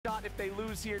not if they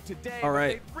lose here today. All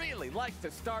right. They'd really like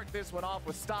to start this one off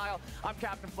with style. I'm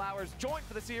Captain Flowers, joined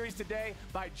for the series today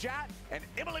by Jat and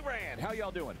Emily Rand. How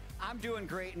y'all doing? I'm doing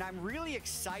great, and I'm really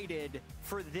excited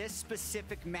for this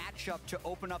specific matchup to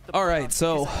open up the. All right,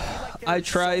 so I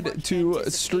tried to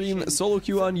stream solo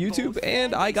queue on YouTube,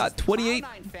 and I got 28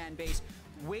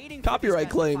 copyright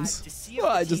claims. Well,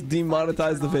 I just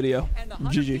demonetized the video.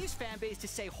 GG. Fan base to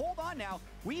say, hold on now,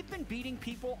 we've been beating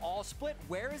people all split.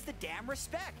 Where is the damn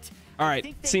respect? All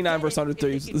right, C9 versus 100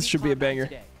 Thieves. This should be a banger.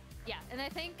 Yeah, and I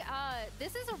think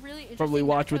this is a really interesting Probably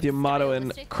watch with Yamato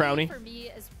and Crowny. For me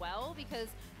as well, because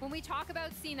when we talk about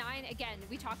C9, again,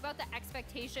 we talk about the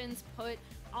expectations put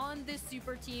on this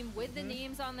super team with the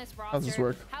names on this roster. How's this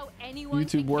work? How anyone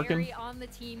YouTube can working? carry on the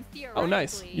team Oh,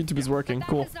 nice. YouTube is working.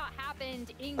 Cool.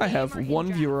 I have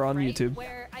one viewer on YouTube.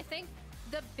 Where I think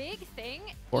the big thing,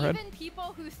 Forehead. even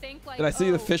people who think like, Did I see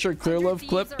the Fisher Clear Love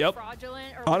clip? Yep.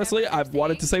 Honestly, I've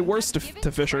wanted to say worse to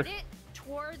Fisher.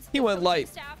 He went light.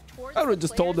 I would have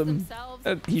just told him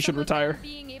that he should retire.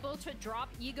 Being able to drop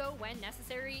ego when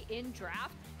necessary in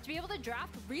draft, to be able to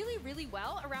draft really, really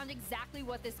well around exactly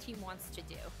what this team wants to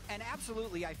do. And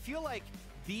absolutely, I feel like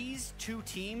these two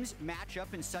teams match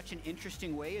up in such an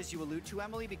interesting way, as you allude to,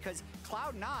 Emily, because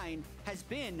Cloud9 has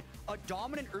been a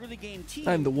dominant early game team.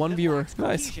 I'm the one viewer.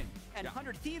 Nice. And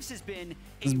 100 Thieves has been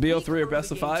This is BO3 or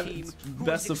best of 5? It's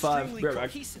best of 5. Right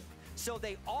back. So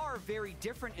they are very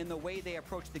different in the way they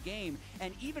approach the game.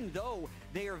 And even though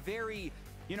they are very,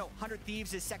 you know, 100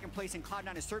 Thieves is second place and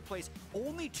Cloud9 is third place,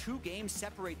 only 2 games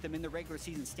separate them in the regular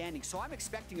season standings. So I'm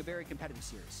expecting a very competitive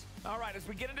series. All right, as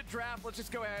we get into draft, let's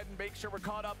just go ahead and make sure we're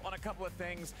caught up on a couple of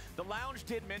things. The Lounge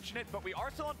did mention it, but we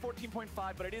are still on 14.5,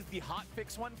 but it is the hot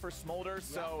fix one for Smolder.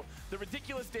 So the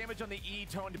ridiculous damage on the E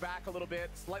toned back a little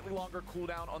bit, slightly longer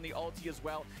cooldown on the ulti as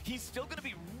well. He's still going to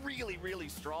be really, really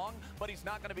strong, but he's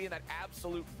not going to be in that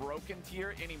absolute broken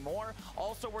tier anymore.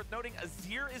 Also worth noting,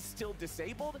 Azir is still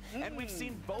disabled, and we've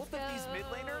seen both of these mid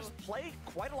laners play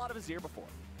quite a lot of Azir before.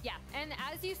 Yeah, and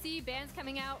as you see bans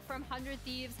coming out from 100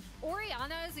 Thieves,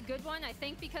 Orianna is a good one, I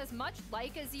think, because much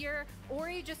like Azir,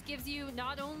 Ori just gives you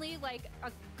not only like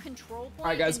a control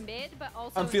point in mid, but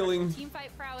also I'm feeling team fight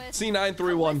prowess. C9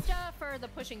 3-1. For the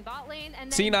pushing bot lane,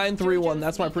 and C9 3-1.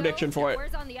 That's my prediction for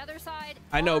it. On the other side,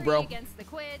 I know, bro.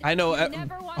 I know.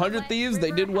 100 Thieves,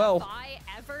 they did well.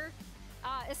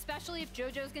 Especially if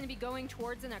JoJo's going to be going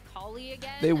towards an Akali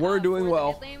again. They were doing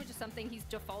well. Lane, which is something he's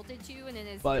defaulted to in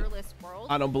his fearless world.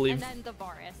 I don't believe. And then the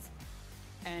Varus.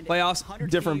 And playoffs,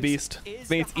 different beast. I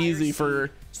think it's easy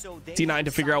for T9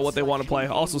 to figure out what they want to play.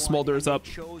 Also, Smolder is up.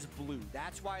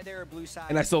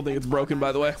 And I still think it's broken,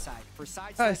 by the way.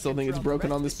 I still think it's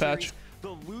broken on this patch.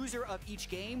 The loser of each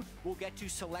game will get to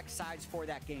select sides for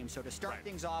that game. So to start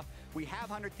things off, we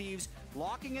have 100 Thieves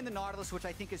locking in the Nautilus, which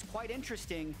I think is quite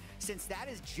interesting, since that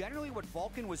is generally what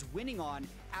Vulcan was winning on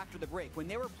after the break. When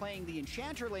they were playing the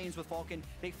Enchanter lanes with Vulcan,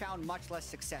 they found much less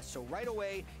success. So right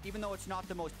away, even though it's not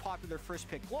the most popular first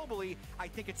pick globally, I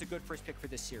think it's a good first pick for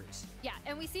this series. Yeah,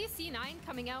 and we see C9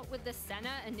 coming out with the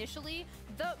Senna initially.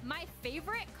 My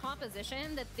favorite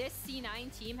composition that this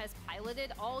C9 team has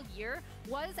piloted all year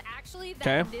was actually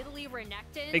that Nidalee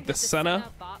Renekton. Take the Senna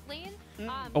bot lane.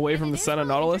 Away from the Senna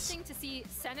Nautilus. To see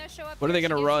Senna show up. What are they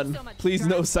going to run? Please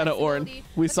no Senna Orin.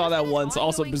 We saw that once.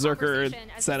 Also, Berserker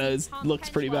Senna looks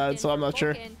pretty bad, so I'm not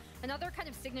sure. Another kind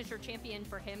of signature champion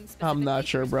for him. I'm not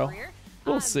sure, bro.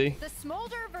 We'll see. The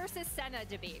Smolder versus Senna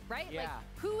debate, right? Yeah. Like,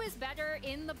 who is better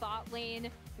in the bot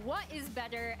lane? What is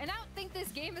better? And I don't think this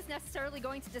game is necessarily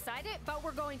going to decide it, but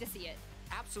we're going to see it.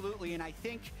 Absolutely, and I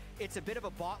think it's a bit of a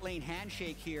bot lane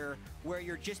handshake here where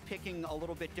you're just picking a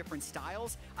little bit different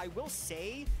styles. I will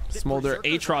say Smolder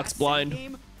Aatrox blind.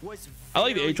 I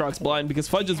like the Aatrox blind because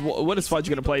Fudge is, what is Fudge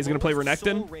going to play? He's going to play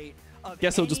Renekton?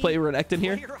 Guess he'll just play Renekton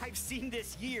here. I've seen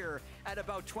this year at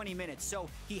about 20 minutes. So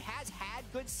he has had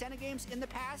good Senna games in the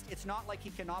past. It's not like he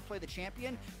cannot play the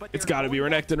champion, but it's got to be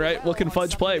Renekton, right? What can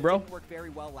Fudge play, bro?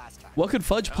 What could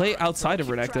Fudge play outside of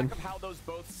Renekton? How those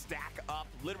both stack up,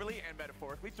 literally and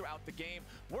metaphorically, throughout the game.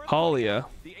 Talia.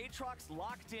 The Aatrox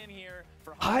locked in here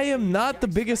for I am not the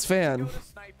biggest fan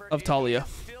of Talia.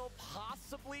 Still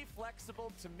possibly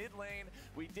flexible to mid lane.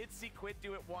 We did see Quid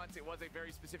do it once. It was a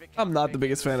very specific. I'm not the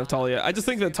biggest fan of Talia. I just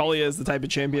think that Talia is the type of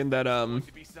champion that I'm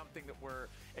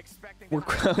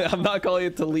not calling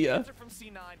it Talia.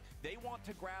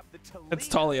 It's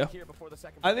Talia.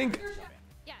 I think.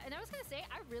 Yeah, and I was going to say,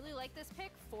 I really like this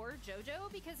pick for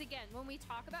JoJo because, again, when we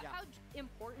talk about how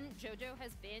important JoJo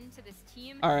has been to this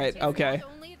team. All right, okay.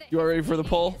 You are ready for the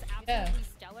poll? Yeah.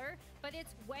 Stellar, but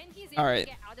it's when he's able to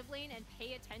get out of lane and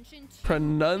pay attention to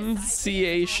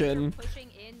pronunciation.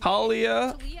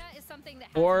 Talia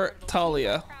or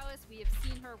Talia.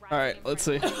 All right, let's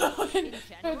see.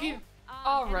 Okay.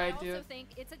 All right, dude.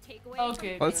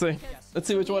 Okay. Let's see. Let's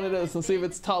see which one it is. Let's see if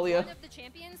it's Talia. One of the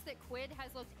champions that Quid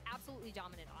has looked absolutely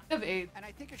dominant on. I have AIDS. And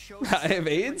I think it shows I have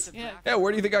AIDS? Yeah. Yeah,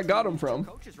 where do you think I got them from?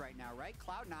 coaches right now, right?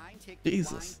 Cloud9 take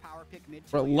Jesus. power pick mid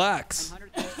Relax.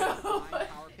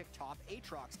 power pick top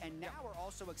Aatrox, and now we're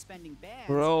also expending bans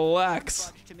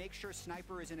Relax. to make sure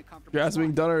Sniper is in a comfortable Your ads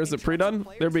being done or is it pre-done?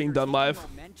 They're being done live.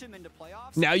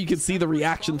 Now you can see the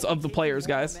reactions of the players,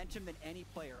 guys.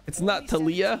 It's not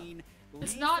Talia.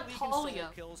 It's not Talia.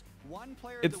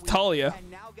 It's Talia.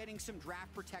 And now getting some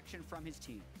draft protection from his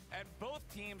team. And both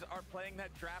teams are playing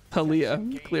that draft Talia,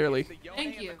 game. clearly. The Yone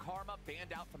Thank and you. the Karma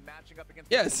banned out from matching up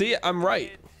against Yeah, see, I'm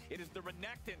right. It is the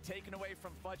Renekton taken away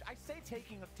from Fudge. I say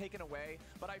taken away,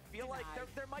 but I feel like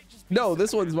there might just be No,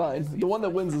 this one's mine. The one that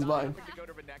wins is mine.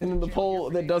 And then the poll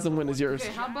that doesn't win is yours.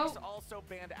 Okay, how about also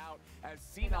banned out as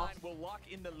C9 will lock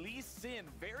in the Lee Sin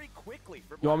very quickly.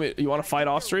 You want to fight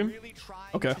off stream? Really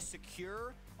trying Okay. to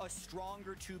secure a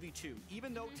stronger 2v2,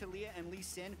 even though Talia and Lee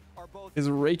Sin are both. Is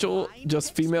Rachel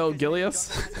just female Gilius?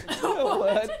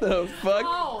 What the fuck?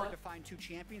 Oh. To find two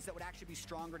champions that would actually be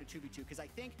stronger to 2v2, because I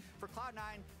think for Cloud9,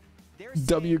 they're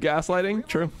W saying, gaslighting? if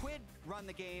True. Quid run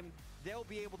the game, they'll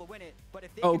be able to win it. But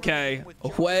if they Okay. can run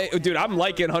with Wait, Jojo dude, and I'm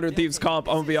liking 100 Thieves comp.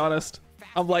 I'm gonna be honest.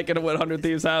 I'm liking what 100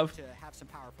 Thieves have. to have some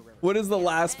power for Rivera. What is the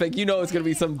last pick? You know it's gonna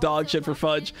be some dog shit for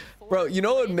Fudge. Bro, you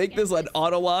know what would make this an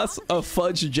auto loss? A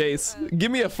Fudge Jace. Give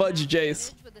me a Fudge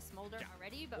Jace.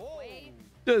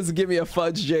 Just give me a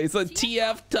Fudge Jace. A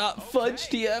TF top, Fudge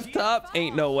TF top.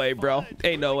 Ain't no way, bro.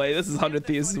 Ain't no way. This is 100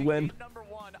 Thieves win.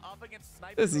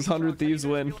 This is 100 Thieves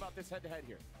win.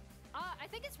 I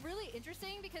think it's really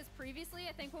interesting because previously,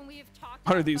 I think when we've talked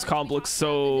 100 about Thieves Fudge, comp we looks talked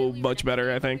so about much better,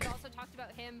 I We've think. also talked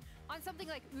about him on something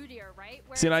like Udyr, right?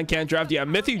 Where C9 can't draft. Yeah,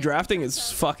 Mythy drafting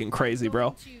is fucking crazy,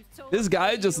 bro. This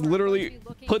guy just literally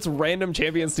puts random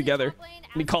champions together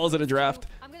and he calls it a draft.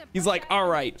 He's like, all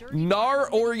right, Gnar,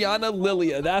 Orianna,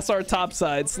 Lilia. That's our top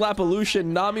side. Slap a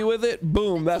Lucian, Nami with it.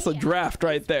 Boom, that's a draft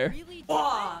right there.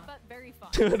 Wow.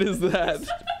 What is that?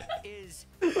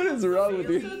 What is wrong with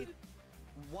you?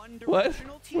 What?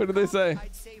 What did they say?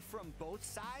 I'd say from both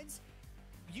sides,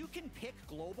 you can pick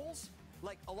globals.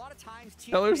 Like a lot of times,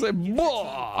 Tell her to say,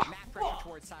 "Blah."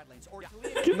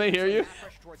 Can they hear you?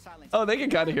 Oh, they can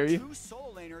kind of hear you.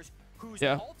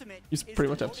 Yeah. You pretty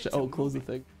much have to. Oh, close the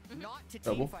thing. Not to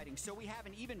team fighting, so we have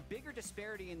an even bigger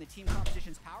disparity in the team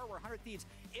composition's power. Where 100 Thieves,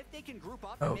 if they can group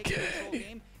up and make a control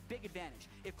game, big advantage.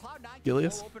 If Cloud9 can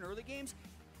Gilius? blow open early games,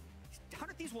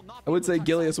 100 Thieves will not. I would say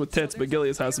Gilius with tits, but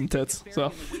Gilius has some tits,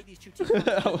 so.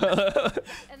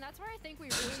 And that's where I think we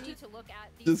really need to look at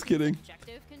the Just kidding.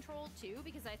 objective control too,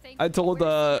 because I think I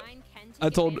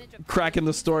told Kraken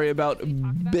the story about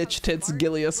bitch tits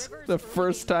Gilius. The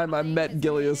first time I met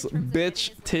Gilius,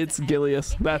 bitch tits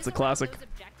Gilius. That's a classic.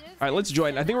 All right, let's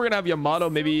join. I think we're gonna have Yamato,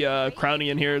 maybe Crowny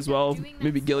in here as well.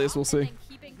 Maybe Gilius, we'll see.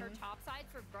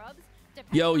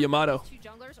 Yo, Yamato.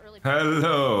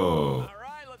 Hello.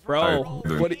 Bro,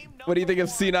 what do you think of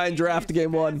C9 draft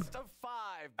game 1?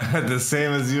 The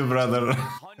same as you, brother.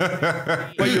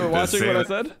 Wait, you were watching what I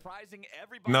said?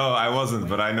 No, I wasn't,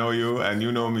 but I know you and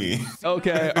you know me.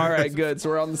 Okay, all right, good. So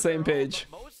we're on the same page.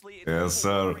 Yes,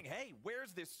 sir.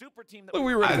 Look,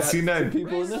 we already got C9.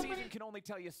 people in there.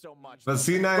 But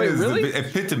C9 Wait, is really? the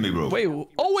epitome, bro. Wait,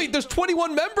 oh wait, there's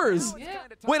 21 members.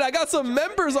 Wait, I got some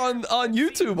members on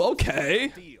YouTube.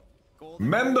 Okay.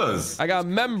 Members. I got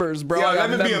members, bro. Yeah, I got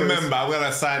let me be a members. member. I'm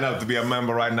gonna sign up to be a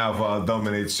member right now for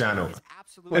IWillDominate's channel.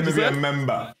 Let me be a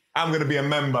member. I'm gonna be a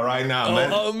member right now,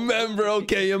 man. Oh, a member.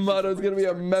 Okay, Yamato's gonna be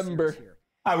a member.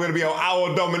 I'm gonna be an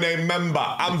IWillDominate member.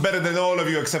 I'm better than all of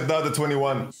you except the other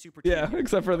 21. Yeah,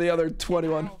 except for the other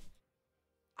 21.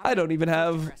 I don't even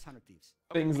have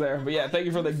things there. But yeah, thank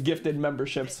you for the gifted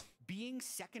memberships.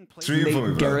 Stream for me,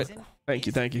 bro. Garrett. Thank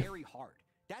you, thank you.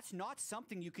 That's not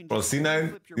something you can Well,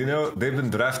 C9, you know, they've been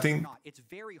drafting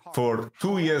for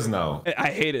 2 years now. I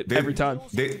hate it every time.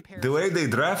 The way they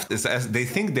draft is as they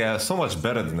think they are so much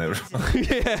better than everyone.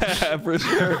 Yeah, for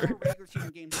sure.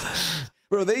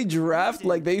 Bro, they draft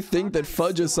like they think that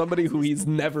Fudge is somebody who he's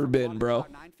never been, bro.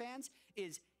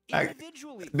 Like,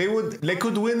 they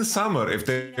could win summer if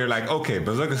they're like, okay,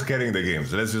 Berserker's carrying the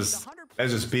games. Let's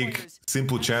just pick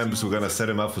simple champs who are gonna set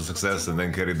him up for success and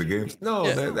then carry the games. No,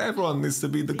 everyone needs to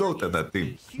be the GOAT at that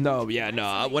team. No, yeah,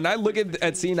 no. When I look at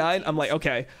C9, I'm like,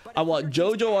 okay, I want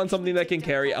JoJo on something that can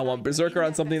carry. I want Berserker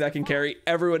on something that can carry.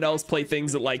 Everyone else play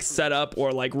things that like set up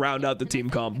or like round out the team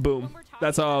comp. Boom.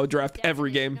 That's how I'll draft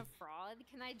every game.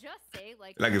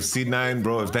 Like if C9,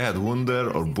 bro, if they had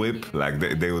Wunder or Whip, like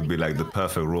they would be like the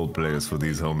perfect role players for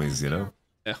these homies, you know?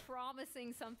 Yeah.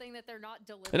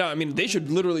 No, I mean, they should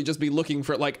literally just be looking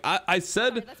for, like, I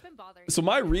said, so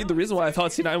the reason why I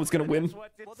thought C9 was going to win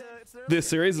this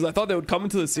series is I thought they would come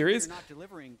into the series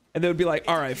and they would be like,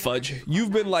 all right, Fudge,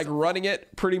 you've been like running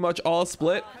it pretty much all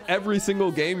split. Every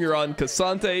single game you're on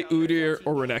K'Sante, Udyr,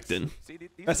 or Renekton.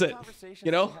 That's it.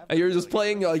 You know, and you're just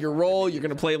playing your role. You're going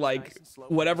to play like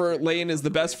whatever lane is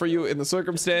the best for you in the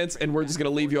circumstance. And we're just going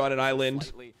to leave you on an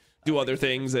island, do other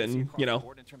things, and, you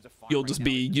know, you'll just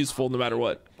be useful no matter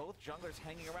what.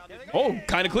 Oh,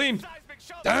 kind of clean.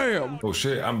 Damn. Oh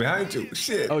shit, I'm behind you.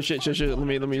 Shit. Oh shit. Let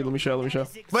me show.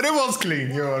 But it was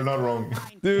clean. You're not wrong.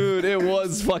 Dude, it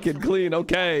was fucking clean.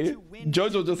 Okay.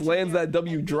 Jojo just lands that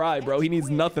W dry, bro. He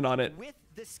needs nothing on it. With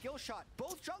the skill shot,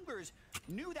 both junglers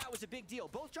knew that was a big deal.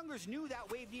 Both junglers knew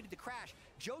that wave needed to crash.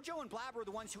 Jojo and Blab were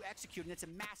the ones who executed, and it's a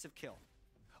massive kill.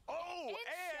 Oh,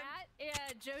 in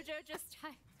chat, Jojo just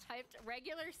typed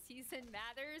regular season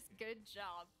matters. Good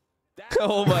job.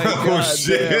 Oh my god,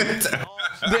 shit.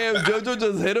 Damn, Jojo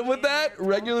just hit him with that.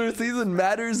 Regular season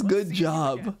matters. Good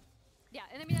job. Yeah,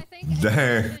 and I mean, I think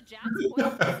dang. This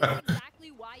is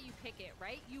exactly why you pick it,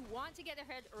 right? You want to get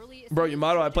ahead early. Bro,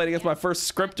 Yamato, I played against my first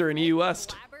scripter in EU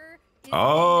West.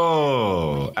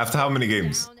 Oh, after how many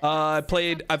games? I've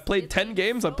played 10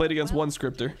 games. I played against one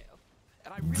scripter.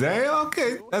 Damn,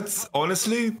 okay. That's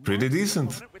honestly pretty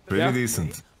decent. Pretty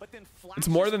decent. It's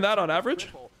more than that on average.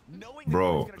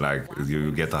 Bro, like,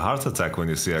 you get a heart attack when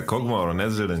you see a Kog'Maw or an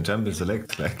Ezreal in Champion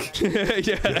Select, like...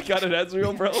 Yeah, I got an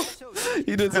Ezreal, bro.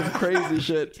 He did some crazy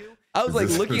shit. I was like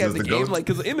looking at the game, like,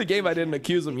 because in the game I didn't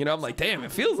accuse him, you know, I'm like, damn,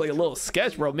 it feels like a little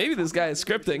sketch, bro. Maybe this guy is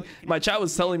scripting. My chat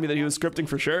was telling me that he was scripting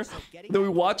for sure. Then we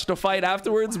watched a fight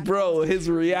afterwards, bro. His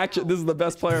reaction, this is the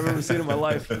best player I've ever seen in my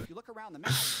life.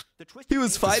 He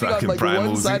was fighting on like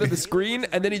one side of the screen,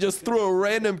 and then he just threw a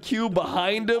random Q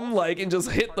behind him, like, and just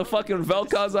hit the fucking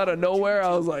Vel'Koz out of nowhere.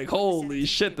 I was like, holy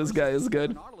shit, this guy is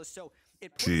good.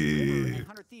 Gee.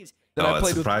 Oh,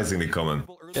 it's surprisingly common.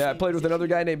 Yeah, I played with another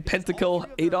guy named Pentakill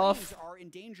Adolf.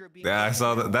 Yeah, I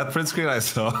saw that print screen. I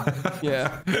saw.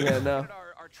 Yeah, no.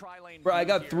 Bro, I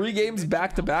got 3 games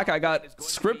back to back. I got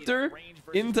scripter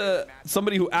into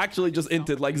somebody who actually just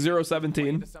inted like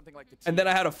 0-17, and then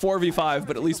I had a 4v5,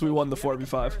 but at least we won the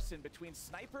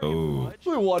 4v5. Oh,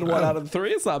 we won 1 out of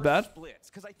 3. It's not bad.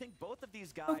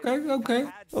 Okay.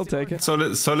 I'll take it.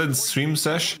 Solid stream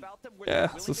sesh. Yeah,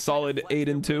 it's a solid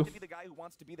 8-2.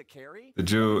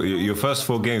 Did your first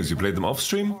 4 games you played them off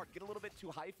stream?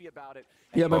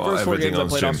 Yeah, my first 4 games I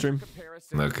played off stream.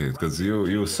 Okay, because you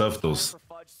surfed those.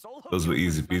 Those were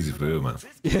easy peasy for you, man.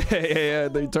 Yeah.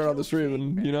 They turn on the stream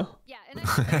and, you know,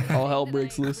 all hell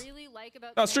breaks loose.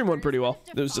 No, stream went pretty well.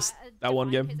 It was just that one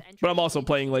game. But I'm also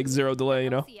playing like 0 delay, you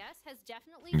know?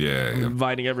 Yeah.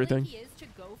 Inviting everything.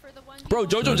 Bro,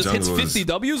 Jojo just hits 50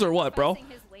 Ws or what, bro?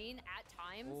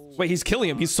 Wait, he's killing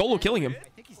him. He's solo killing him.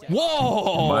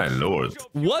 Whoa! My lord.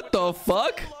 What the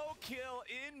fuck?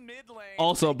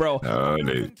 Also, bro,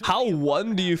 how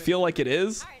won do you feel like it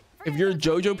is if you're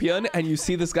Jojo Pion and you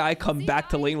see this guy come back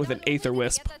to lane with an Aether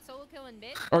Wisp?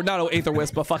 Or not an Aether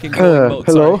Wisp, but fucking boat,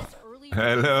 hello? sorry.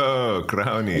 Hello,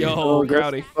 Crowny. Yo,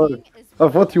 Crowdy. I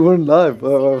thought you weren't live,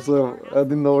 so I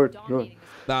didn't know where.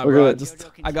 Nah, bro,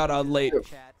 I got on late.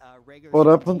 What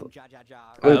happened?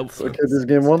 Wait, okay, this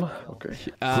game 1? Okay.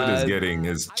 Quid is getting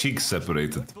his cheeks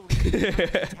separated.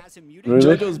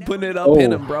 Really? Jojo's putting it up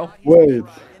in him, bro. Wait.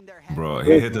 Bro,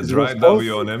 he hit a dry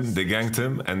W on him, they ganked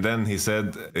him, and then he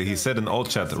said in all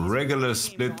chat, regular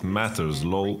split matters,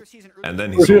 lol. And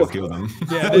then he solo killed him.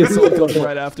 Yeah, they solo killed him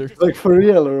right after. Like for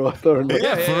real or what? Or not?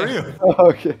 Yeah, for real. Oh,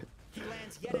 okay.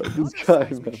 This guy,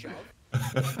 man.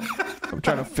 I'm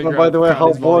trying to figure out. By the way,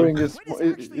 how boring is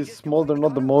Smolder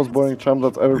not the most boring champ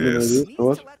that's ever been released?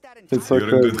 What? It's so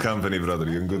You're in good company, brother.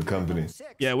 You're in good company.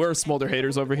 Yeah, we're Smolder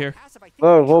haters over here.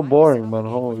 No, so boring, man.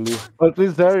 Holy. But at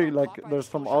least there's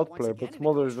some outplay, but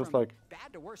Smolder is just like,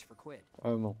 I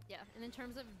don't know. Yeah, and in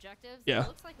terms of objectives, yeah. It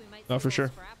looks like we might no, for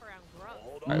sure.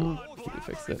 Alright, we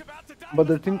fixed it. But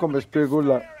the team comp is pretty good,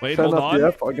 like, wait, 10 hold on.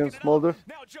 FDF against Smolder.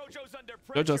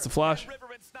 Jojo has the flash.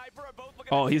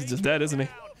 Oh, he's just dead, isn't he?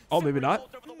 Oh, maybe not.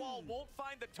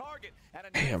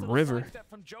 Damn, River.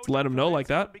 Let him know like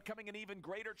that.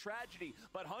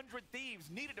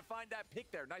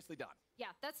 Yeah,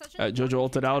 that's such a Jojo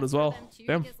ulted out as well.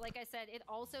 Damn. Because, like I said, it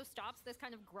also stops this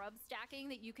kind of grub stacking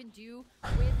that you can do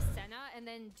with Senna and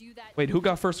then do that. Wait, who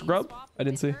got first grub? I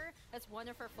didn't see. That's one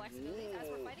of her flexibilities as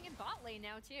we're fighting in bot lane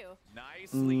now too.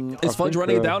 Is Fudge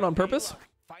running it down on purpose?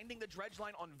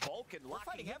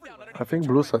 I think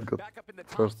blue side got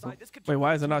first. Wait,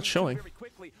 why is it not showing?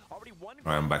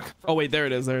 I'm back. Oh wait, there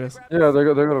it is. There it is. Yeah, they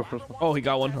got a first one. Oh, he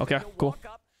got one. Okay, cool.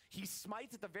 He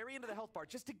smites at the very end of the health bar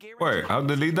just to guarantee. Wait, how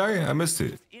did he die? I missed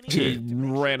it. He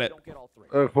ran it.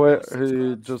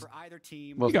 He just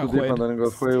was too deep and then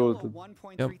got way ulted.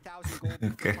 Yep.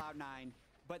 Okay.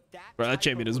 Bro, that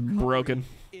champion is broken.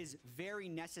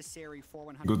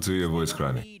 Good to hear your voice,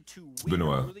 Granny. It's been a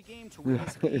while. Yeah,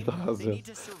 it has, yeah.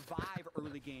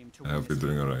 I hope you're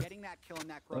doing alright.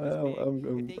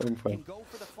 I'm fine.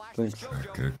 Thanks.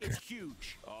 Okay.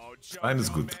 Mine is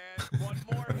good.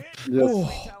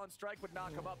 Yes.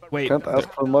 Wait, Can't ask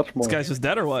for much more. this guy's just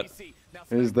dead or what?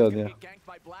 He's dead, yeah.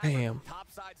 Damn.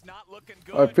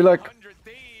 I feel like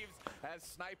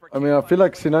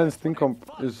C9's team comp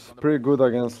is pretty good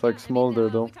against like Smolder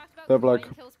though. They have like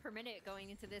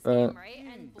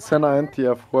Senna and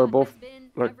TF who are both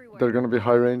like they're gonna be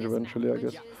high range eventually, I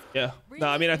guess. Yeah. No,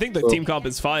 I mean, I think the team comp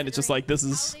is fine. It's just like this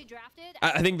is.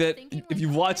 I think that if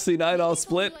you've watched C9 all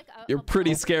split, you're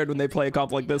pretty scared when they play a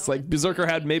comp like this. Like Berserker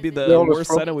had maybe the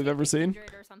worst Senna we've ever seen.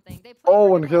 Oh,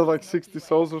 when he had like 60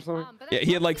 souls or something. Yeah,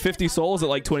 he had like 50 souls at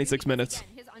like 26 minutes.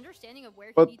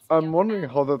 But I'm wondering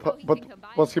how that. But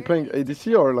was he playing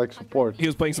ADC or like support? He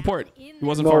was playing support. He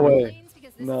wasn't No farming. way.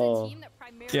 No.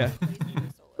 Yeah.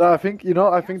 I think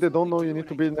I think they don't know you need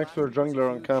to be next to a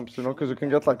jungler on camps, because you can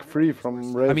get like free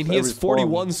from raids. I mean, he has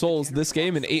 41 souls this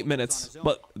game in 8 minutes,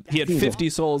 but he had 50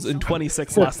 souls in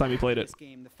 26 last time he played it.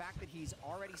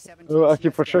 Aki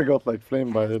for sure got like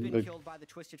flamed by it. Like...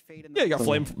 Yeah, he got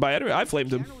flamed by enemy. I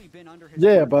flamed him.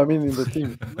 Yeah, but I mean in the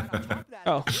team.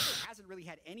 Oh.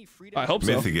 I hope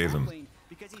so. Mithy gave him.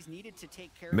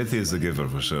 Mithy is a giver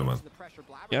for sure, man.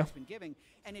 Yeah.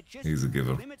 He's a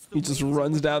giver. He just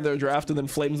runs down their draft and then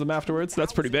flames them afterwards.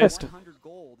 That's pretty based.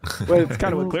 Wait, It's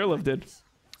kind of what Clearlove did.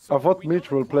 I thought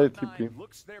Mitch will play TP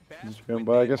this game,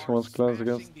 but I guess he wants cleanse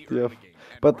against TF.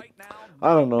 But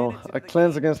I don't know. A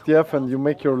cleanse against TF and you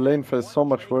make your lane phase so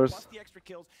much worse.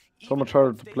 So much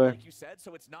harder to play.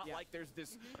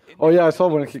 Oh yeah, I saw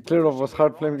when he cleared off was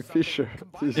hard playing Fisher.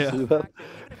 Did you see that?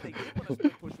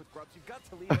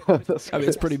 I mean,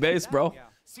 it's pretty base, bro.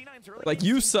 Like,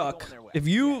 you suck. If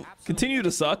you continue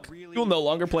to suck, you'll no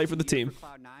longer play for the team.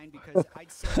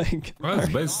 Like, well, it's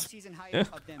base.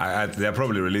 Yeah. They're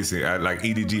probably releasing. Like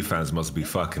EDG fans must be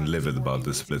fucking livid about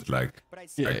this split. Like,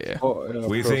 yeah. Oh, yeah,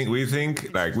 we think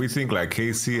like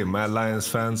KC and Mad Lions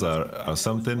fans are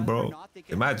something, bro.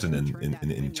 Imagine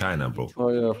in China, bro. Oh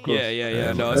yeah, of course.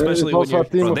 Yeah. No, especially when you're.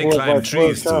 Bro, they climb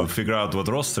trees to figure out what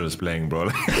roster is playing, bro.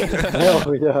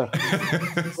 Oh yeah.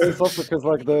 It's also because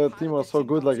like the team was so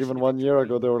good. Like even 1 year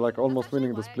ago, they were like almost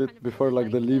winning the split before like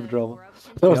the leave drama.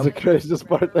 That was the craziest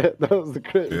part. That was the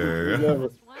craziest thing ever.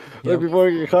 Like before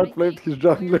he hard played his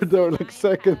jungler, they were like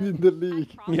second in the league.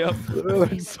 Yep. They were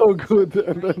like so good,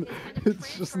 and then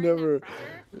it's just never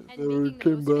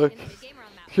came back.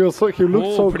 He looked so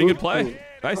pretty good. Good play.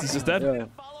 Nice, he's just dead.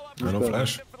 Yeah. No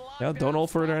flash. Yeah, don't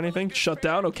ult for it or anything. Shut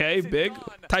down, okay, big.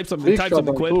 Type something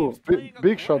quick.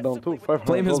 Big shutdown too. 500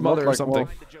 Blame his gold, mother or like something.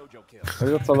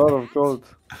 That's a lot of gold.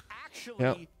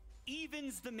 Yeah.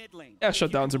 Yeah,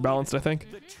 shutdowns are balanced, I think.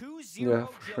 Yeah,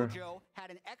 for sure. I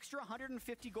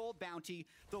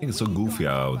think it's so goofy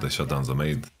how the shutdowns are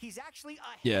made.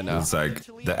 Yeah, no. It's like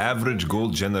the average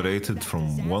gold generated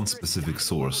from one specific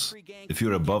source. If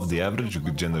you're above the average, you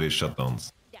could generate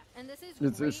shutdowns.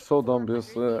 It's so dumb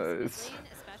because it's...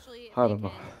 I don't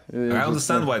know. I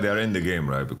understand why they're in the game,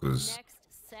 right? Because...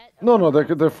 No,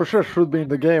 they for sure should be in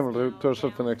the game to a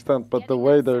certain extent, but the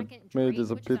way they're made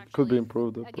is could be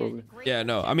improved, probably. Yeah,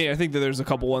 no. I mean, I think that there's a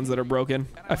couple ones that are broken.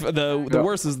 The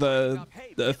worst is the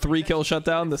 3-kill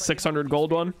shutdown, the 600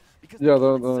 gold one. Yeah,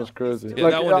 that was crazy. Yeah,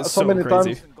 like, that one is so many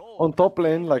crazy. times on top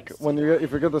lane, like when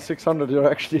if you get the 600, you're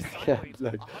actually scared,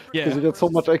 like because you get so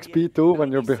much XP too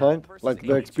when you're behind. Like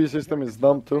the XP system is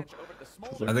dumb too.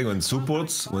 I think when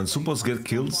supports get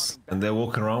kills and they're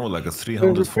walking around with like a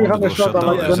 300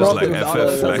 shutdown, it's just like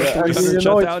FF. And you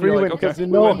know it's free win because you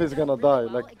know he's gonna die.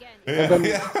 Like, and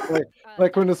then,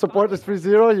 like when the support is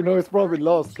 3-0, you know it's probably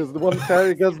lost because the one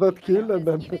carry gets that kill and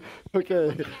then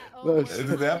okay. Nice.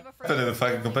 It happened in a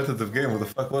fucking competitive game. What the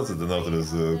fuck was it? The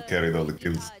Nautilus carried all the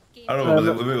kills. I don't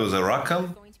know, maybe it was a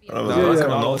Rakan? I don't know, Rakan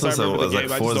on Nautilus, it was like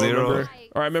 4-0.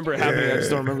 Or I remember it happening, I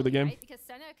just don't remember the game.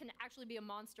 Be a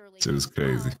monster it was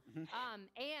crazy.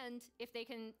 And if they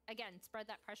can again spread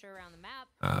that pressure around the map,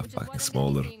 which fucking is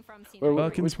Smolder.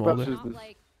 Fucking Smolder.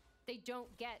 Like they don't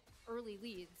get early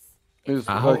leads. It's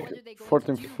like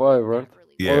 14-5, right?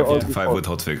 Yeah, 14-5 with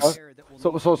hotfix. So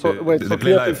wait, Did so they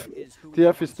play live?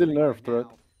 TF is still nerfed, right?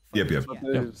 Yep.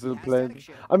 They still played.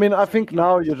 I mean, I think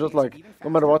now you just like, no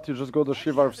matter what, you just go the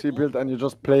Shiva RFC build and you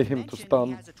just play him to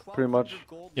stun, pretty much.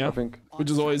 Yeah, I think. Which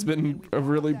has always been a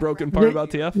really broken part about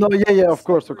TF. No, yeah, of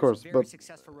course. But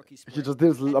he just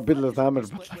deals a bit less damage.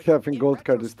 But like, I think gold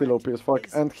card is still OP as fuck,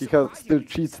 and he still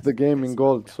cheats the game in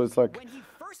gold. So it's like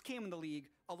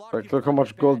look how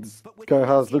much gold this guy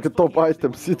has. Look at top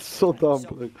items. It's so dumb.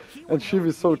 Like, and Shiv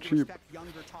is so cheap.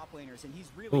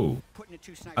 Oh,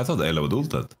 I thought Ayla would ult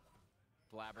that.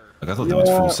 Like, I thought they would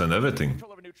full send everything.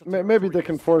 Maybe they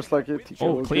can force like it.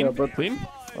 Oh, clean, yeah, but clean.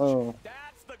 Oh,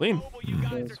 clean.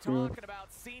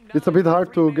 It's a bit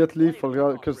hard to get lethal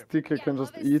because TK can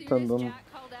just eat and then.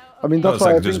 I mean, that's it's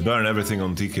why like I just think... burn everything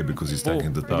on TK because he's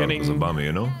tanking the tower as a bummy,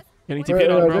 you know? Getting TP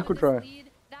on, bro. They could try.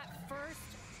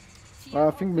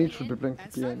 I think Mage should be playing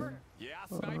TP anyway.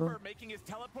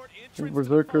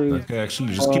 Berserker is... Okay,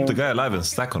 actually, just keep the guy alive and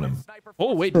stack on him.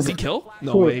 Oh, wait, does he kill?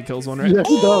 No way, he kills one, right? Yeah,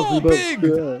 he does, he does. Big!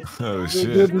 Yeah. Oh,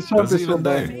 shit. Does he even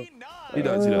die? He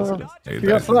does. He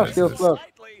has flash, he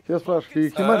has flash. He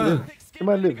might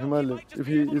live. He might live if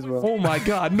he is well. Oh my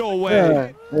god, no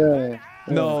way! Yeah.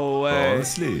 No way.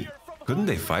 Honestly, couldn't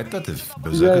they fight that if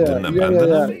Berserker didn't abandon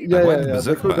him? Why did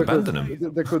Berserker abandon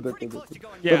him? They could.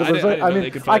 Yeah, I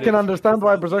mean, I can understand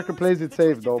why Berserker plays it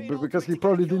safe though, because he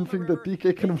probably didn't think that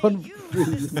TK can win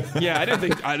free. Yeah, I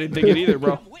didn't think it either,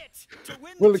 bro.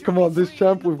 Well, come on, this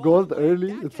champ with gold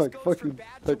early, it's like fucking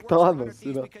like Thanos,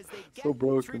 you know, so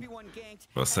broken.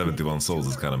 Well, 71 souls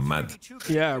is kind of mad.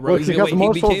 Yeah, bro. He has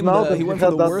more souls now than he went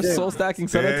from the worst soul stacking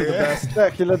setup to the best. Yeah,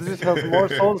 he legit has more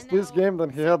souls this game than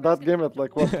he had that game at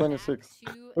like 126.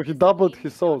 So he doubled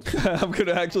his souls. I'm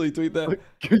gonna actually tweet that.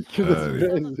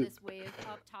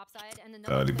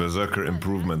 The Berserker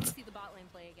improvement.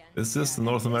 It's just the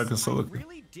North American solo.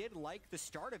 Did like the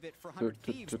start of it for 100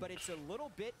 Thieves, but it's a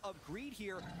little bit of greed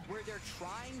here where they're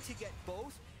trying to get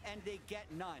both and they get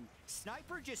none.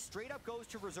 Sniper just straight up goes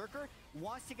to Berserker,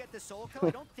 wants to get the solo kill.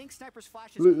 I don't think Sniper's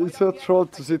flash is It's so troll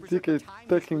to see TK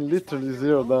taking literally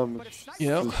 0 damage.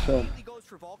 Yep. Goes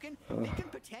for Vulcan. They can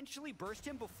potentially burst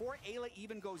him before Ayla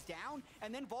even goes down,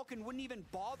 and then Vulcan wouldn't even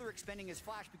bother expending his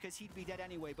flash because he'd be dead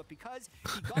anyway. But because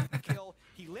he got the kill,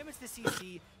 he limits the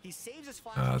CC, he saves his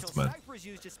flash until Sniper's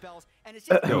used his spells, and it's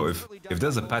just Yo, if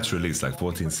there's a patch release like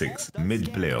 14.6 mid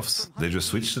playoffs, they just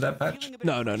switch to that patch?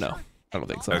 No. I don't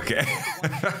think so. Okay.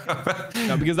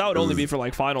 No, because that would only be for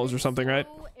like finals or something, right?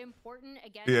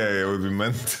 Yeah, it would be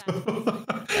meant to.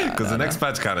 Because the next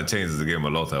patch kind of changes the game a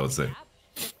lot, I would say.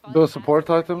 The support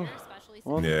item?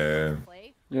 What? Yeah.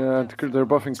 Yeah, and they're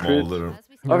buffing crit.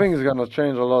 I think it's gonna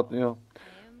change a lot, you know.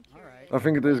 I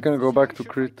think it is gonna go back to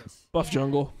crit. Buff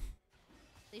jungle.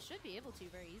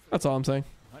 That's all I'm saying.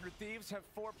 Have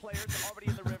 4 players already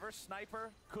in the river.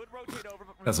 Sniper could rotate over,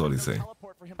 but that's what he's saying.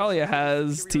 Talia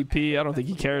has TP. I don't think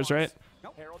he cares, right?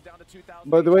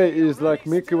 By the way, is like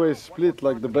Milky Way split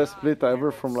like the best split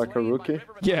ever from like a rookie?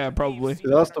 Yeah, probably.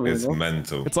 It has to be, it's no?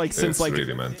 mental. It's like since like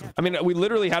really mental. I mean, we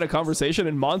literally had a conversation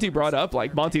and Monty brought up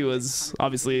like Monty was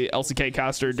obviously LCK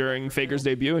caster during Faker's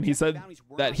debut, and he said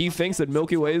that he thinks that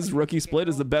Milky Way's rookie split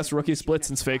is the best rookie split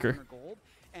since Faker.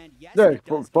 Yeah,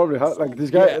 probably like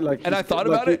this guy. Yeah. Like, and I thought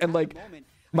about it, and like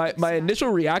my initial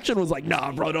reaction was like,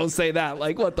 nah, bro, don't say that.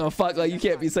 Like, what the fuck? Like, you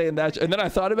can't be saying that. And then I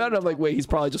thought about it, and I'm like, wait, he's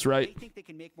probably just right.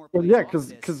 Well, yeah,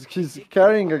 because he's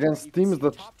carrying against teams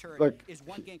that, like,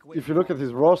 if you look at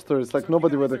his roster, it's like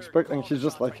nobody would expect, and he's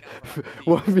just like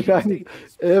 1v9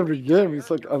 every game. It's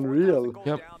like unreal.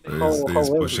 Yep. He's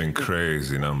pushing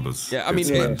crazy numbers. Yeah, I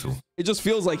mean, it just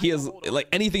feels like he has, like,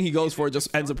 anything he goes for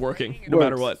just ends up working, no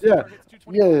matter what. Yeah.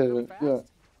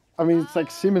 I mean, it's like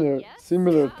similar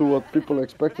to what people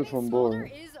expected from Bo.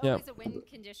 Yeah.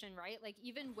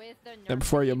 And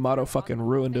before Yamato fucking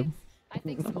ruined him. I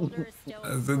think Smolder is still...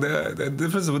 The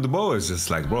difference with the Bo is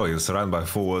just like, bro, you're surrounded by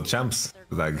 4 world champs.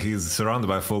 Like, he's surrounded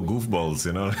by 4 goofballs,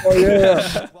 you know? Oh,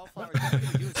 yeah.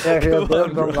 Yeah, he had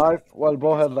them on life, while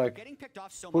Bo had like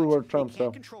full world champs.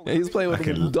 So. Yeah, he's playing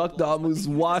with Duck Dom, who's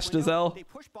washed as hell.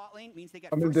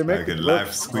 I mean, they make like a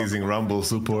life squeezing rumble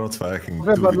support, fucking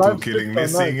yeah, 2 killing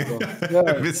missing,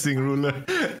 nice, missing ruler.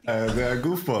 They are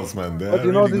goofballs, man. They but are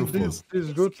you know, really this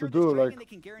is good to do. Like,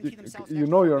 you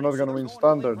know, you're not gonna win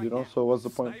standard, you know. So what's the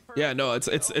point? Yeah, no, it's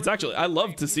actually, I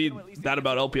love to see that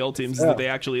about LPL teams, is that they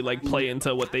actually like play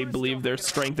into what they believe their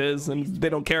strength is, and they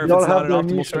don't care if it's not an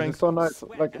optimal strength. It's so nice.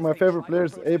 Like my favorite player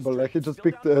is Abel. Like he just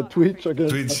picked Twitch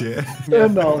against. Twitch, yeah.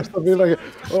 And now something like,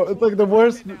 oh, it's like the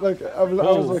worst. Like I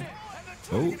was like,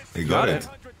 oh, he got it.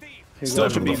 Still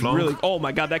should be really. Oh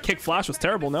my god, that kick flash was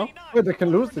terrible. No. Wait, they can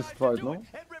lose this fight, no?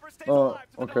 Oh,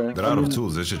 okay. They're out of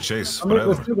tools. They should chase. I mean,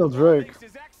 they still got Drake,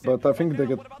 but I think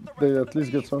they at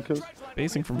least get some kills.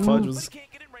 Spacing from Fudge was...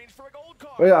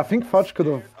 Well, yeah, I think Fudge could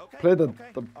have played it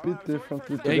a bit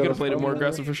differently. Yeah, he could have played it more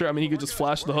aggressive for sure. I mean, he could just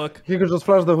flash the hook. He could just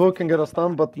flash the hook and get a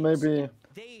stun, but maybe...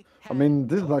 I mean,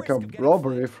 this is like a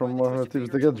robbery from our teams.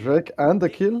 They get Drake and the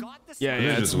kill. Yeah,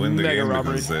 They just win the game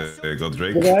because they got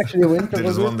Drake. Did they actually win? They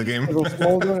just won the game.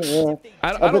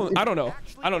 I don't know.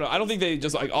 I don't think they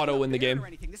just like auto win the game.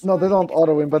 No, they don't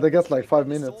auto win, but they get like 5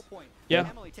 minutes. Yeah.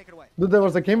 Dude, there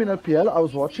was a game in LPL I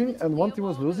was watching, and one team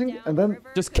was losing, and then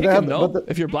just kick him. No,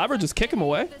 if you're Blabber, just kick him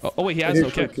away. Oh wait, he has no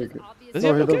kick. Does he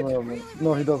have no kick?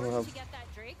 No, he doesn't have.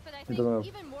 He doesn't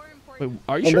have. Wait,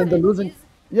 are you sure? And then they're losing.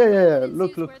 Yeah.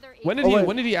 Look. When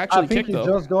did he actually kick though? I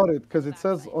think he just got it because it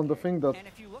says on the thing that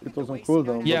it was on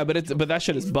cooldown. Yeah, but that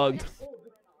shit is bugged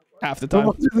half the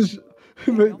time.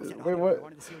 Wait,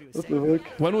 what the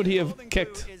heck? When would he have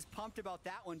kicked?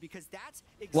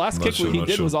 Last kick he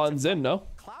did was on Zin, no?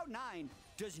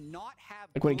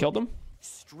 Like when he killed him?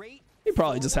 He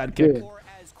probably just had kick.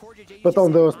 Yeah. But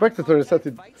on the spectator it said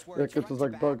it was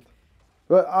like bugged.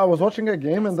 But I was watching a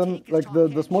game and then like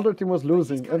the Smolder team was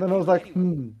losing, and then I was like,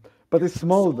 but it's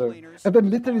Smolder. And then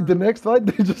literally the next fight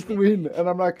they just win, and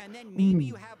I'm like,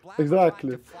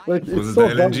 exactly. Like was it so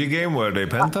the LNG game where they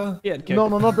penta? Yeah, no,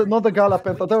 not the Gala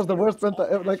penta. That was the worst penta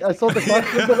ever. Like I saw the fight,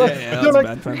 you're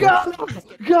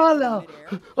like Gala,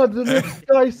 oh, the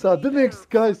next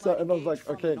Kaisa, and I was like,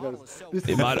 okay guys, this is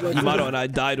Yamato and I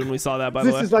died when we saw that. By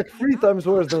the way, this is like 3 times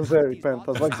worse than Zeri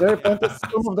pentas. Like Zeri pentas,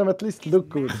 some of them at least look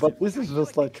good, but this is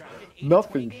just like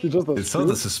nothing. He just does. It's so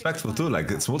disrespectful too.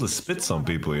 Like it's more to spit on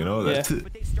people, you know. Yeah.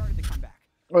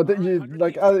 Well,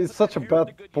 it's such a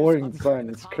bad, boring design.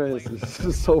 It's crazy. It's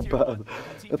just so bad.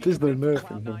 At least they're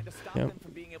nerfing him.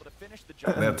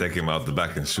 Yeah. They're taking him out the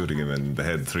back and shooting him in the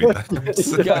head 3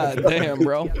 times. God damn,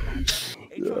 bro.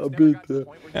 Yeah, a bit.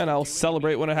 And I'll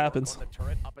celebrate when it happens.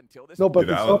 No, but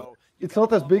it's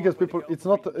not as big as people. It's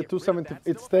not 270.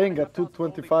 It's staying at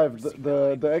 225.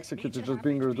 The execute is just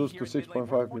being reduced to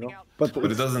 6.5. You know. But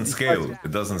it doesn't scale.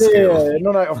 It doesn't scale. Yeah,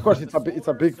 no. Of course, it's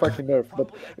a big fucking nerf. But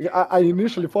I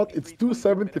initially thought it's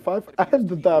 275 and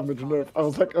the damage nerf. I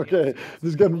was like, okay, this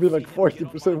is gonna be like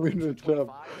 40% win rate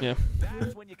jump. Yeah.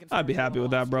 I'd be happy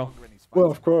with that, bro. Well,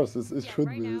 of course, it should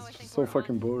be. It's just so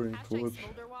fucking boring to watch.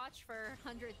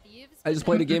 I just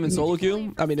played a game in solo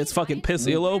queue. I mean, it's fucking piss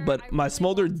elo, but my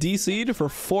Smolder DC'd for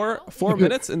four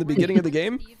minutes in the beginning of the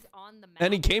game.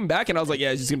 And he came back, and I was like,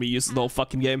 yeah, he's just going to be used to the whole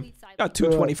fucking game. Got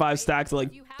 225 stacks in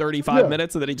like 35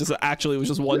 minutes, and then he just actually was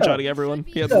just one-shotting everyone.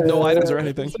 He had no items or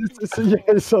anything.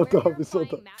 It's so dumb. It's so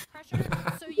dumb.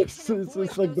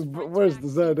 It's like the worst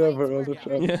design ever on the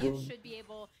chat. Yeah.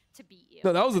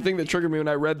 No, that was the thing that triggered me when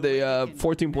I read the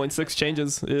 14.6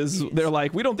 changes. Is they're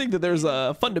like, we don't think that there's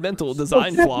a fundamental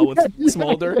design flaw with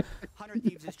Smolder.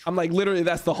 I'm like, literally,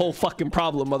 that's the whole fucking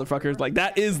problem, motherfuckers. Like,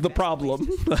 that is the problem.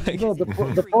 Like, no,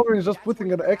 the problem is just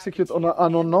putting an execute on a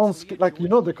non-skill. Like, you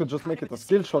know, they could just make it a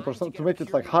skill shot or something to make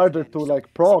it like harder to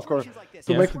like proc or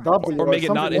to make it double or make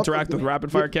it not interact with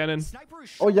rapid fire cannon.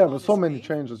 Oh yeah, there's so many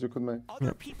changes you could make.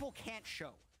 Other people can't show.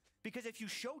 Because if you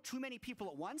show too many people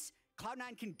at once,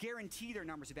 Cloud9 can guarantee their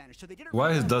numbers advantage. So they did it.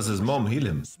 Why does his mom heal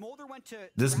him?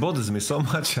 This bothers me so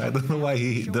much. I don't know why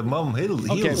the mom heals.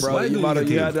 Okay, bro.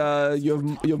 You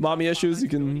have mommy issues. You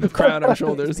can cry on our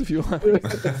shoulders if you want.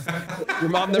 Your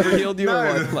mom never healed you, or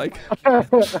what? Like.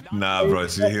 Nah, bro.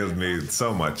 She healed me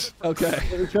so much. Okay.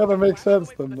 It kind of makes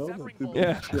sense then, no?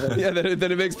 Yeah.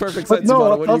 Then it makes perfect sense.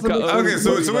 No, okay,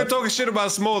 so we're talking shit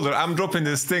about Smolder. I'm dropping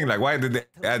this thing. Like, why did they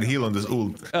add heal on this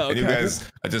ult? Oh, okay. And you guys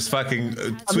are just fucking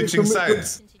switching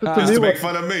sides just to make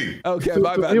fun of me. Okay,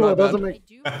 my bad. To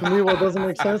me, what doesn't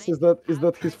make sense is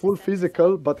that he's full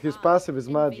physical, but his passive is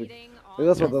magic.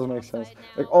 That's what doesn't make sense.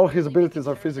 Like all his abilities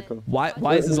are physical. Why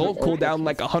is his ult cooldown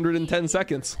like 110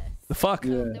 seconds? The fuck?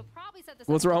 Yeah.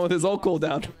 What's wrong with his ult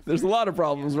cooldown? There's a lot of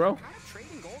problems, bro.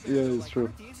 Yeah, it's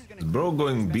true. Bro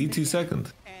going BT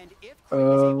second.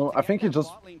 I think he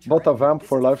just bought a vamp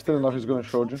for lifesteal and now he's going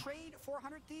Shoujin.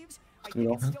 You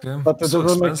know, okay. But it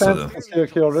doesn't make sense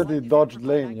because he already dodged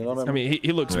lane, you know what I mean?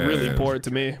 He looks really poor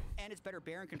to me.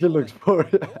 He looks poor,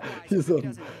 yeah. He's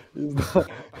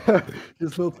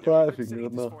not thriving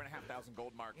right now.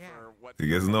 He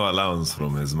gets no allowance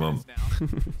from his mom.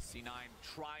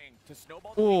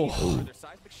 Oh.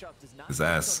 His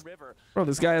ass. Bro,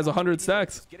 this guy has 100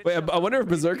 stacks. Wait, I wonder if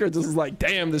Berserker just is like,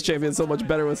 damn, this champion's so much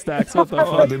better with stacks. What the fuck?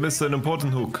 Oh, they missed an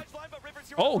important hook.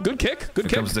 Oh, good kick. Good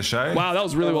kick. Comes the shy. Wow, that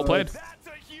was really well played.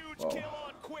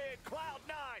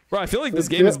 Bro, I feel like this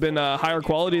game has been higher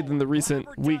quality than the recent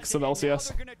weeks of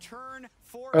LCS.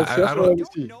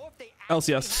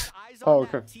 LCS. Oh,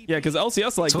 okay. Yeah, because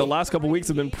LCS, like, the last couple weeks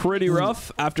have been pretty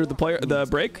rough after the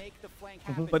break.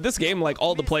 But this game, like,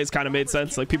 all the plays kind of made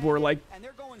sense. Like, people were like,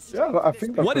 yeah, I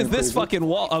think that's what is this fucking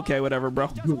wall? Okay, whatever, bro.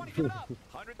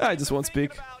 I just won't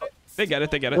speak. They get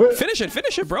it, they get it. Wait. Finish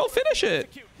it, bro. Finish it.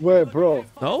 Wait, bro.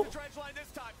 No?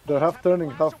 They're half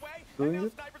turning, half doing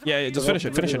it? Yeah, just finish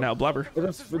it. Finish it now, Blabber.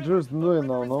 We're just doing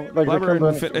now, no? Like, Blabber and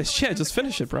yeah, just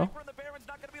finish it, bro.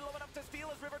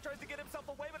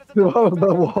 The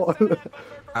wall.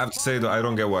 I have to say though, I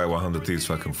don't get why 100 Thieves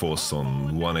fucking forced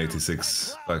on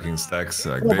 186 fucking stacks.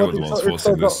 Like they were the ones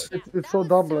forcing this. It's so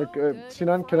dumb. Like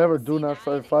C9 can never do Nash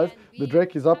 5-5. The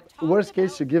Drake is up. Worst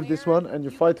case, you give this one and you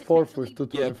fight 4th with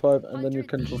 225, and then you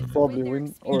can just probably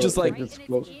win. Or you just like it's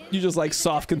close. You just like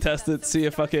soft contest it, see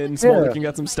if fucking Smolder can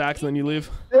get some stacks, and then you leave.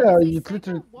 Yeah, you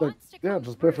literally like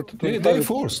just play for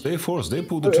 225. They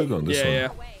pulled the trigger on this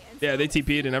one. Yeah, they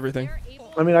TP'd and everything.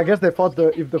 I mean, I guess they thought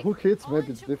if the hook hits,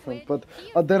 maybe it's different. But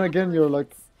then again, you're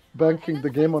like banking the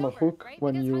game on a hook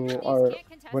when you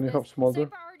have Smolder.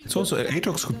 It's also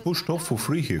Aatrox could push top for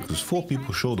free here because 4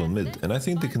 people showed on mid, and I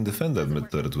think they can defend that mid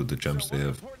turret with the champs they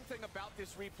have.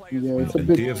 Yeah, it's a and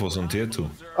bit. TF was on tier 2.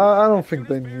 I don't think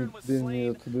they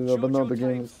needed to do that, but now the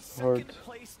game is hard.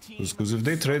 Because if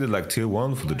they traded like tier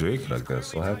 1 for the Drake, like they're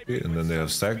so happy, and then they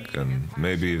have stack and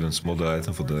maybe even Smolder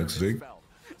item for the next Drake.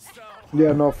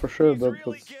 Yeah, no, for sure. That's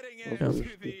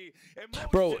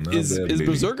Bro, is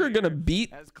Berserker gonna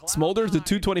beat Smolder to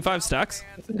 225 stacks?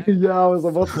 Yeah, I was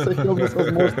about to say he almost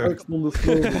has more stacks than the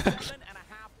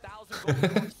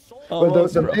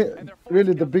But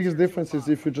really, the biggest difference is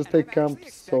if you just take camp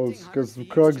souls, because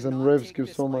Krugs and Raves give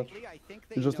so much.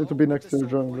 You just need to be next to the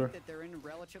jungler.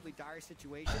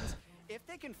 If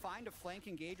they can find a flank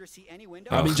engage or see any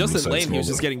window, I mean, just in lane, he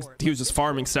was just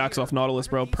farming stacks off Nautilus,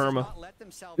 bro. Perma.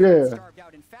 Yeah.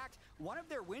 In fact, one of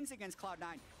their wins against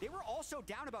Cloud9, they were also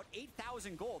down about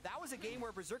 8,000 gold. That was a game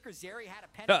where Berserker Zeri had a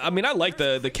pen. I mean, I like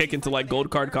the kick into like gold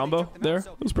card combo there. It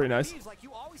was pretty nice.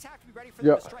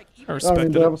 Yeah. I respected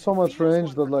mean, they have so much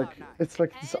range that like it's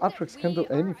like this Aatrox can do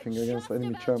anything against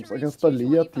enemy champs. Against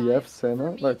Aaliyah, TF,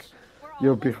 Senna, like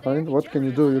you're behind. What can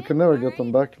you do? You can never get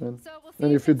them back, man.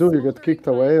 And if you do, you get kicked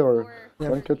away or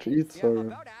one catch eats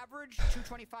or.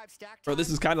 Bro, this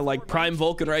is kind of like prime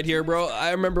Vulcan right here, bro.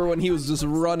 I remember when he was just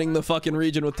running the fucking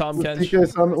region with Tom Kench.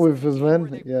 TK with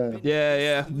Sven, yeah.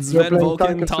 Yeah. Sven,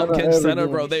 Vulcan, Tom Kench, Senna,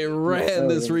 bro. They ran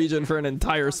this region for an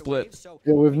entire split.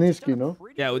 Yeah, with Niski, no?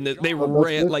 Yeah, when they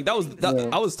ran, like that was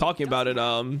I was talking about it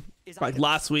like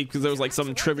last week because there was like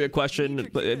some trivia question.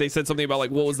 They said something about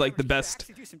like what was like the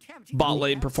best bot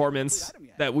lane performance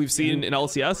that we've seen in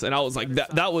LCS, and I was like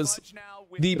that was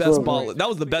the best bot. That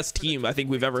was the best team I think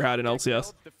we've ever had in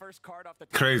LCS.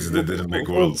 Crazy they didn't make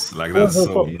worlds. Like that's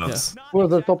so nuts. Who was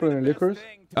their top lane, Licorice?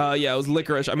 Yeah, it was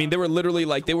Licorice. I mean, they were literally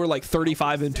like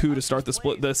 35-2 to start the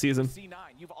split this season.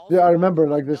 Yeah, I remember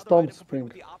like they stomped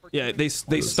Spring. Yeah, they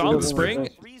stomped Spring,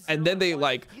 and then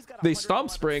they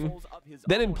stomped Spring.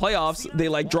 Then in playoffs, they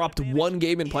like dropped one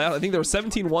game in playoffs. I think they were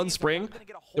 17-1 Spring.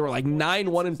 They were like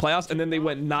 9-1 in playoffs, and then they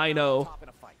went 9-0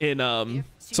 in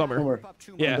summer.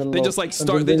 Yeah, they just like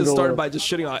started by just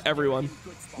shitting on everyone.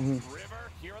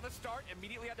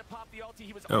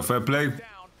 Oh, fair play.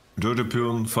 Jojo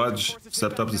Pune, Fudge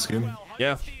stepped up this game.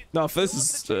 Yeah. No, this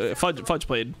is Fudge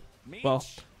played well.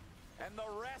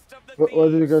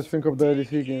 What do you guys think of the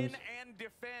ADC games?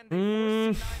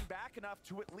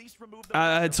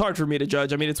 It's hard for me to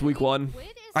judge. I mean, it's week 1.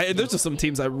 There's just some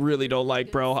teams I really don't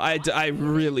like, bro. I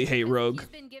really hate Rogue.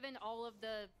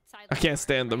 I can't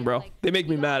stand them, bro. They make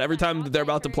me mad. Every time they're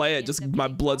about to play it, just my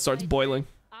blood starts boiling.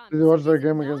 Did you watch their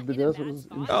game against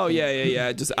BDS? Oh,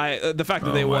 yeah. Just the fact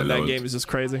that they won that game is just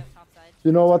crazy.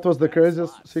 You know what was the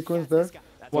craziest sequence there?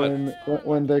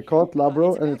 When they caught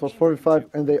Labro and it was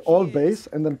 4v5 and they all base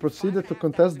and then proceeded to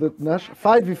contest the Nash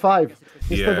 5v5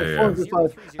 instead of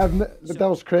 4v5. That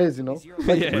was crazy, no?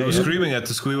 Like, we were screaming at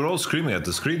the screen. We were all screaming at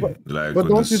the screen. Like, but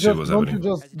don't you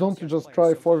just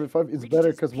try 4v5? It's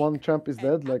better because one champ is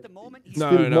dead. Like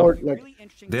no. More, like,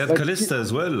 they had Kalista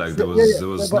as well. Like there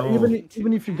was but no.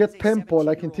 Even if you get tempo,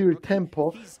 like in theory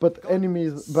tempo, but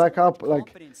enemies back up,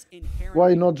 like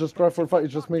why not just try 4v5? It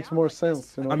just makes more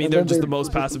sense, you know? I mean, they're just the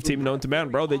most passive team known to man,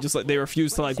 bro. They just they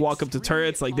refuse to like walk up to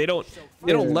turrets. Like they don't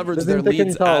leverage their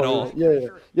leads at all.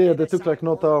 Yeah, they took like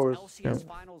no towers. Yeah.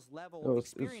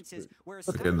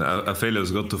 Again,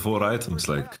 Aphelios got to 4 items,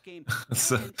 like.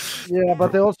 Yeah,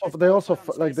 but they also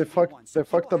like they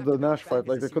fucked up the Nash fight.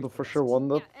 Like they could have for sure won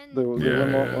that.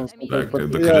 Like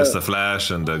the Kalista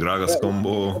flash and the Gragas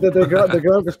combo. The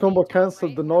Gragas combo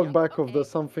cancelled the knockback of the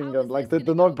something, and like the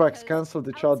knockbacks cancelled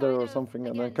each other or something,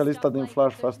 and then Kalista didn't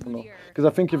flash fast enough. Because I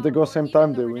think if they go same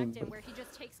time, they win.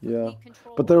 Yeah,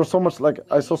 but there was so much, like,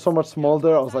 I saw so much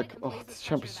Smolder, I was like, oh, this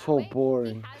champ is so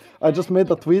boring. I just made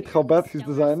a tweet how bad his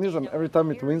design is, and every time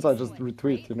it wins, I just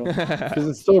retweet, you know? Because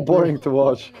it's so boring to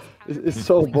watch. It's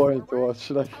so boring to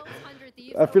watch. Like,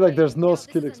 I feel like there's no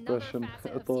skill expression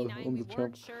at all on the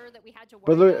champ.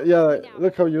 But look, yeah,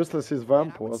 look how useless his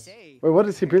Vamp was. Wait, what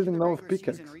is he building now with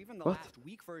pickaxe? What?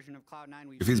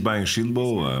 If he's buying Shield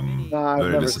Bow, I'm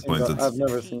very disappointed. I've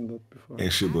never seen that before. Yeah,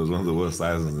 Shield Bow is one of the worst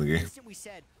items in the game.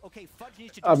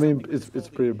 I mean, it's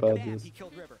pretty bad, yes.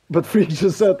 But Freak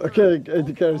just said, okay,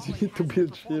 AD carries, you need to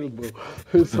build Shield Bow.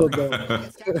 Who's so dumb?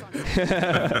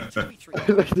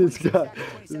 Like this guy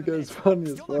is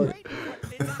funny as fuck.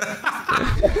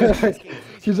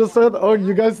 He just said, oh,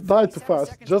 you guys died too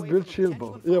fast, just build Shield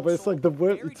Bow. Yeah, but it's like the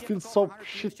word, it feels so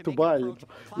shit to buy. You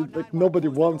know? Like nobody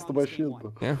wants to buy Shield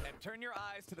Bow. Yeah.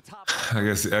 I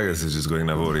guess it's just going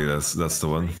Navori, that's the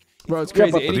one. Bro, it's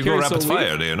crazy. Yeah, but people rapid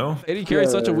fire there, you know? 80 carry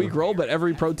is such a weak role, but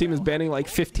every pro team is banning like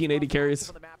 15 80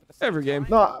 carries every game.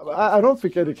 No, I don't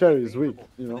think 80 carry is weak,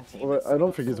 you know? I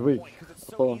don't think it's weak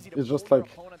at all. It's just like,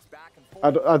 I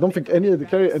don't think any 80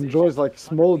 carry enjoys like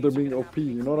Smolder being OP,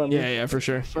 you know what I mean? Yeah, for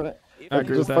sure. I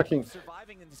agree with that.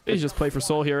 They just play for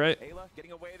soul here, right?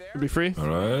 Should be free.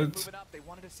 Alright.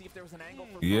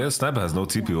 Yeah, Sniper has no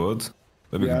TP ward.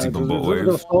 Maybe we can TP on bot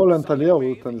wave. Soul and Talia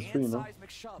ult and it's free, no?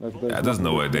 Like yeah, there's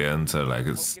no way they enter, like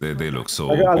they look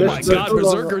so... Oh my god,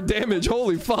 Berserker damage,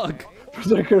 holy fuck!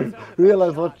 Berserker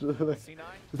realize what...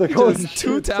 It's like, oh, just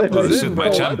two taps in, my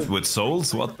champ with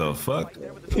souls? What the fuck?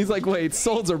 He's like, wait,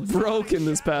 souls are broken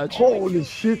this patch. Holy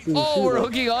shit. Oh, we're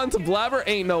hooking on to Blabber?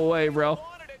 Ain't no way, bro.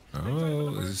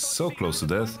 Oh, he's so close to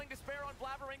death.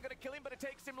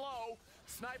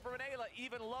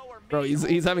 Bro,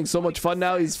 he's having so much fun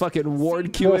now. He's fucking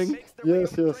ward queuing.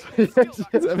 Yes.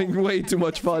 He's having way too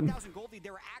much fun.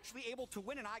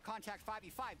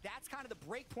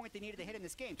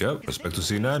 Yep, respect to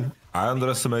C9. I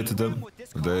underestimated them.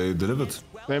 They delivered.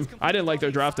 Same. I didn't like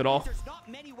their draft at all.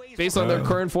 Based on their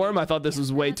current form, I thought this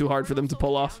was way too hard for them to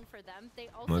pull off.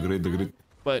 Agreed.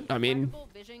 But, I mean,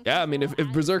 yeah, I mean, if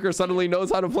Berserker suddenly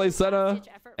knows how to play Senna,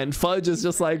 and Fudge is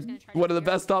just like one of the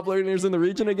best top laners in the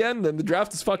region again, then the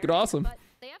draft is fucking awesome.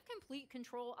 They have complete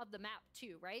control of the map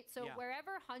too, right? So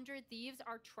wherever 100 Thieves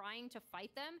are trying to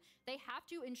fight them, they have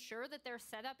to ensure that their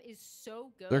setup is so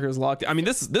good. Berserker's locked. I mean,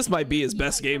 this might be his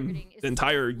best game the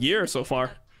entire year so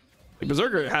far. Like,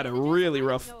 Berserker had a really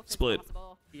rough split.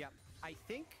 Yeah, I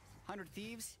think 100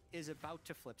 Thieves is about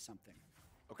to flip something.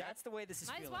 Okay. That's the way this is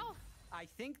feeling. I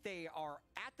think they are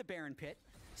at the Baron Pit,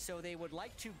 so they would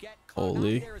like to get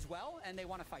Holy. there as well, and they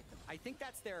want to fight them. I think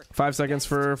that's their 5 seconds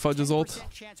for Fudge's ult.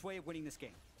 Chance way of winning this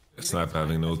game. Snipe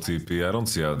having no TP, I don't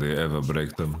see how they ever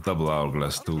break them. Double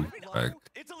Hourglass too. Like,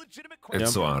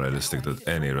 it's so unrealistic that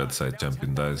any red side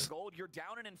champion dies. You're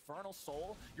down an Infernal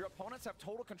Soul. Your opponents have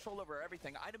total control over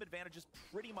everything. Item advantages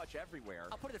pretty much everywhere.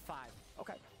 I'll put it at 5.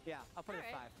 Okay. Yeah, I'll put it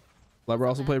at 5. Blabber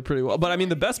also played pretty well. But I mean,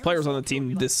 the best players on the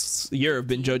team this year have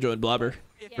been JoJo and Blabber,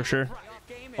 for sure.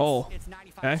 Oh,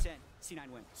 okay.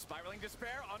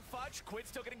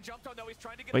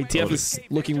 Wait, TF is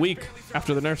looking weak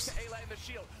after the nerfs.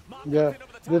 Yeah,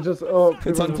 they just,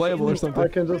 it's unplayable or something. I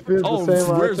can just build the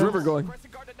same where's items. River going?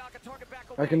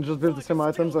 I can just build the same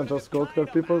items and just gold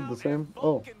card people the same.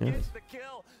 Oh. Yeah.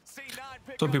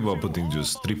 Some people are putting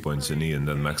just 3 points in E and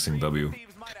then maxing W.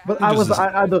 But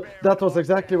that was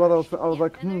exactly what I was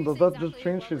like, does that just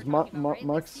change his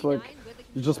max? Like,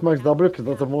 you just max W because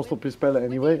that's the most OP spell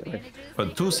anyway. Like,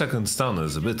 but 2 seconds stun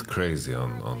is a bit crazy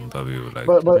on W. Like,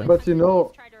 but you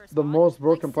know, the most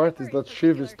broken part is that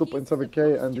Shiv is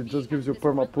 2.7k and it just gives you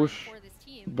perma push,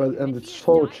 and it's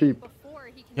so cheap.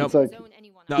 Yep. It's like,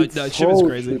 no, Shiv is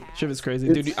crazy. Cheap. Shiv is crazy,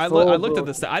 dude. I looked at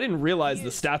the stat. I didn't realize the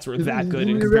stats were that good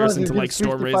in comparison to like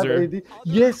Stormrazor.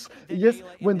 Yes.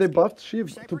 When they buffed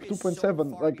Shiv to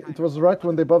 2.7, like it was right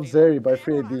when they buffed Zeri by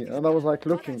 3 AD, and I was like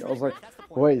looking. I was like,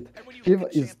 wait, Shiv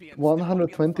is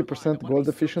 120% gold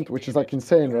efficient, which is like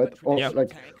insane, right? Or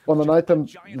like on an item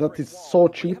that is so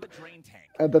cheap.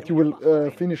 And that you will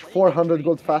finish 400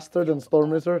 gold faster than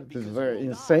Stormrazor. This is very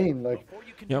insane, like,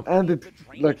 and it,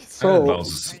 like, so...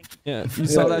 Yeah, if you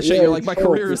saw that shit, you're like, my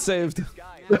career is saved.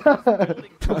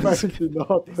 Apparently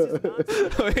not.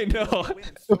 Wait, no.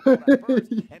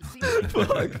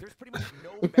 Fuck.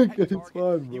 It's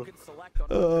fine, bro.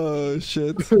 Oh,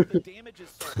 shit.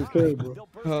 Okay, bro.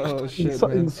 Oh, shit,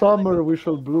 in summer, we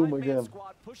shall bloom again.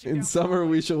 In summer,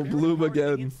 we shall bloom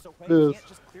again. Yes.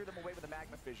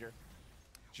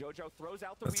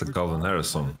 That's a Calvin Harris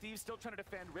song.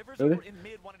 Really?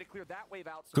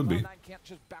 Could be. It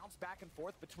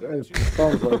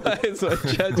sounds like it. So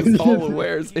Chad just all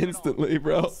awares instantly,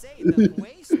 bro.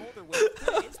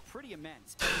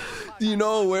 Do you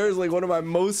know Awares like one of my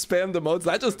most spammed emotes?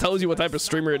 That just tells you what type of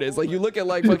streamer it is. Like you look at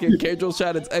like fucking Casual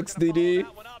chat, it's XDD.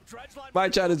 My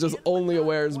chat is just only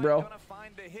Awares, bro.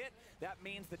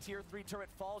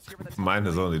 Mine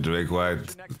is only Drake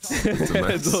White.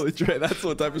 It's only Drake. That's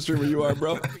what type of streamer you are,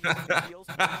 bro.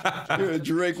 You're a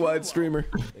Drake White streamer.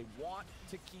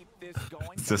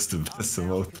 It's just the best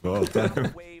emote of all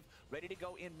time. Ready to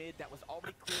go in mid. That was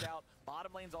already cleared out.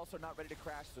 Bottom lane's also not ready to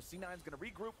crash. So C9's gonna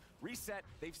regroup, reset.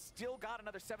 They've still got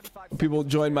another 75. People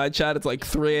join my chat. It's like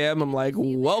 3 a.m. I'm like,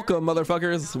 welcome,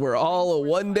 motherfuckers. We're all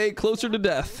one day closer to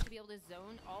death.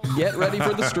 Get ready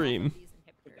for the stream.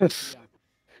 I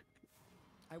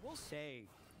will say,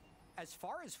 as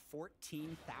far as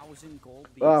 14,000 gold.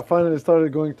 Finally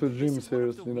started going to gym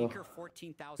series, you know.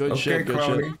 Good shit, good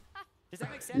shit. Does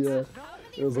that make sense? Yeah,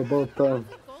 it was about time.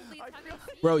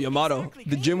 Bro, Yamato,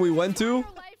 the gym we went to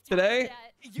today,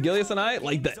 Gilius and I,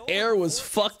 like the air was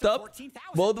fucked up.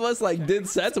 Both of us like did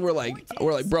sets and we're like,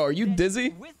 bro, are you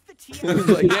dizzy? I was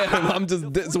like, yeah, I'm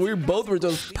just so we both were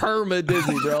just perma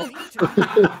dizzy, bro.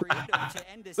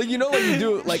 Like you know, like you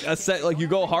do like a set, like you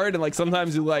go hard and like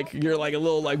sometimes you're like a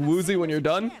little like woozy when you're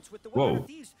done. Whoa.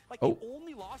 Oh.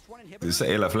 Did you say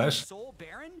Ayla Flash?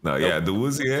 No, yeah, the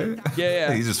Woozy, yeah?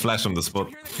 Yeah. He just flashed on the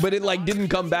spot. But it like didn't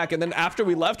come back, and then after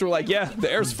we left, we're like, yeah, the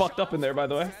air's fucked up in there, by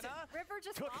the way.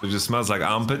 It just smells like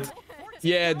armpit.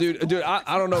 Yeah, dude,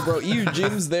 I don't know, bro. EU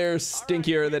gyms, they're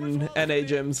stinkier than NA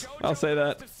gyms. I'll say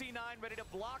that.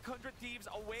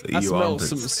 The I EU smell armpits.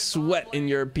 some sweat in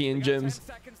European gyms.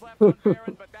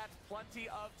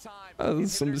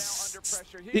 Some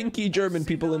stinky German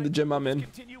people in the gym I'm in.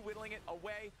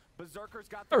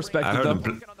 I respect I it, heard,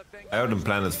 though. I heard in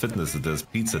Planet Fitness that there's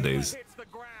pizza days.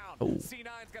 Oh.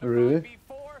 Really?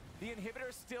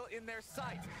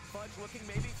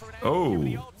 Oh.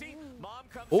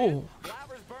 Oh.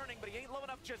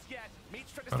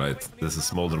 Alright, this is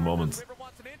Smolder moment.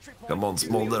 Come on,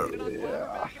 Smolder.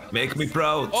 Make me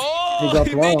proud. Oh,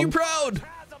 he made you proud.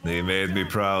 He made me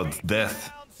proud.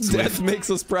 Death. Death makes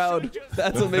us proud.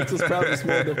 That's what makes us proud,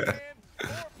 Smolder.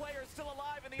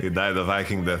 He died of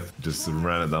Viking death. Just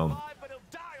ran it down.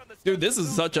 Dude, this is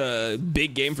such a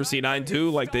big game for C9 too.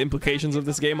 Like the implications of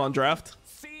this game on draft.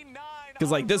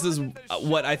 Because like this is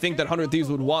what I think that 100 Thieves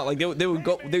would want. Like they would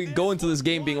go into this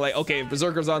game being like, okay, if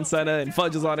Berserker's on Senna and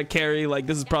Fudge is on a carry, like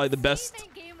this is probably the best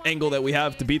angle that we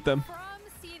have to beat them.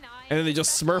 And then they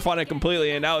just smurf on it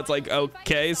completely, and now it's like,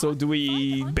 okay, so do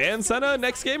we ban Senna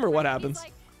next game or what happens?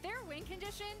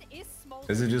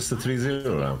 Is it just a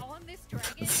 3-0 round?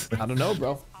 I don't know,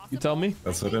 bro. You tell me.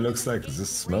 That's what it looks like. It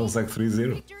just smells like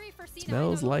 3-0.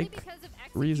 Smells like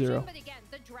 3-0.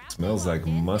 Smells like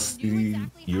musty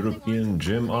European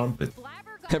gym armpit.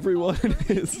 Everyone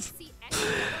is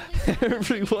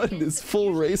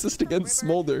full racist against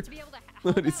Smolder.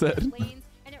 What he said.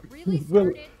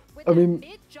 Well, I mean,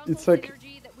 it's like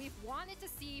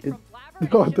I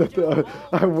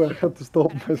had to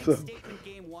stop myself.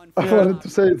 I wanted to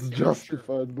say it's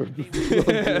justified, but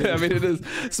I mean, it is.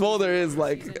 Smolder is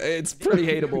like, it's pretty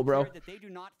hateable, bro.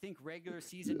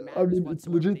 I mean, it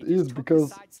legit is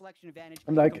because,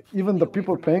 like, even the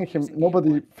people playing him,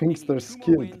 nobody thinks they're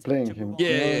skilled playing him.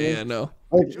 Yeah, no.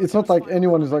 Like, it's not like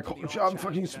anyone is like, oh, I'm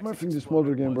fucking smurfing this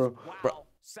Smolder game, bro.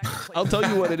 I'll tell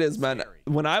you what it is, man.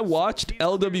 When I watched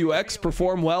LWX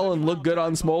perform well and look good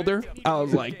on Smolder, I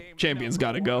was like, champion's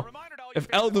gotta go. If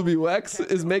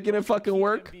LWX is making it fucking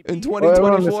work in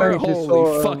 2024,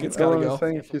 holy fuck, it's gotta go.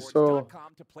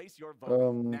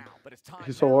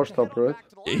 He's so washed up, right?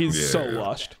 He's so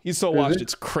washed. He's so washed.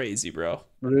 It's crazy, bro.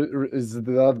 Is it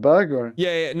that bag or?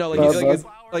 Yeah. No,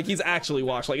 like he's actually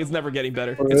washed. Like it's never getting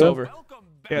better. It's over.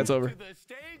 Yeah, it's over.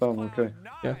 Oh, okay.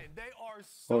 Yeah.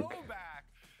 Okay.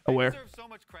 Aware. Deserve so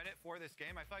much credit for this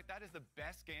game. I feel like that is the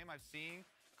best game I've seen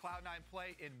Cloud9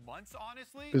 play in months,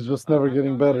 honestly. It's just never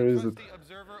getting better, is it?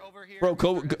 Bro,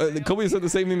 Kobe said the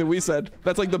same thing that we said.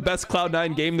 That's like the best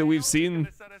Cloud9 game that we've seen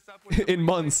in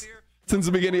months since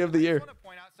the beginning of the year. I want to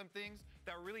point out some things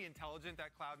that were really intelligent that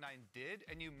Cloud9 did,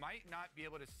 and you might not be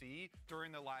able to see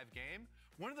during the live game.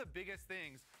 One of the biggest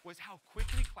things was how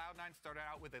quickly Cloud9 started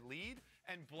out with a lead,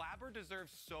 and Blabber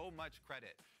deserves so much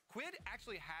credit. Quid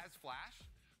actually has flash,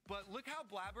 but look how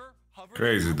Blabber hovers.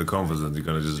 Crazy the confidence you're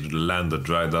gonna just land a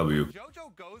dry W.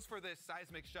 Jojo goes for this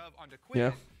seismic shove onto Quid.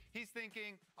 Yeah. He's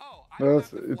thinking, oh,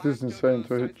 it is insane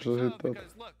to hit that.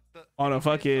 On a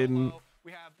fucking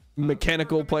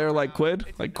mechanical player like Quid.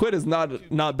 Like Quid is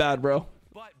not bad, bro.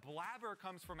 But Blabber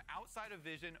comes from outside of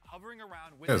vision, hovering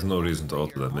around. There's no reason to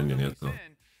alter that minion yet, though.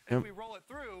 And we roll it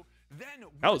through, then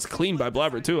that was clean by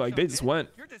Blabber too. Like they just went.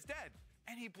 You're just dead.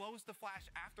 And he blows the flash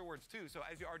afterwards too. So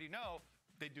as you already know,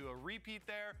 they do a repeat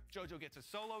there. Jojo gets a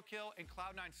solo kill, and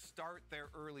Cloud9 start their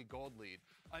early gold lead.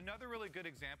 Another really good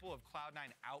example of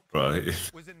Cloud9 output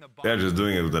was in the they're just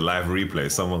doing it with the live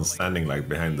replay. Someone's standing like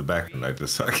behind the back and like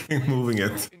just fucking moving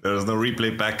it. There's no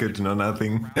replay package, no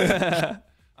nothing.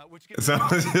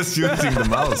 Someone's just using the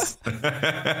mouse.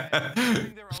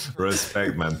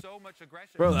 Respect, man.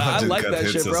 Bro, I like that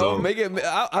shit, bro. Make it.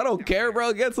 I don't care,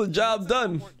 bro. Get the job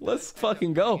done. Let's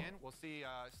fucking go. We'll see.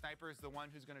 Sniper is the one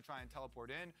who's going to try and teleport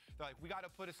in. They're like, we got to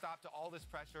put a stop to all this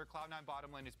pressure. Cloud9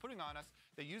 bottom lane is putting on us.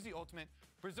 They use the ultimate.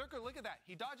 Berserker, look at that.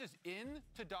 He dodges in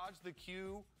to dodge the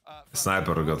Q.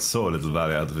 Sniper got so little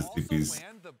value out of his TPs.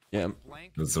 Yeah,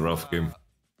 it's a rough game.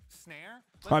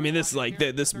 I mean, this is like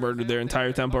this murdered their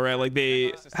entire tempo, right? Like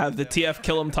they have the TF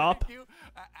kill him top,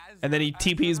 and then he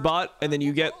TP's bot, and then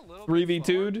you get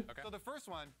 3v2'd.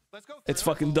 It's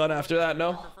fucking done after that,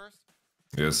 no?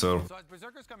 Yes, sir.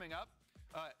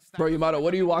 Bro, Yamato,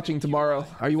 what are you watching tomorrow?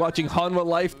 Are you watching Hanwha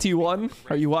Life T1?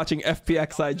 Are you watching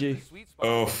FPX IG?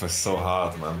 Oh, it's so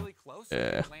hard, man.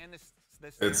 Yeah.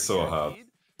 It's so hard.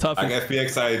 Tough. Like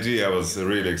FPX IG, I was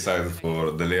really excited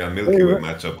for the Leon Milky Way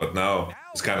matchup, but now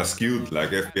it's kind of skewed. Like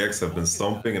FPX have been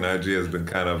stomping and IG has been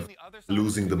kind of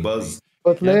losing the buzz.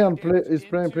 But Leon is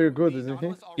playing pretty good, isn't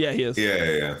he? Yeah, he is.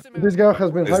 Yeah. This guy has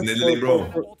been hyped Nidalee,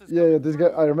 bro. Yeah, this guy.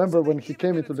 I remember when he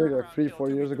came into League like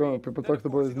 3-4 years ago, and people talked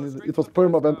about his Nidalee. It was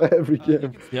permaban every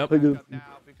game. Yep. Like,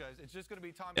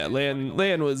 yeah,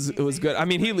 Leon was good. I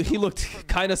mean, he looked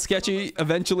kind of sketchy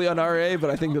eventually on RA, but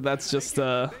I think that's just.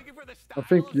 I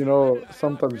think, you know,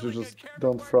 sometimes you just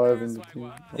don't thrive in the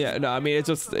team. Yeah, no, I mean, it's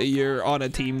just you're on a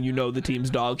team, you know the team's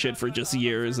dog shit for just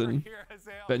years, and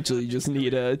eventually you just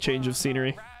need a change of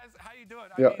scenery.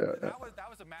 Yeah. That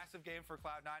was a massive game for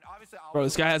Cloud9. Obviously, bro,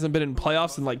 this guy hasn't been in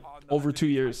playoffs in like over 2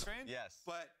 years. Yes.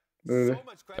 But really? so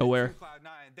much credit Aware. to Cloud9.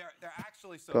 They're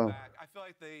actually so back. I feel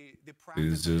like they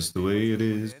It's just the way it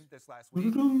is. This last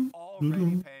week,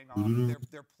 already paying off.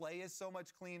 Their play is so much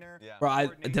cleaner. Yeah. Bro,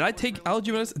 did I take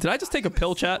allergy medicine? Did I just take a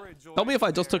pill, chat? Tell me if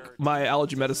I just took my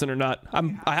allergy medicine or not.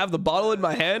 I have the bottle in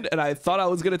my hand, and I thought I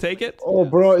was gonna take it. Oh,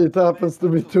 bro, it happens to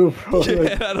me too, bro.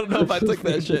 Yeah, I don't know if I took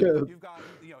that shit. You've got,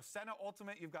 Senna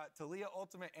ultimate, you've got Talia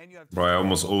ultimate, and you have. Bro, I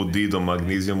almost OD'd on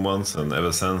magnesium once, and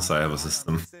ever since I have a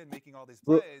system.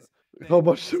 Bro, how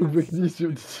much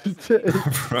magnesium did you take?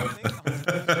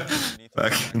 I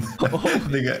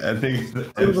think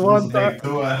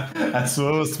I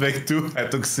swore spec 2, I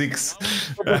took 6.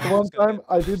 But one time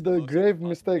I did the grave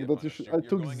mistake that I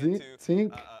took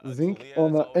zinc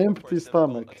on an empty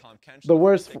stomach. The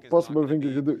worst possible thing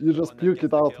you can do. You just puke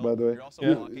it out, by the way.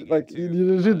 Yeah.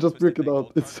 You legit just puke it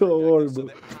out. It's so horrible.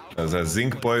 The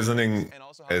zinc poisoning,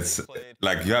 it's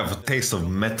like you have a taste of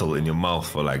metal in your mouth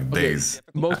for like days.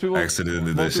 Most people said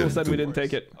we didn't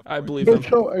take it. I believe them.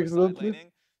 Accidentally.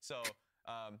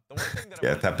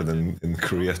 Yeah, it happened in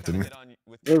Korea to me.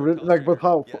 Like, but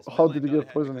how did you get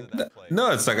poisoning?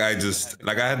 No, it's like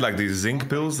I had like these zinc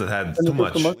pills that had too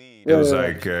much. It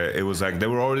was like they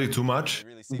were already too much.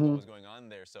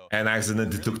 And I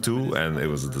accidentally took 2, and it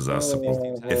was a disaster.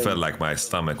 It felt like my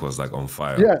stomach was like on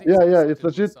fire. Yeah. It's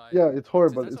legit. Yeah, it's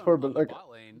horrible. It's horrible. Like,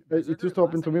 it used to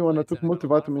happen to me when I took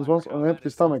multivitamins once on an empty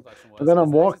stomach, and then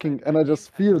I'm walking and I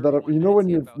just feel that when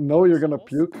you know you're gonna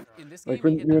puke, like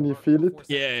when you feel it.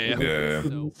 Yeah.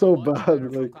 It's so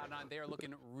bad. Like.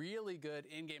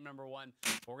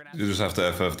 You just have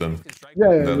to FF them.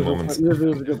 Yeah. That moment.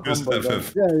 Just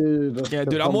FF. Yeah,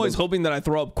 dude, I'm always hoping that I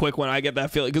throw up quick when I get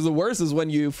that feeling, because the worst is when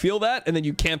you feel that and then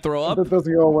you can't throw up. It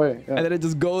doesn't go away. Yeah. And then it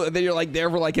just goes, and then you're like there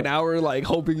for like an hour, like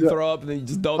hoping you throw up, and then you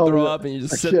just don't throw up, and you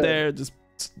just sit there, just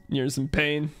you're in some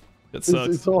pain. It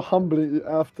sucks. It's so humbling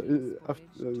after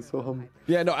it's so humbling.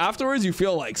 Yeah, no, afterwards you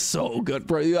feel like so good,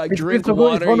 bro. You like drink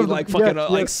water, you like fucking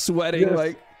like sweating,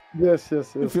 like. Yes. It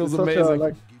feels it's amazing. Such a,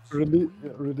 like, relief.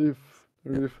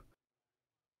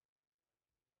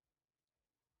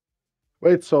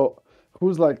 Wait, so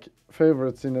who's like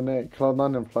favorites in NA?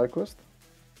 Cloud9 and FlyQuest?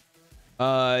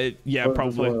 Yeah,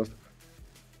 probably.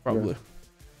 Yeah.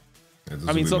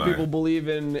 I mean, some people believe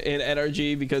in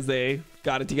NRG because they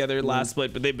got it together last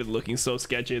split, but they've been looking so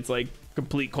sketchy. It's like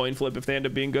complete coin flip if they end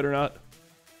up being good or not.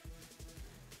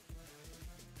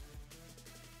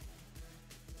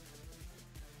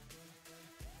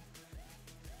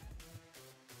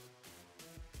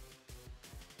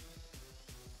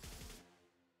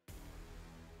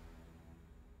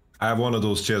 I have one of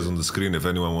those chairs on the screen. If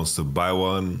anyone wants to buy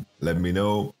one, let me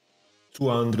know.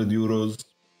 200 euros.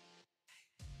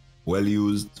 well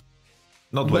used.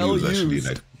 Not well used, actually.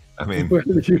 Like, I mean, well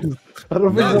used. I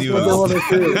don't think that's what they want to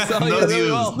hear. Not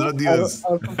used. Not used. I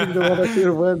don't think they want to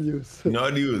hear well used.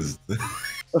 Not used.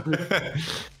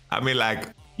 I mean, like,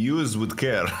 used with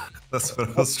care. That's what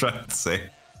I was trying to say.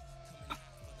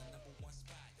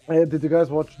 Hey, did you guys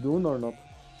watch Dune or not?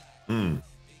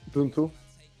 Dune 2?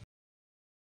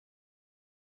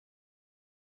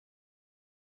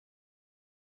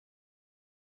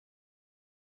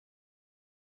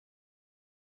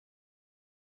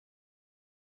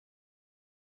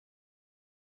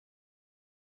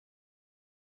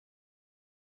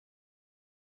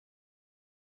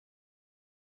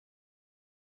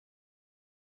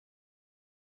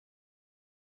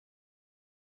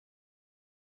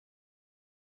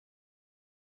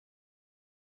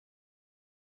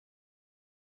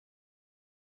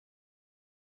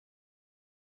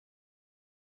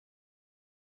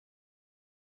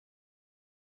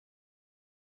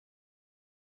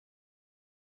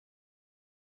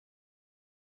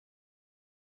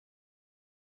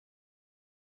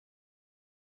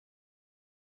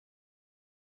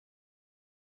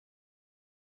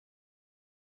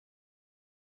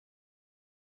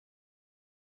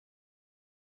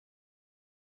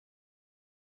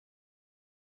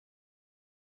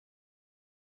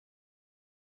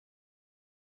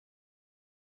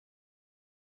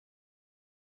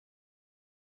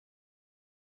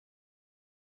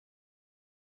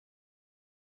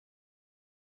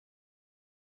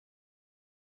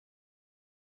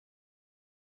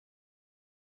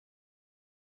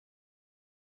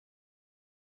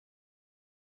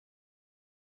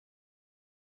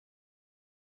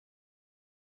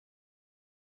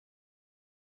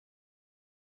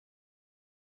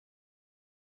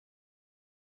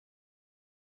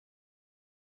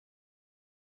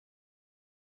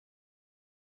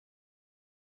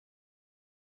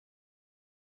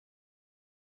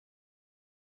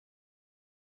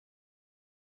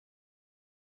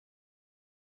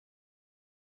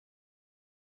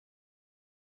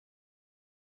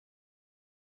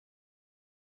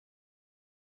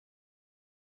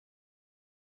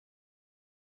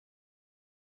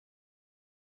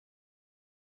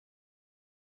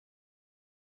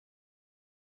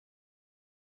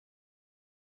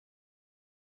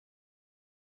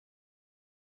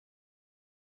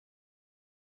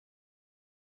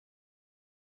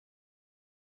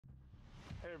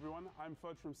 Hey everyone, I'm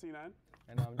Fudge from C9.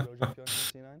 And I'm Jojo from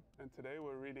C9. And today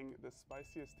we're reading the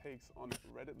spiciest takes on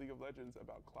Reddit League of Legends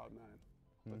about Cloud9.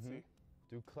 Let's see.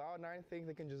 Do Cloud9 think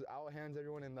they can just out-hands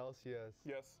everyone in the LCS?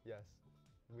 Yes. Yes.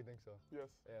 We think so.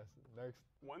 Yes. Yes. Next.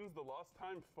 When's the last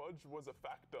time Fudge was a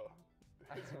factor?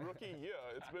 His rookie year.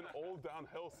 It's been all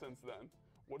downhill since then.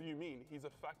 What do you mean? He's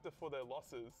a factor for their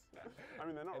losses. I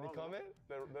mean, they're not wrong. Any comment?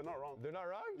 They're not wrong. They're not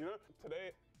wrong? You know,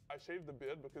 today I shaved the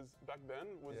beard because back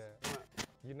then was...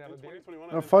 You didn't have a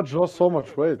beard? Fudge lost so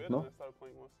much weight, no?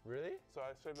 Really? So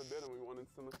I shaved the beard and we won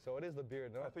instantly. So it is the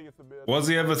beard, no? I think it's the beard. Was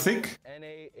he ever thick?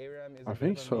 NA ARAM is I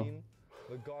think so.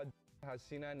 The god has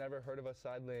C9 never heard of a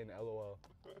side lane, LOL.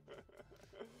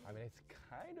 I mean, it's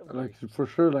kind of like for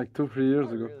sure, like 2-3 years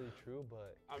ago. Not really true,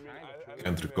 but I mean, I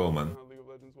Can't recall, man. how League of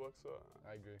Legends works, so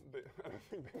I agree. I don't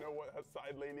think they know what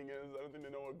side laning is. I don't think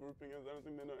they know what grouping is. I don't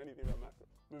think they know anything about macro.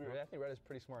 Really? I think Red is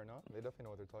pretty smart, no? They definitely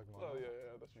know what they're talking about. Oh, yeah,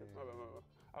 that's true.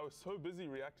 I was so busy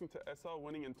reacting to SR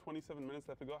winning in 27 minutes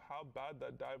that I forgot how bad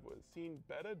that dive was. Seen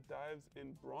better dives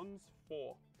in Bronze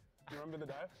 4. You remember the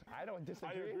dive? I don't disagree.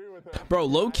 I agree with her. Bro,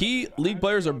 low-key, League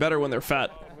players are better when they're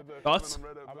fat. Thoughts?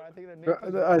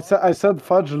 I said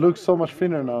Fudge looks so much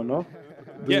thinner now, no?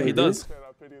 Yeah, he does.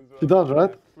 He does,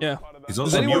 right? Yeah.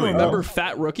 Does anyone remember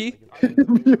Fat Rookie?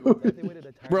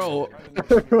 Bro,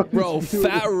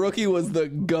 Fat Rookie was the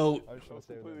GOAT.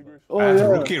 Oh,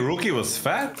 yeah. Rookie was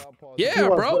fat? Yeah,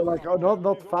 bro. Like,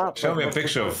 not fat. Show me a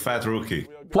picture of Fat Rookie.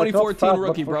 2014 fat,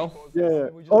 rookie, bro. Yeah.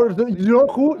 Or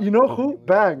you know who?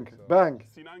 Bang.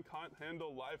 C9 can't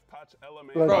handle live patch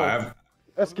LMA. Like,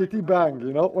 SKT Bang,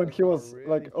 you know, when he was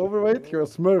like overweight, he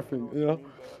was smurfing, you know.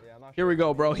 Here we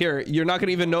go, bro. Here, you're not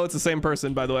gonna even know it's the same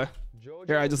person, by the way.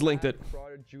 Here, I just linked it.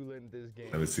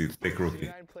 Let me see. Take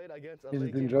Rookie. Is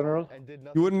it in general?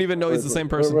 You wouldn't even know he's the same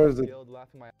person. Where is it?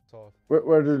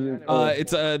 Where do you?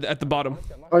 It's at the bottom.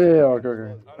 Oh yeah,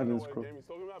 okay. I didn't scroll.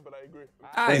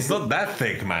 It's not that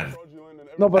thick, man.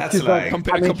 No, but that's he's like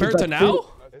compared to now.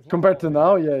 Compared to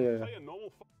now, yeah.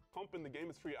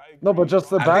 No, but just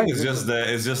the I bang. think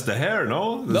it's just the hair,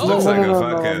 no? This No, looks like a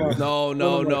fucking...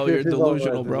 No, you're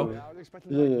delusional, bro.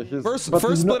 Yeah, he's First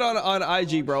split on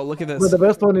IG, bro. Look at this. But the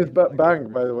best one is Bang,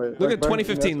 by the way. Look at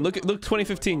 2015. Look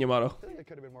 2015, Yamato. It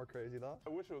could have been more crazy though. I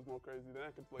wish it was more crazy. Then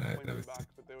I could like play them back,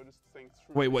 but they were just saying.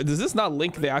 Wait, what? Does this not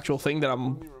link the actual thing that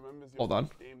I'm? Hold on.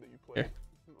 Here.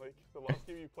 Like the last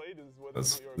game you played is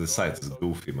That's, the site is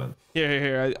goofy, man.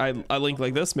 Here. I link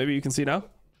like this. Maybe you can see now.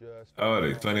 Oh,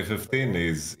 2015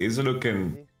 is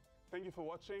looking. Thank you for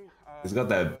watching. He's got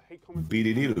that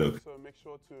BDD look. So make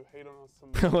sure to hate on us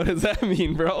some. What does that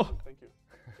mean, bro? Thank you.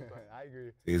 I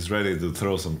agree. He's ready to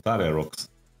throw some Tare rocks.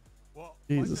 Well,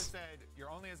 Jesus. said you're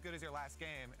only as good as your last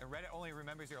game, and Reddit only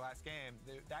remembers your last game.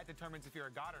 That determines if you're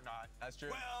a god or not. That's true.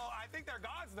 Well, I think they're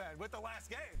gods then with the last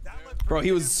game. Bro,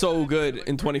 he was so good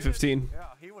in 2015. Yeah,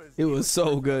 he was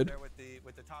so good.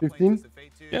 15?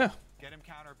 Yeah.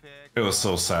 It was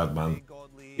so sad, man.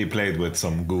 He played with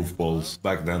some goofballs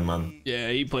back then, man. Yeah,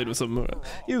 he played with some.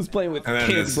 He was playing with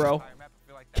kids, bro.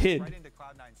 Kid.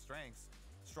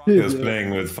 He was playing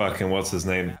with fucking what's his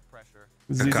name?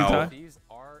 ZZ Cacao. Did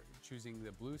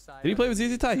he play with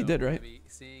ZZ Tie? He did, right?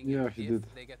 Yeah, he did.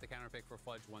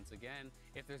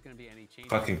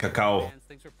 Fucking Cacao.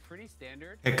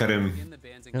 Hecarim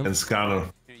and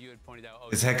Scanner.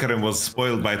 His Hecarim was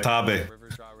spoiled by Tabe.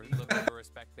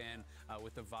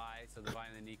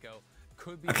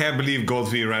 I can't believe God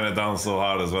V ran it down so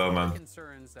hard as well, man.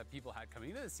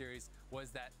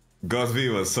 God V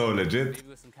was so legit.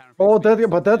 Oh,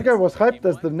 that guy was hyped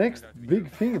as the next big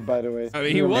thing, by the way. I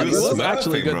mean, he was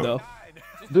actually good, though.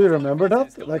 Do you remember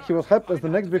that? Like, he was hyped as the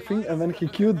next big thing, and then he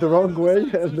queued the wrong way,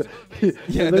 and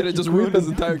and then it just ruined his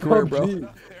entire career, bro.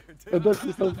 And then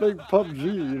he started playing PUBG,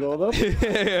 you know that?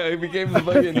 Yeah, he became the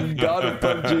fucking god of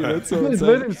PUBG. That's so He insane.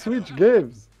 made him switch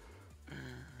games.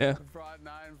 Yeah.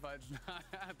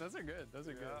 Those are good. Those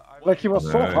are good. Like, he was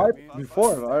so hyped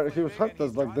before. He was hyped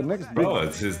as like the next big. Bro,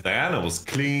 his Diana was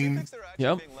clean.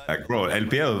 Yep. Like, bro,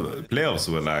 LPL playoffs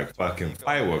were like fucking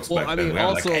fireworks back then. We had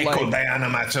also, like Echo like, Diana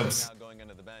matchups.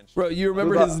 Bro, you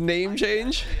remember his name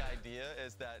change?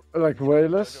 Like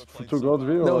Wayless to God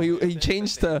V? No, he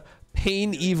changed to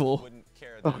Pain Evil.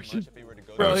 Oh, shit.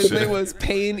 Bro, his name was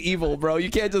Pain Evil, bro. You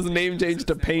can't just name change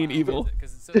to Pain Evil.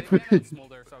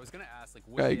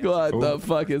 Right, what the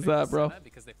fuck is that, bro?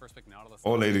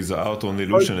 All ladies are out, only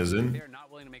Lucian is in.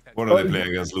 What are they playing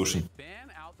against Lucian?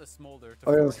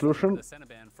 Against Lucian?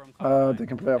 They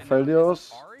can play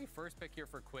Aphelios.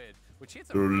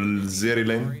 Zeri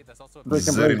lane. They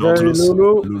can play Zeri Nautilus.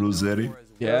 Lulu. Lulu Zeri.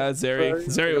 Yeah, Zeri.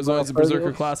 Zeri was always a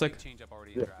Berserker classic.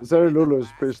 Yeah, Zeri Lulu is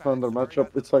pretty standard matchup.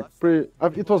 It's like pretty.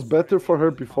 It was better for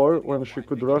her before when she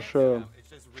could rush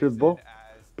shield bow,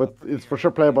 but it's for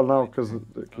sure playable now because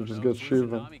they can just get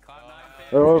shield. And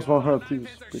I always want her to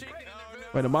pick.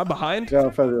 Wait, am I behind? Yeah,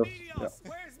 Aphelios. Yeah.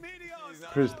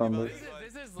 Pretty standard.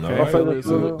 No,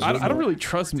 Aphelios, I don't really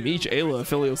trust Meech, Ayla,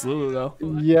 Aphelios, Lulu though.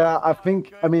 Yeah,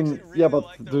 I mean, yeah, but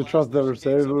do you trust the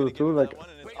Zeri Lulu too? Like,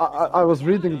 I was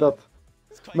reading that.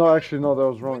 No, actually, no, that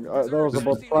was wrong. That was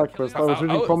about FlyQuest. I was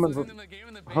reading comments that.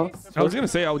 Huh? I was gonna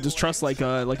say I would just trust like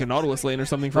a Nautilus lane or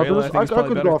something for Ayla. I think I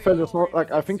could go Aphelios,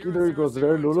 like I think either it goes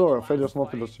Zeri Lulu or Aphelios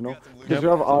Nautilus, you know? Because you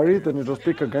have Ahri, then you just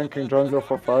pick a ganking jungler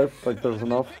for 5, like there's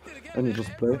enough, and you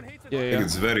just play. Yeah, I think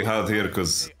it's very hard here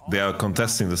because they are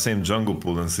contesting the same jungle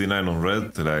pool and C9 on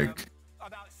red. Like,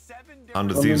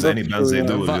 under Thieves, any bans they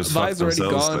do will just fuck Vi's already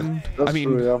themselves. gone. Like, I mean,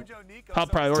 true,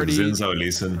 top priority. Zinzao,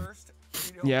 Lee Sin.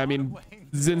 Yeah, I mean,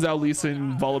 Zinzao, Lee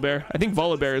Sin, Volibear. I think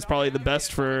Volibear is probably the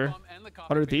best for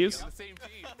 100 Thieves.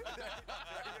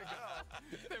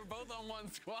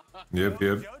 Yep.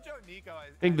 I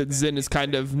think that Zin is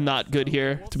kind of not good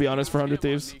here, to be honest, for 100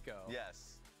 Thieves.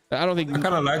 I don't think... I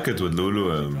kind of like it with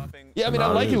Lulu. Yeah, I mean, I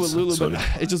like it with Lulu, but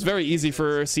it's just very easy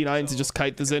for C9 to just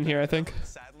kite the Zin here, I think.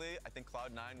 I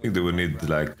think they would need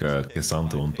like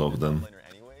Kesanto on top then,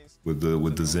 with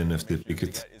the Zin if they pick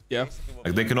it. Yeah.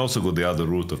 Like they can also go the other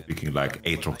route of picking like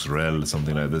Aatrox Rel,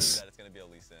 something like this.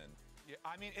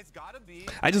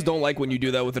 I just don't like when you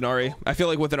do that with an Ahri. I feel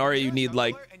like with an Ahri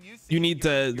you need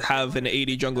to have an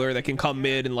 80 jungler that can come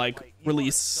mid and like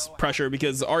release pressure,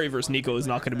 because Ahri versus Nico is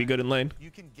not going to be good in lane.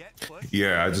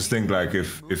 Yeah, I just think like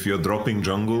if you're dropping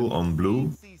jungle on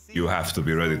blue, you have to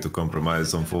be ready to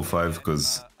compromise on 4-5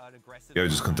 because you're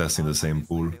just contesting the same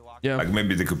pool. Yeah. Like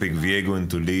maybe they could pick Viego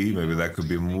into Lee, maybe that could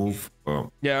be a move.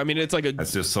 But yeah, I mean it's like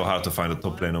it's just so hard to find a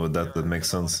top laner with that makes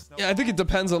sense. Yeah, I think it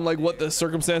depends on like what the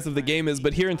circumstance of the game is,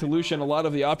 but here in Lucian, a lot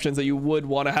of the options that you would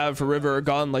want to have for River are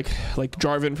gone, like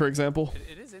Jarvan, for example.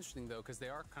 It is interesting though, because they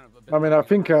are kind of a bit. I mean, I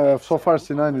think so far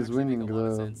C9 is winning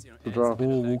the draft.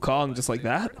 Wukong just like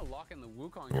that.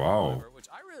 Wow.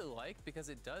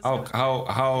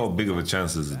 How big of a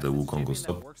chance is it that Wukong will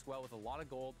stop?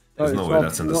 There's no way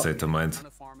that's in the state of mind.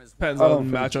 Depends on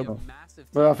matchup. So.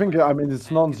 But I think, I mean,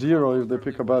 it's non-zero if they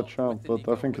pick a bad champ, but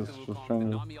I think it's just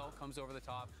jungle.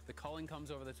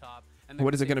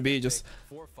 What is it going to be? Just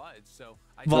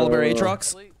Volibear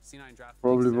Aatrox?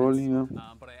 Probably Volley, yeah.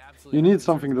 You need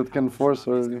something that can force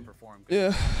early.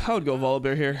 Yeah, I would go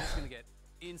Volibear here.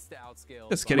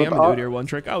 Just kidding, I'm an Udyr one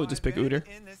trick. I would just pick Udyr.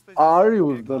 Ahri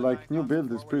with the like new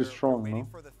build is pretty strong, no?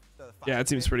 Yeah, it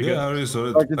seems pretty good. Yeah, Ahri is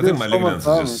solid. I think Malignance is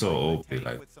just so OP.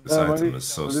 Like, this item is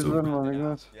so stupid.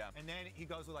 Yeah, and then he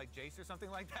goes with like Jace or something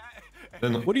like that.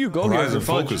 Then what do you go here as a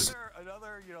focus?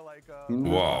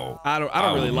 Wow. I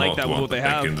don't really like that with what they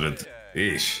have.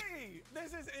 Ish.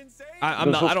 I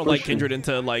don't like Kindred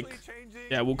into like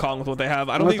Wukong with what they have.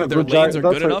 I don't think that their lanes are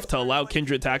good enough to allow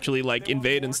Kindred to actually like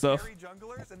invade and stuff.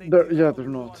 They're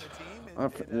not. I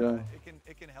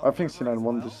think C9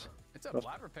 won this.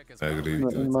 I agree.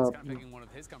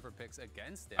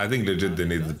 I think legit they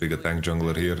need to pick a tank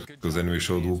jungler here, because then we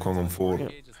showed Wukong on 4. Yeah.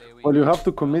 Well, you have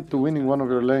to commit to winning one of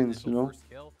your lanes, you know?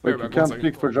 Like, you can't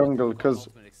pick for jungle, because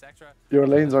your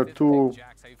lanes are too,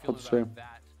 how to say,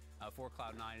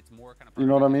 you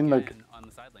know what I mean? Like,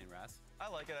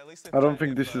 I don't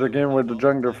think this is a game where the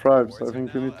jungler thrives. I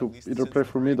think you need to either play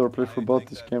for mid or play for bot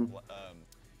this game.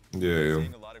 Yeah.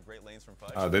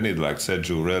 They need like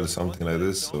Seju, Rel, something like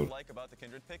this. So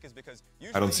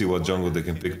I don't see what jungle they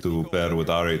can pick to pair with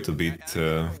Ahri to beat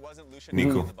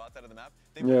Nico.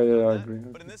 Yeah, I agree.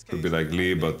 Could be like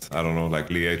Lee, but I don't know, like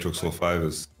Lee Aatrox 4-5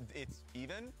 is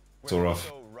so rough.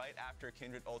 Right after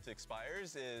Kindred ult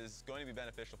expires is going to be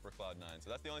beneficial for Cloud9, so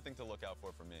that's the only thing to look out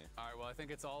for me. Alright, well I think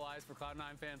it's all eyes for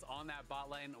Cloud9 fans on that bot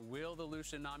lane. Will the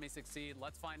Lucian Nami succeed?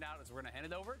 Let's find out as we're going to hand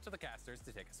it over to the casters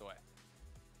to take us away.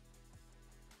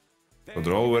 So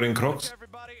they're all wearing Crocs?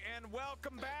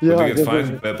 Yeah, do you get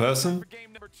fined per person?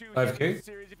 5k?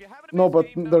 No, but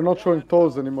they're not showing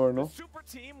toes anymore, no?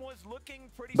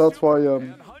 That's why,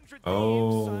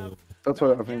 oh. That's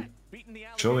why I think.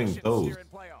 Showing toes.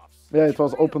 Yeah, it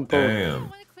was open toes.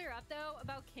 Damn.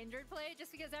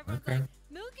 Okay.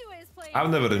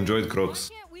 I've never enjoyed Crocs.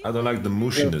 I don't like the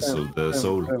mushiness of the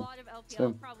sole.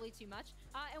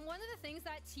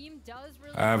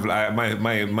 I have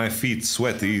my feet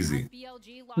sweat easy.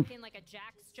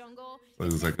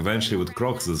 It's like eventually with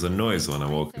Crocs there's a noise when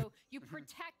I'm walking. You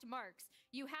protect marks.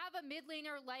 You have a mid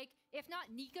laner like, if not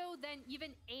Nico, then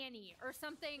even Annie or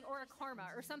something, or a Karma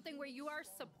or something where you are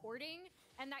supporting,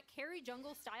 and that carry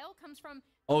jungle style comes from.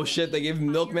 Oh shit! They gave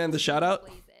Milkman the shout out.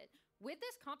 With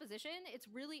this composition, it's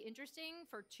really interesting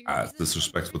for two it's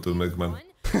disrespectful to Milkman.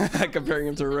 Comparing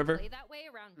him to River. Play that way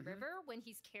around River when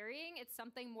he's carrying. It's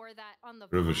something more that on the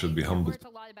River should be humbled. It's a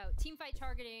lot about team fight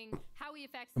targeting, how he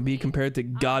affects. Be compared to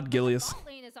God Gilius.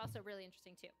 Lane is also really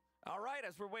interesting too. All right,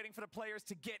 as we're waiting for the players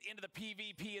to get into the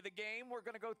PvP of the game, we're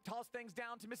going to go toss things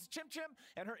down to Mrs. Chim Chim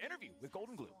and her interview with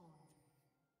Golden Glue.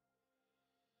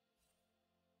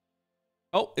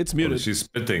 Oh, it's muted. Oh, she's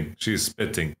spitting. She's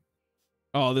spitting.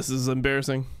 Oh, this is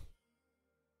embarrassing.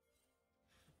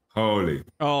 Holy.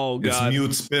 Oh, God. It's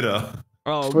mute spitter.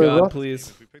 Oh, Wait, God, what?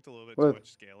 please. We picked a little bit too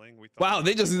much scaling. We wow,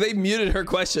 they muted her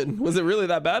question. Was it really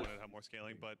that bad? Have more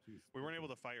scaling, but we weren't able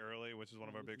to fight early, which is one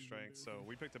of our big strengths. So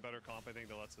we picked a better comp, I think,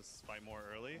 that lets us fight more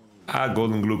early.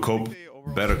 Golden Glue cope.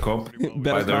 Better comp.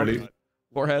 Better Fight early.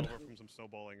 Forehead. From some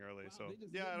snowballing early. So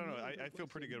yeah, I don't know. I feel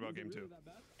pretty good about game 2.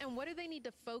 And what do they need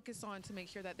to focus on to make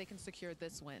sure that they can secure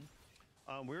this win?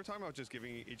 We were talking about just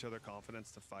giving each other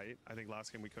confidence to fight. I think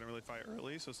last game we couldn't really fight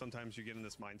early, so sometimes you get in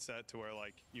this mindset to where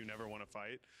like you never want to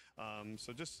fight.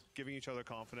 So just giving each other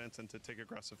confidence and to take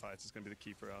aggressive fights is going to be the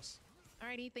key for us.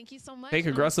 Alrighty, thank you so much. Take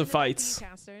aggressive fights.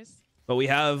 But we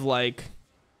have like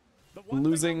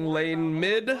losing lane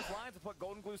mid.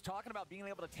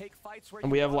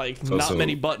 And we have like not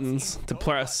many buttons to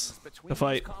press to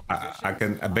fight. I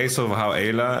can, based on how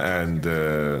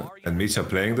Ayla and Mitch are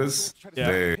playing this,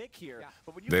 they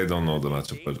don't know the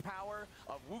matchup.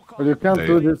 Well, you can't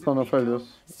do this on a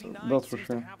failures, that's for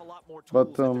sure.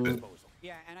 But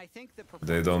yeah, and I think the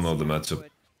they don't know the matchup.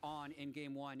 On in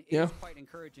game 1 is quite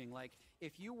encouraging. Like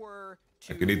if you were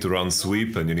to you need to run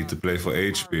sweep and you need to play for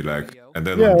HP, like, and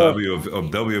then when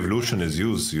W evolution is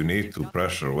used, you need to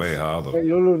pressure way harder.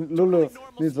 Lulu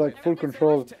needs like full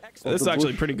control. This is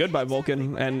actually pretty good by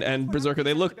Vulcan and Berserker.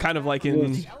 They look kind of like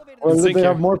in. Well, they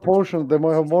have more potions. They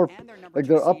might have more, like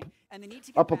they're up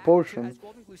a potion,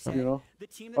 you know,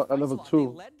 at level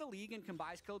 2.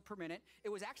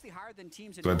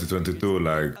 2022,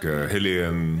 like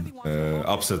Hillian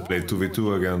upset played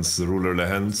 2v2 against Ruler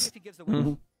Lehens.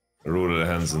 Ruler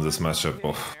Lehens in this matchup.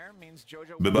 Oh.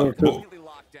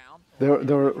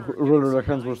 Their ruler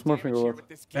hands were smurfing or what?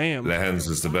 Damn. The hands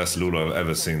is the best Lulu I've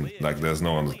ever seen. Like, there's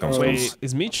no one that comes Wait, close.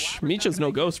 is Meech is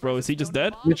no ghost, bro? Is he just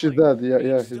dead? Meech is dead.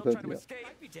 Yeah, he's dead. Yeah.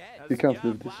 He can't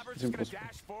live this. It's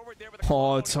impossible.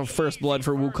 Oh, it's a first blood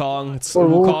for Wukong. It's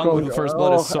Wukong with the first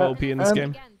blood is so OP in this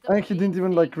game. And he didn't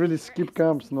even like really skip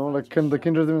camps, no? Like, can the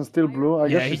Kindred even steal blue? I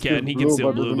guess he can. He can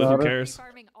steal blue, but who cares?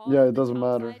 Yeah, it doesn't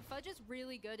matter.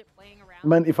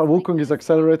 Man, if a Wukong is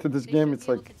accelerated this game, it's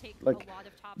like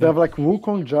they have like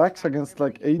Wukong Jax against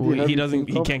like AD. He doesn't.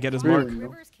 He can't get his mark.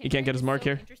 He can't get his mark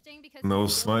here. No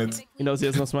smite. He knows he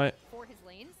has no smite.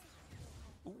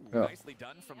 Yeah. Nicely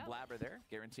done from Blabber there,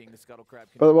 guaranteeing the Scuttle Crab.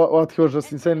 But what, he was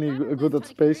just insanely good at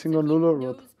spacing on Lulu or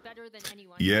what?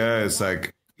 Yeah, it's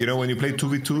like, you know, when you play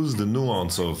 2v2s, the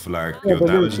nuance of like your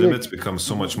damage limits becomes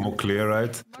so much more clear,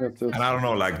 right? And I don't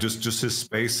know, like just his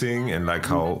spacing and like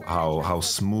how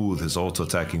smooth his auto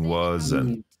attacking was,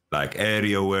 and like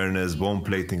area awareness, bomb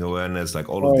plating awareness, like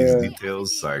all of these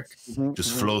details, like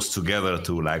just flows together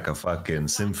to like a fucking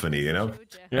symphony, you know?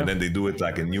 And then they do it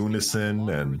like in unison,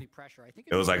 and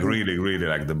it was like really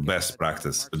like the best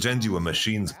practice. The Genji were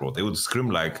machines, bro. They would scrim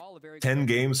like 10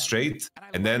 games straight,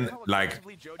 and then like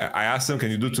I asked them, can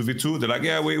you do 2v2? They're like,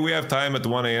 yeah, we have time at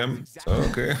 1 AM. So,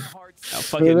 okay.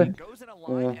 Fucking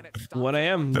 1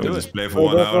 AM. They'll Do just it. play for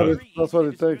 1 hour. That's what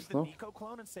it takes, no?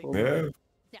 Yeah.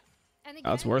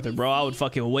 That's worth it, bro. I would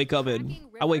fucking wake up at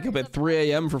 3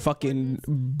 AM for fucking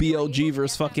BLG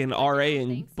versus fucking RA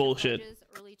and bullshit.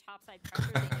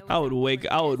 I would wake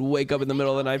up in the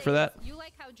middle of the night for that. You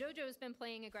like how JoJo's been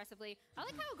playing aggressively. I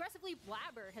like how aggressively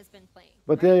Blabber has been playing.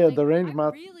 But yeah, the range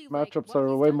matchups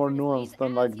are way more nuanced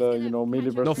than like the, you know, melee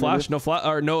versus No flash,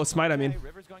 or no smite, I mean.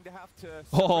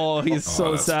 Oh, he's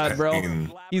so sad, bro.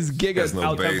 He's giga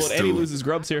out-tempoed, and he loses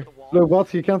grubs here. Look, what,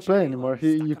 he can't play anymore.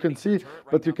 You can see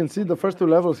the first 2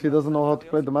 levels he doesn't know how to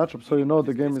play the matchup, so you know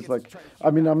the game is like, I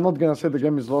mean, I'm not gonna say the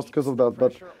game is lost because of that,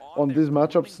 but on these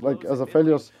matchups, like as a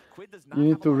Phelios, you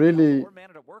need to really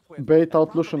bait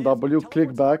out Lucian W,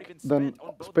 click back, then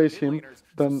space him,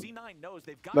 then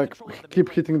like keep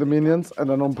hitting the minions, and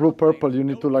then on blue purple you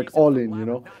need to like all in, you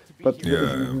know. But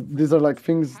these are like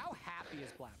things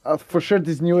for sure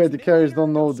these new AD carries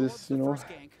don't know this, you know.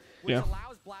 Yeah.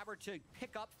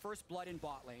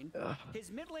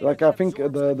 Like I think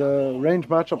the range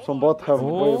matchups on bot have way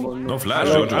more. No flash.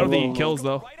 I don't think he kills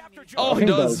though. Oh, he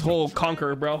does whole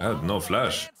conquer, bro. No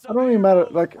flash. I don't even matter.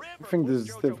 Like I think this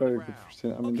is still very good for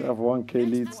Cena. I mean, they have 1k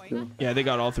lead still. Yeah, they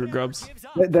got all 3 grubs.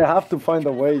 They have to find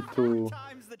a way to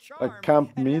like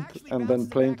camp mid and then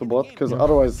play into bot, because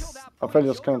otherwise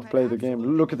Aphelios can't play the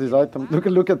game. Look at his item.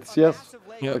 Look at CS.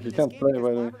 Yep. Like he can't play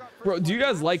by the way. Bro, do you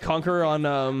guys like conquer on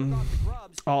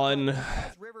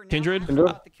Kindred?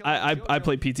 I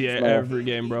play PTA every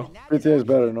game, bro. PTA is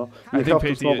better, no? I think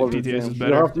PTA is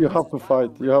better. You have to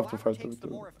fight. You have to fight.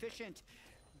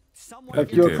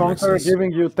 Like your conqueror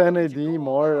giving you 10 AD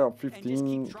more or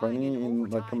 15, 20 in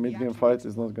like a mid-game fight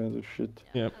is not gonna do shit.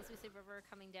 Yeah.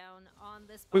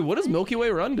 Wait, what does Milky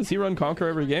Way run? Does he run conquer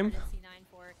every game?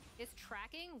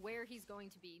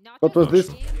 What was this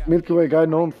Milky Way guy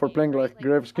known for playing like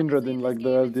Graves Kindred in like the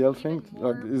LDL thing?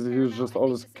 Like, is he just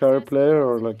always carry player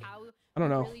or like? I don't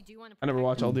know. I never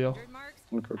watch LDL.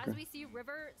 Okay. As we see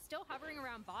River still hovering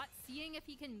around bot, seeing if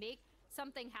he can make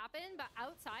something happen, but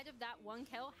outside of that 1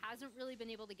 kill, hasn't really been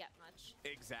able to get much.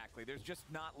 Exactly. There's just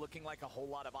not looking like a whole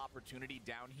lot of opportunity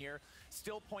down here.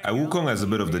 Still Wukong has a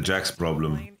bit of the Jax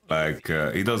problem. Like,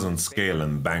 he doesn't scale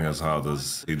and bang as hard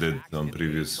as he did on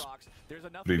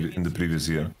in the previous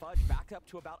year.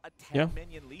 Yeah.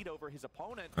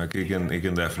 Like he can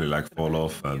definitely like fall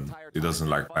off, and he doesn't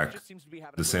like pack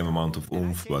the same amount of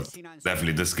oomph, but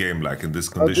definitely this game, like in this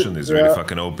condition, is really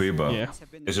fucking OP, but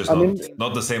it's just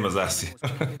not the same as last year.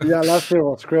 Yeah, last year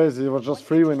was crazy. It was just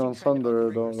free win on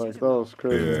Thunder though, like that was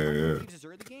crazy.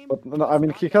 Yeah. But no, I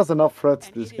mean he has enough threats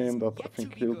this game that I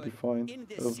think he'll be fine.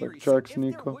 It was like Jax,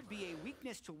 Nico.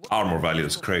 Armor value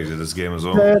is crazy this game as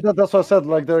well. Yeah, that's what I said.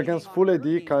 Like they're against full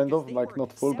AD, kind of like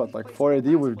not full, but like 4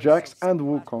 AD with Jax and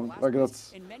Wukong. Like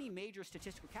that's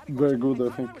very good, I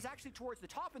think.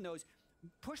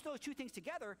 Push those 2 things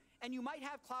together, and you might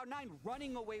have Cloud9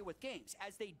 running away with games,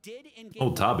 as they did in game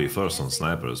Oh, Tabi first on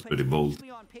Sniper is pretty bold.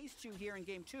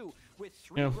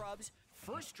 Yeah.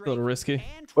 A little risky.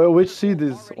 Well, which seed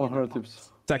is on her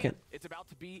tips? Second.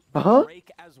 Uh-huh.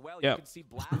 Yeah.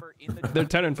 They're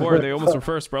 10 and 4. They almost were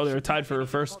first, bro. They were tied for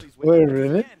first. Wait,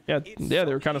 really? Yeah, they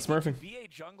were kind of smurfing.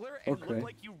 Okay.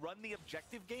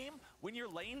 when your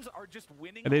lanes are just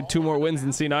winning. And they had 2 more wins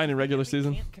than C9 in regular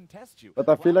season. But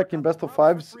I feel like in best of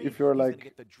 5s, if you're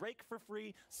like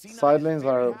side lanes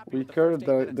are weaker,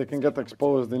 they can get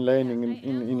exposed in laning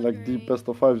in like deep best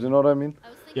of 5s. You know what I mean?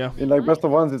 Yeah. In like best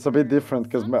of 1s, it's a bit different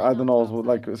because I don't know,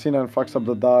 like C9 fucks up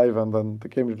the dive and then the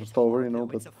game is just over. You know,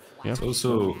 but yeah.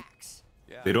 Also,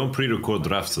 they don't pre-record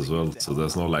drafts as well, so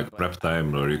there's no like prep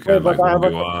time, or you can like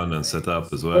 1v1 and set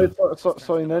up as well.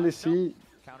 So in LEC,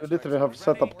 you literally have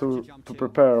setup to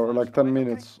prepare, or like 10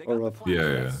 minutes or what?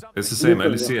 Yeah. It's the same.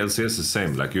 LCS is the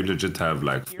same. Like you legit have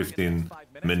like 15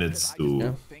 minutes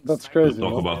to That's crazy.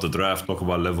 Talk about the draft, talk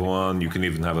about level 1. You can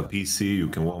even have a PC. You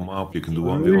can warm up. You can do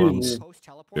 1v1s.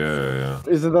 Yeah.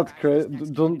 Isn't that crazy?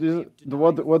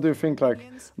 What do you think? Like,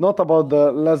 not about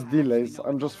the less delays.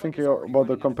 I'm just thinking about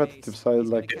the competitive side.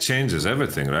 Like, it changes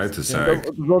everything, right? It's like,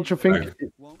 don't you think?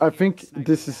 I think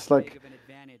this is like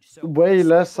way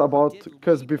less about,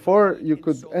 because before you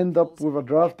could end up with a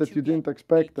draft that you didn't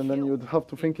expect, and then you'd have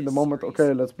to think in the moment,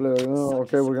 okay, let's play,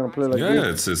 okay, we're gonna play like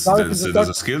this. There's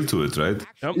a skill to it, right?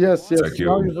 Yep. Yes. Like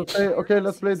now you just say, okay,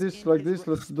 let's play this like this,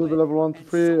 let's do the level 1 to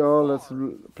 3, or let's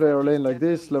play our lane like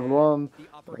this, level 1,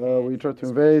 we try to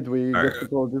invade, we get to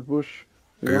call this bush.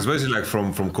 Especially like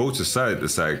from coach's side,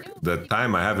 it's like the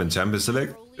time I have in Champions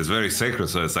Select is very sacred,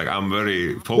 so it's like I'm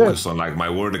very focused on like my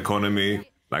word economy.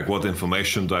 Like, what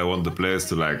information do I want the players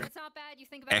to, like,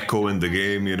 echo in the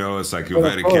game, you know? It's like you're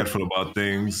very careful about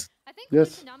things.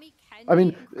 Yes. I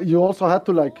mean, you also had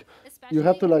to, like,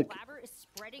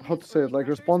 how to say it, like,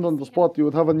 respond on the spot. You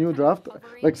would have a new draft.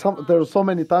 Like, there were so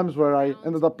many times where I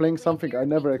ended up playing something I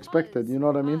never expected, you know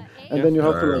what I mean? And then you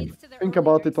have to, like, think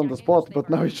about it on the spot. But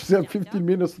now you just have 15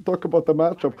 minutes to talk about the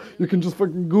matchup. You can just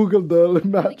fucking Google the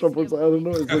matchup or something. I don't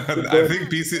know. It's like, I think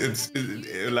PC, it's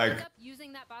like...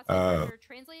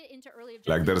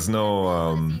 like there's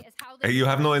no you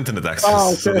have no internet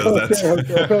access. Okay.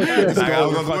 I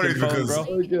got worried because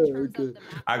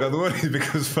I got worried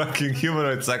because fucking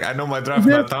humanoids, like, I know my draft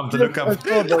now, time to look up how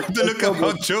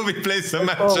Jovi plays the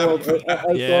matchup.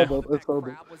 I saw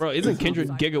that. Bro, isn't Kindred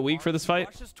giga weak for this fight?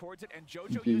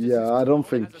 Yeah, I don't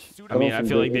think. I mean, I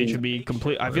feel like they should be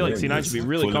complete. I feel like C9 should be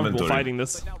really comfortable fighting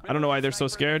this. I don't know why they're so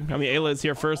scared. I mean, Ayla is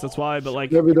here first, that's why. But like,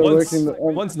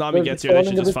 once Nami gets here, they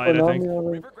should just fight, I think.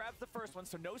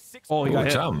 Oh, he got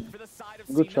hit.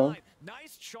 Good charm.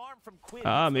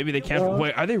 Maybe they can't.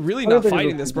 Wait, are they really not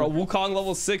fighting this, bro? Wukong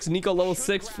level 6, Nico level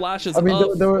 6, flashes I mean,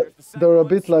 up. they were a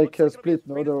bit like split,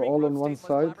 no? They were all on one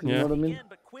side, you know what I mean?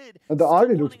 And the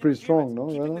Ari looks pretty strong,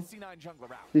 no? Right?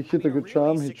 He hit a good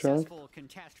charm, he chunked.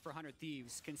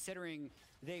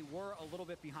 They were a little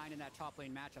bit behind in that top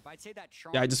lane matchup. I'd say that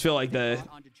yeah, I just feel like the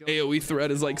AoE threat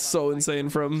is like so insane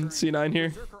from C9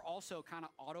 here. Also kind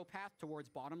of auto path towards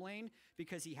bottom lane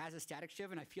because he has a static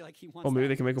shiv, and I feel like he wants. Oh, maybe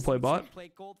they can make a play bot. Play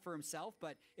gold for himself,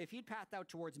 but if he'd pathed out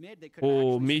towards mid, they could.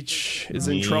 Oh, Meech is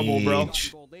in trouble, bro.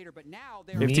 They have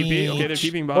TP. Okay, they're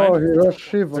keeping behind. Oh, he rushed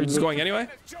shiv. They're just going anyway.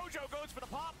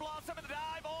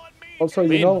 Also,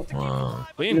 you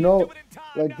know,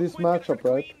 like this matchup,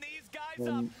 right?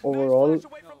 Overall,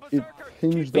 it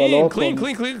hinged a lot. Clean.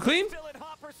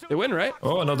 They win, right?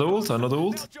 Oh, another ult.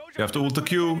 You have to ult the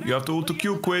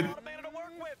Q, Quid.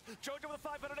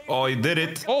 Oh, he did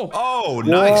it. Oh,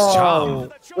 nice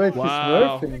charm. Wait, he's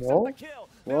nerfing, no?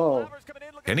 Wow.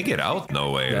 Can he get out?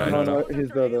 No way. No, he's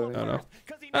dead.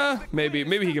 Maybe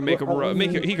he can make a run.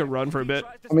 He can run for a bit.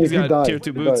 I mean, he's got tier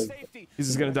 2 boots. He's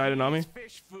just gonna die to Nami.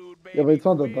 Yeah, but it's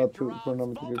not that bad for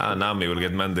Nami to get. Nami will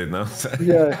get mandate now.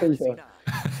 yeah.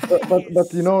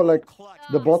 But you know, like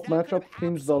the bot matchup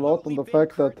hinged a lot on the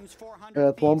fact that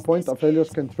at one point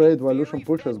Aphelios can trade while Lucian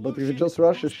pushes, but if he just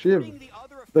rushes Shiv,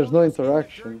 there's no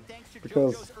interaction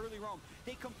because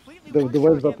the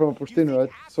waves are promo pushed in, right?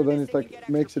 So then it like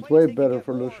makes it way better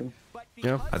for Lucian.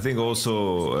 Yeah, I think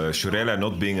also Shurelia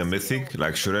not being a mythic,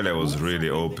 like Shurelia was really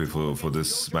OP for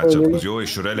this matchup because you always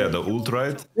Shurelia the ult,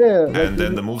 right? Yeah. And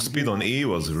then the move speed on E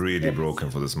was really broken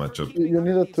for this matchup.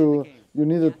 You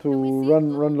needed to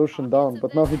run Lucian down,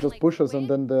 but now he just pushes and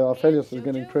then the Aphelios is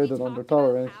getting traded on the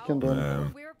tower and he can do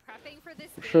anything.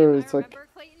 For sure, it's like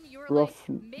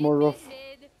more rough.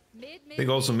 I think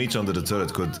also Meech under the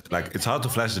turret could, like, it's hard to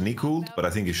flash the Nick ult, but I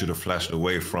think he should have flashed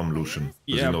away from Lucian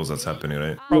because he knows that's happening,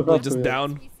 right? Probably just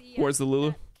down towards the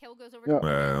Lulu.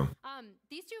 Yeah.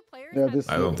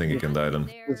 I don't think he can die then.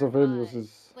 This Aphelios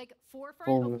is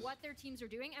forefront of what their teams are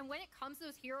doing, and when it comes to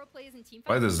those hero plays and team fights,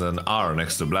 why there's an R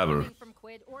next to Blabber?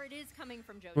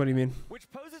 What do you mean?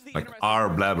 Like our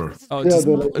blabber. Oh, it's,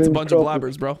 Yeah, it's a bunch of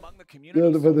blabbers, bro. Yeah,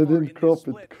 but they didn't crop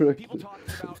it correctly.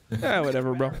 Yeah,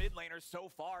 whatever, bro.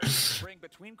 So far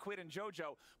between Quid and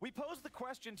JoJo. We pose the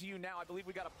question to you now. I believe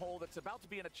we got a poll that's about to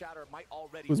be in a chatter. It might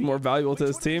already Who's more valuable to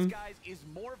his team? Guys is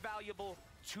more valuable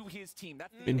to his team.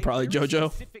 That's probably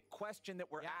JoJo. Specific question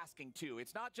that we're asking too.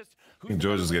 It's not just I think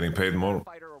JoJo's getting paid more.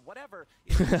 Or whatever.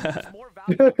 It's more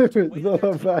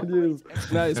valuable. Values.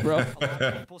 Nice, bro.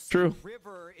 True.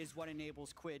 River is what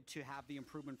enables Quid to have the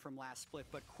improvement from last split,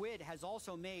 but Quid has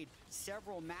also made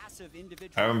several massive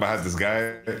individual. I remember I had this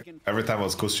guy every time I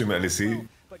was costume LEC.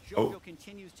 Oh,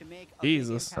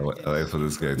 Jesus. I wait for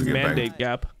this guy to get Mandate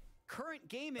gap.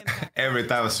 Every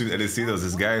time I streamed LEC, there was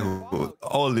this guy who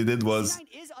all he did was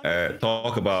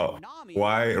talk about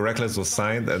why Reckless was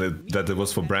signed and that it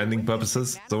was for branding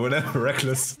purposes. So whenever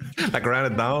Reckless like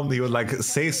ran it down, he would like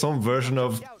say some version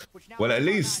of, well, at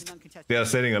least they are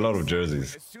selling a lot of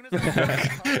jerseys.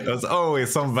 There was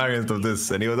always some variant of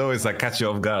this, and he would always like catch you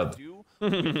off guard.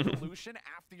 Solution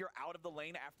after you're out of the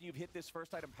lane, after you've hit this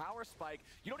first item power spike.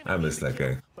 You don't even I miss that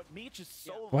guy.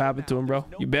 What happened to him, bro?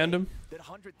 You banned him?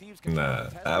 Nah,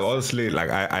 honestly, like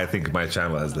I think my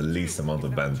channel has the least amount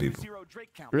of banned people.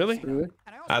 Really?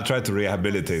 I try to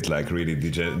rehabilitate like really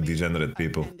degenerate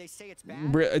people.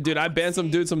 Dude, I banned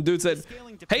some dude. Some dude said,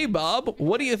 "Hey Bob,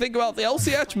 what do you think about the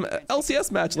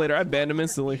LCS match later?" I banned him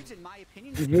instantly.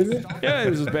 Really? Yeah, he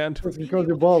was just banned. He called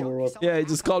you Bob or what? Yeah, he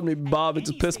just called me Bob. It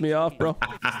just pissed me off, bro.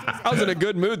 I was in a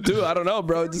good mood too. I don't know,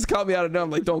 bro. It just caught me out of nowhere.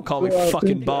 I'm like, don't call me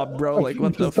fucking Bob, bro. Like,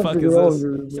 what the fuck is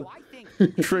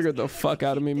this? Triggered the fuck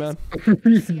out of me, man.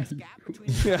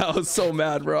 Yeah, I was so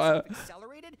mad, bro. I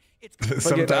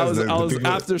was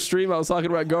after stream. I was talking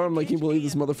about Gar. I'm like, can you believe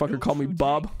this motherfucker called me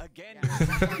Bob?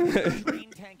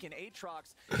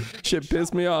 Shit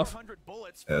pissed me off.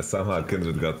 Yeah, somehow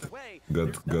Kindred got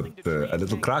a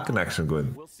little Kraken action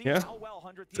going. Yeah.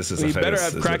 This is you better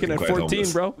have Kraken at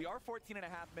 14, bro. We are 14 and a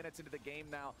half minutes into the game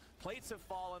now. Plates have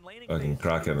fallen. Fucking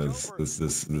Kraken is this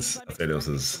Aphelios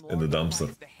is in the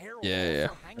dumpster. Yeah.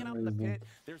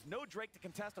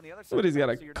 Somebody's got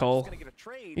a call.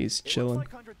 He's chilling.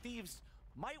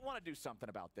 Might want to do something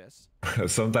about this.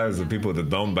 Sometimes the people that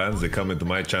don't bans, they come into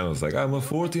my channel. It's like, I'm a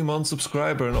 14-month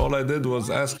subscriber and all I did was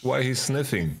ask why he's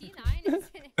sniffing.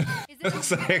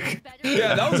 It's like,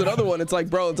 yeah, that was another one. It's like,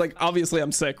 bro, it's like, obviously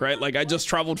I'm sick, right? Like, I just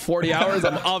traveled 40 hours.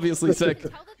 I'm obviously sick.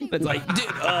 It's like,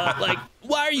 dude, like,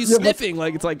 why are you sniffing?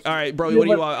 Like, it's like, all right, bro, what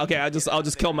do you want? Okay, I'll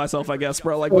just kill myself, I guess,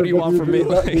 bro. Like, what do you want from me?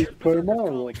 Like,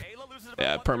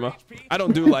 yeah, perma. I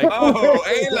don't do like. Oh,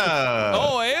 Ayla.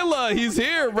 Oh, Ayla, he's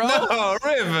here, bro. No,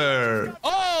 River.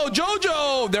 Oh,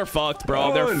 JoJo. They're fucked,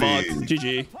 bro. They're fucked.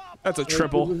 GG. That's a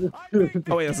triple.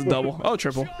 Oh wait, that's a double. Oh,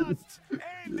 triple.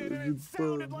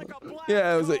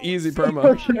 Yeah, it was an easy perma.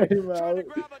 Okay, man.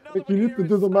 Like, you need to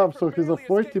do the math. So he's a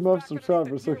 40-month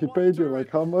subscriber. So he paid you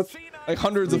like how much? Like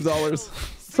hundreds of dollars.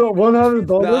 So $100?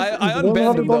 No, I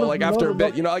unbanned them though, like after a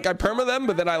bit, you know, like I perma them,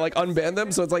 but then I like unbanned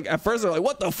them. So it's like at first they're like,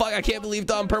 what the fuck? I can't believe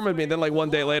Dom permaed me. And then like one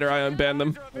day later, I unbanned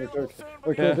them.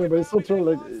 Okay, but it's so true.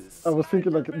 Like I was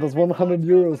thinking, like, does 100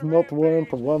 euros not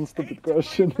warrant one stupid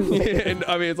question? And,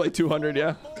 I mean, it's like 200,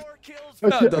 yeah.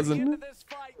 No, it doesn't.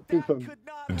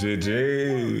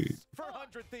 GG.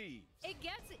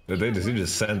 They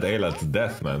just sent Ayla to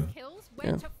death, man.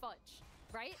 Yeah.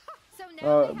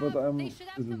 But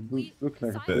look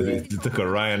like they took a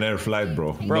Ryanair flight,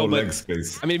 bro. No leg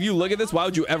space. I mean, if you look at this, why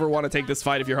would you ever want to take this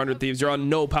fight if you're 100 Thieves? You're on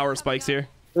no power spikes here.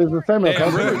 It's the same. Hey,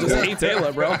 River just hates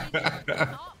Ayla, bro.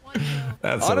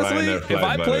 That's honestly, a Ryanair flight, if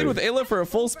I played with Ayla for a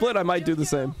full split, I might do the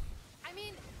same.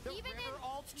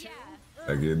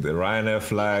 Like the Ryanair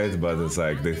flight, but it's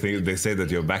like they say that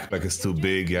your backpack is too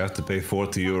big. You have to pay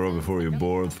 40 euro before you're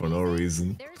bored for no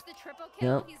reason.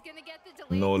 Yeah.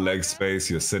 No leg space.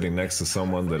 You're sitting next to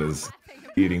someone that is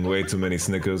eating way too many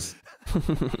Snickers.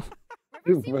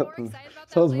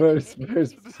 Sounds very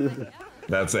specific.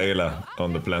 That's Ayla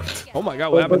on the plant. Oh my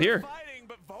god, what happened here?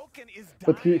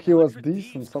 But he was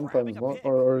decent sometimes,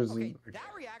 or is he?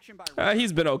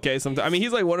 He's been okay sometimes. I mean,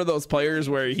 he's like one of those players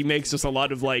where he makes just a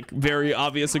lot of like very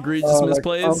obvious egregious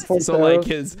misplays. Like, so like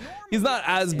he's not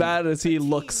as bad as he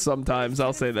looks sometimes.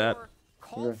 I'll say that.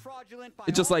 Yeah.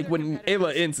 It's just like when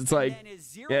Ayla ints, it's like,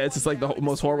 yeah, it's just like the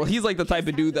most horrible. He's like the type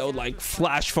of dude that would like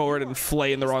flash forward and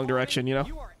flay in the wrong direction, you know?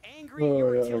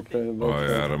 Oh yeah, okay. Oh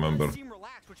yeah, I remember.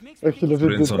 Actually,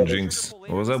 Prince on Jinx.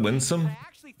 What was that? Winsome?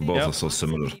 Both are so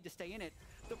similar.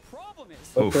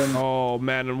 Oh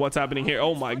man, and what's happening here?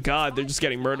 Oh my god, they're just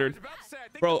getting murdered.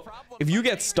 Bro, if you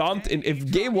get stomped and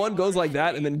if game 1 goes like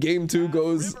that and then game 2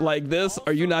 goes like this,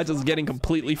 are you not just getting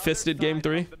completely fisted game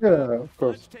 3? Yeah, of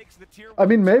course. I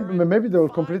mean, maybe they'll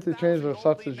completely change their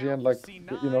strategy and like,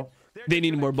 you know. They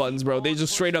need more buttons, bro. They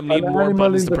just straight up need An more animal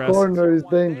buttons in to the press. corner is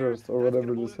dangerous, or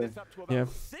whatever they say. Yeah.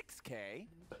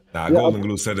 Nah, Golden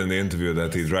Glue said in the interview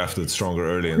that he drafted stronger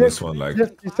early in this one. Like,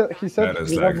 he said that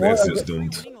is like, that's just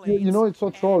doomed. You know, it's so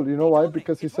troll. You know why?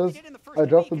 Because he says, I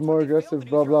drafted more aggressive,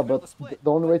 blah, blah, but the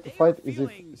only way to fight is if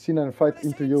C9 fight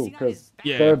into you, because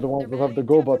they're the ones that have the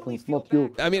go buttons, not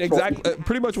you. I mean, exactly.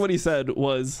 Pretty much what he said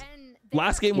was,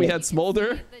 last game we had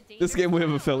Smolder, this game we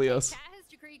have Aphelios.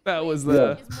 That was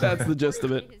the, that's the gist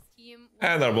of it.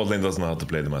 And our bot lane doesn't know how to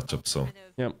play the matchup, so.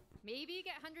 Yep.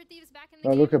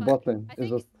 Now look at bot lane. It's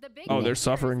just, oh, they're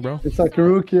suffering, bro. It's like a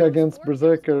rookie against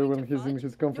Berserker when he's in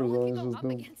his comfort zone. It's just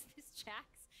doomed.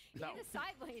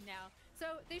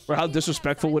 Or how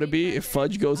disrespectful would it be if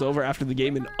Fudge goes over after the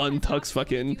game and untucks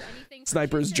fucking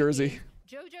Sniper's jersey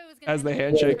as the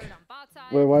handshake?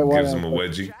 Wait, why? Gives him a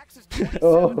wedgie.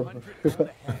 Oh.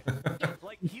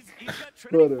 He's got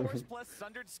Trinity Force plus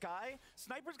Sundered Sky.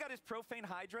 Sniper's got his Profane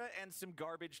Hydra and some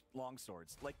garbage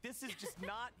longswords. Like, this is just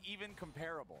not even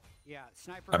comparable. Yeah,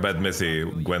 Sniper. I bet Missy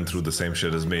went through the same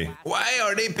shit as me. Why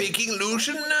are they picking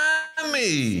Lucian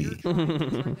Nami?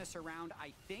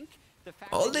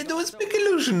 All they do is pick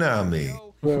Lucian Nami.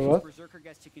 Wait, what?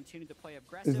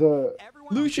 Is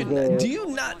Lucian, do you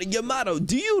not, Yamato,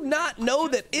 do you not know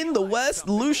that in the West,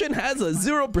 Lucian has a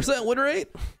 0% win rate?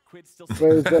 Wait,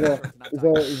 is that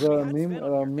a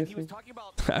meme missing?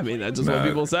 I mean, that's just what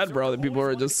people said, bro. That people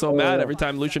were just so mad every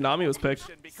time Lucian Nami was picked.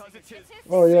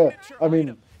 Oh, yeah. I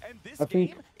mean, I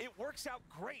think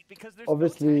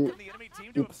obviously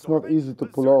it's not easy to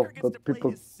pull off, but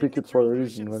people pick it for a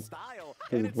reason, right?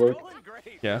 Does it work?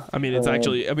 Yeah, I mean, it's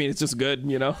actually, I mean, it's just good,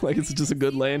 you know? Like, it's just a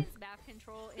good lane.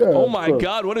 Yeah, oh my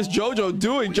god, what is JoJo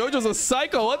doing? JoJo's a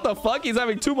psycho. What the fuck? He's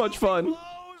having too much fun.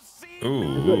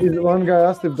 Ooh. One guy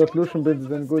asked if that Lucian build is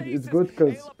then good. It's good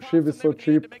because Shiv is so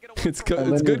cheap. It's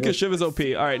good because Shiv is OP.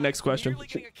 Alright, next question.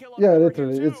 Yeah,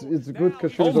 literally. It's good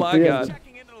because Shiv is OP. Oh my god.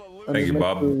 Thank you,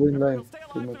 Bob. Win lane,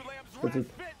 pretty much. That's it.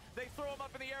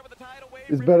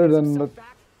 It's better than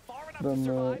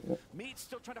yeah.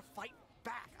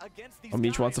 Oh,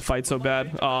 Meech wants to fight so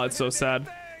bad. Oh, it's so sad.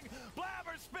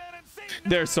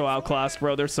 They're so outclassed,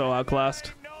 bro. They're so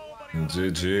outclassed.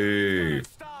 GG.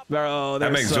 Bro,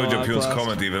 that makes so Jojo Pune's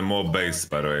comment even more based,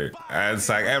 by the way. And it's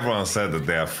like everyone said that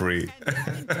they are free.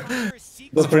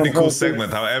 It's a pretty cool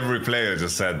segment how every player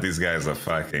just said these guys are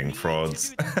fucking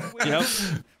frauds. Yep.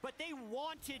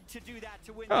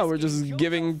 Oh, we're just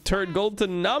giving turd gold to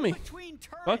Nami.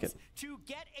 Fuck it.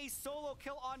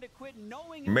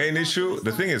 Main issue,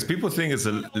 the thing is, people think it's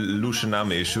a Lucian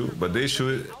Nami issue, but the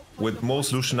issue with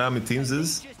most Lucian Nami teams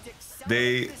is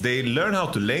they learn how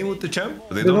to lane with the champ,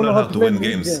 but they don't know how to win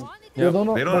games. Yeah.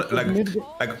 They don't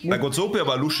like what's OP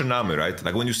about Lucian Nami, right?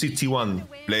 Like when you see T1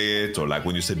 play it, or like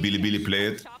when you see Billy play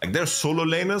it, like their solo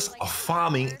laners are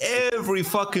farming every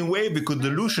fucking way because the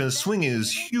Lucian swinging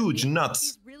is huge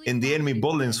nuts in the enemy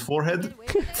bot lane's forehead,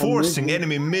 forcing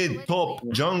enemy mid, top,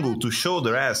 jungle to show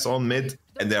their ass on mid,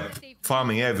 and they're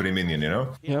farming every minion, you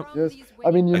know? Yep. Yes.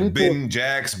 I mean, you like need Bin, to...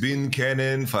 Jax, Bin,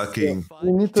 Cannon, fucking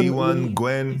T1,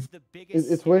 Gwen.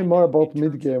 It's way more about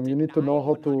mid-game. You need to know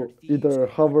how to either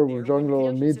hover with jungler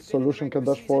or mid so Lucian can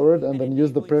dash forward and then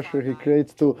use the pressure he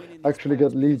creates to actually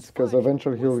get leads, because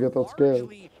eventually he'll get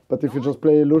outscaled. But if you just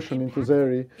play Lucian into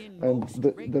Zeri and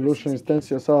the Lucian is 10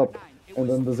 CS up, and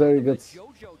then the Zeri gets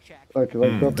like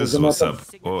that. This is what's up.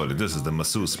 Oh, this is the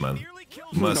masseuse, man.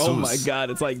 Masseuse. Oh my god,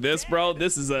 it's like this, bro.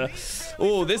 This is a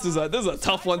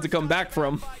tough one to come back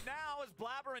from.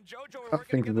 I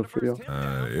think it's good for you.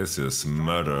 This is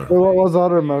murder. So what was the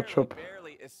other matchup?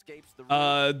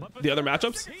 The other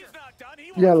matchups?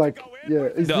 Yeah, like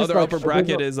the other upper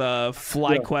bracket is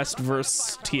FlyQuest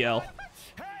versus TL.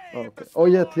 Okay. Oh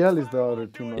yeah, TL is the other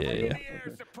team. Yeah.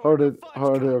 Okay.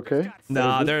 How are they okay?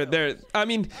 Nah, they're. I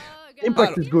mean,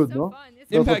 Impact is good, no?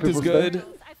 Impact is good.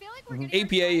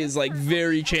 APA is like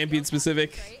very champion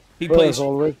specific. He well, plays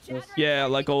always. Yes. Yeah,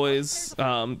 like always.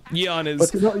 Yeon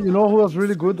is. But you know who was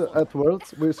really good at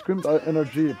Worlds? We screamed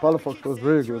NRG. Palafox was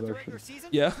really good actually.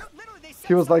 Yeah.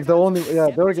 He was like the only. Yeah,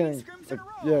 they were getting. Like,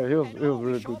 yeah, he was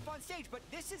really good.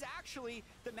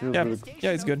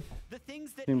 Yeah, he's good.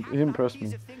 He impressed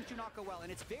me.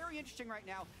 And it's very interesting right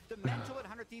now. The mental at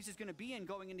 100 Thieves is going to be in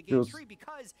going into game 3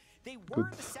 because they were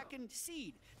the second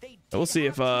seed. We'll see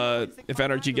if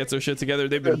NRG gets their shit together.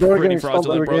 They've been pretty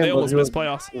fraudulent, bro. They almost missed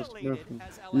playoffs.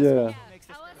 Yeah,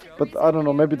 but I don't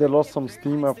know. Maybe they lost some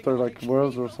steam after like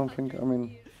Worlds or something. I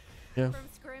mean, yeah.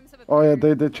 Oh yeah,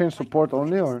 they changed support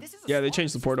only, or? Yeah, they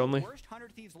changed support only.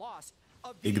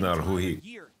 Ignore who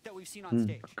he.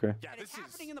 Okay. Yeah,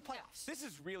 this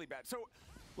is really bad. So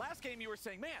last game you were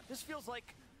saying, man, this feels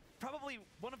like probably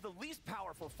one of the least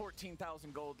powerful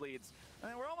 14,000 gold leads.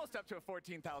 And we're almost up to a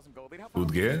 14,000 gold lead. How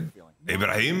Good game.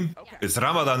 Ibrahim? It's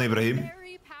Ramadan, Ibrahim.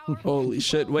 Holy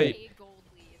shit, wait.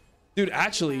 Dude,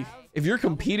 actually, if you're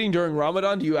competing during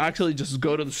Ramadan, do you actually just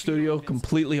go to the studio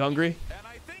completely hungry?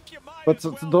 But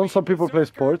don't some people play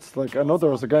sports? Like, I know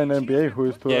there was a guy in the NBA who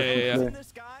used to play.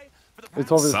 It's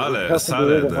obviously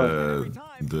Saleh,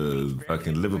 the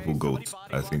fucking Liverpool GOAT.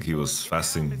 I think he was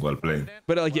fasting while playing.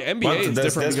 But like the NBA is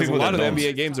different because a lot of the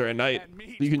NBA games are at night.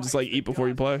 You can just like eat before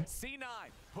you play.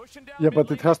 Yeah, but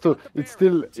it has to. It's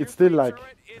still like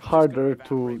harder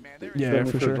to. Yeah, than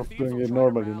for if you're sure. just doing it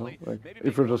normally, you know. Like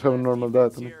if you're just having normal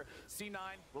diet. I mean.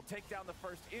 will take down the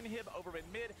first inhib over in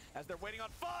mid as they're waiting on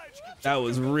Fudge. That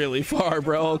was really far,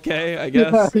 bro. Okay, I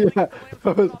guess. Yeah.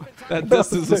 That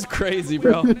distance was crazy,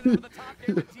 bro.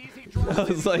 That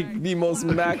was like the most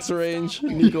max range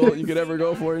Nico you could ever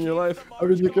go for in your life. I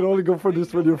mean, you can only go for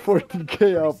this when you're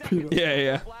 14k up, you know?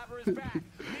 Yeah. It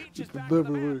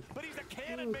never works.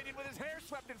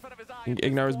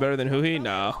 Ignar is better than Huhi?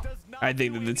 No. I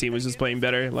think that the team was just playing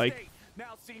better. Like, they're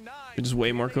just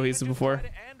way more cohesive before. I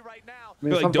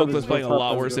feel like Doak was playing a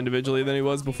lot worse individually than he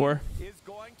was before. He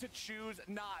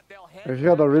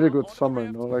had a really good summer,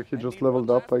 you know? Like, he just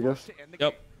leveled up, I guess.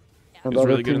 Yep. And He was other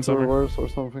really good in teams were summer. worse or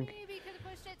something.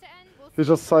 He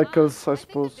just cycles, I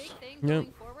suppose. Yeah.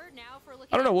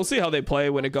 I don't know. We'll see how they play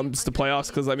when it comes to playoffs.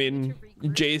 Because I mean,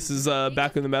 Jace is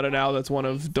back in the meta now. That's one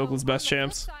of Doak's best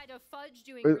champs.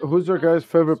 Wait, who's your guys'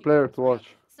 favorite player to watch?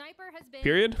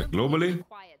 Period. Globally?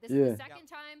 Yeah.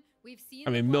 I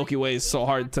mean, Milky Way is so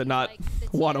hard to not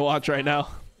want to watch right now.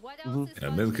 Yeah,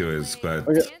 Milky Way is quite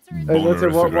Okay. Hey, let's say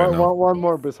one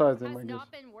more besides him, I guess.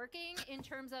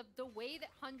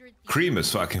 Cream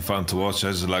is fucking fun to watch.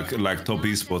 I just like top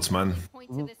esports, man.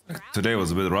 Today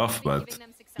was a bit rough, but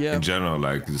in general,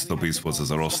 like this top esports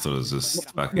as a roster is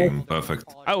just fucking perfect.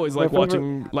 I always like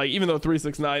watching, like, even though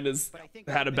 369 has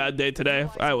had a bad day today,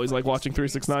 I always like watching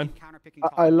 369.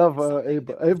 I love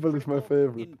Abel. Abel is my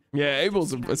favorite. Yeah,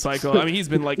 Abel's a psycho. I mean, he's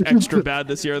been like extra bad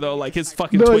this year though. Like his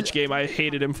fucking Twitch game, I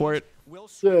hated him for it.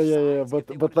 Yeah.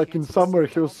 But like in summer,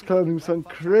 he was scanning some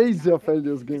crazy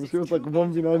Aphelios games. He was like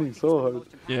 1v9ing so hard.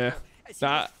 Yeah.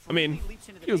 Nah, I mean,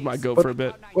 he was my goat for a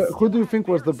bit. Who do you think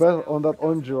was the best on that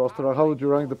ONG roster? How would you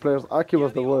rank the players? Aki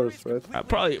was the worst, right?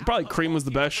 Probably Cream was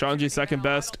the best, Shanji second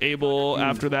best, Abel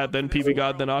after that, then PV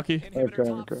God, then Aki.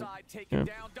 Okay. Yeah.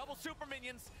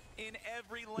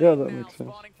 Yeah, that makes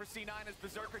sense.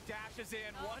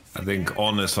 I think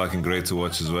On is fucking great to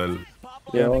watch as well.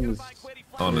 Yeah, honest.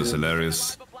 On is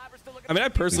hilarious. I mean, I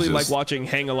personally He's like just- watching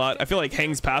Hang a lot. I feel like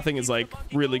Hang's pathing is like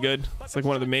really good. It's like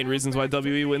one of the main reasons why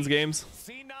WE wins games.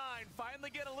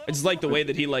 I just like the way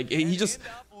that he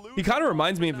kind of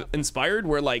reminds me of Inspired,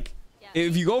 where like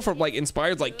if you go from like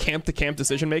Inspired's like camp to camp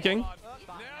decision making,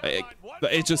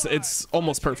 it's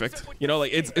almost perfect. You know,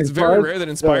 like it's very rare that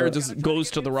Inspired just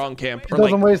goes to the wrong camp. He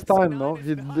doesn't waste time, no?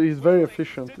 He's very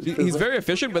efficient. He's very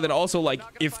efficient, but then also like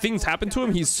if things happen to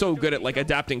him, he's so good at like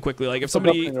adapting quickly. Like if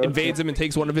somebody invades him and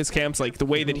takes one of his camps, like the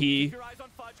way that he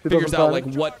figures out like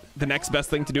what the next best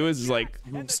thing to do is like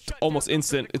just almost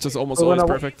instant. It's just almost always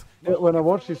perfect. When I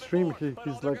watch his stream, he's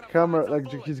like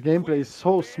his gameplay is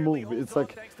so smooth. It's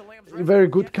like very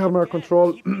good camera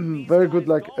control, very good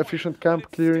like efficient camp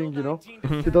clearing, you know.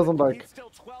 He doesn't like,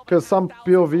 because some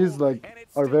POVs like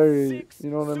are very, you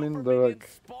know what I mean, they're like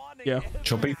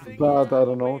choppy, bad, I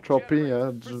don't know, choppy,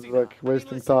 yeah, just like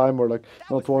wasting time or like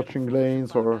not watching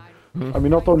lanes or I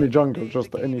mean not only jungle,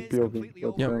 just any POV,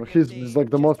 but he's like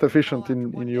the most efficient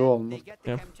in you almost.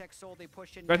 Yeah.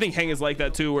 I think Hang is like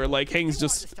that too, where like Hang's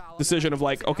just decision of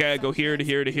like, okay, I go here to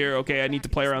here to here, okay, I need to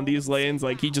play around these lanes.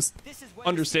 Like he just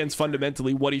understands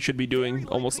fundamentally what he should be doing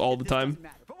almost all the time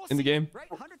in the game.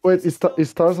 Wait, is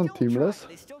Tarzan teamless?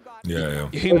 Yeah.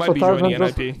 He might be joining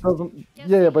NIP.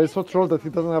 Yeah, but it's so troll that he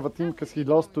doesn't have a team because he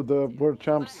lost to the world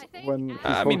champs when.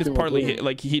 I mean, it's partly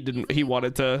like he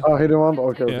wanted to. Oh, he didn't want.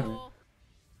 Okay. Yeah.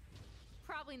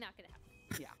 Probably not gonna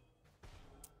happen.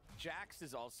 Jax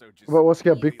is also just. But was he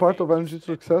a big part of NG's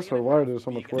success, or why are there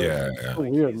so much work? Yeah. So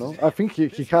weird, no? I think he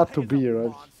had to be,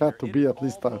 right? He had to be at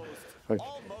least. Like,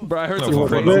 Bro, I heard he some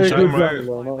was a crazy very shit. good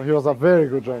jungler, no? He was a very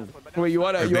good jungler. Wait, you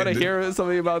wanna hear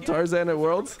something about Tarzan at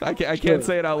Worlds? I can't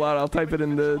say it out loud. I'll type it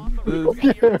in the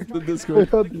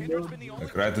Discord.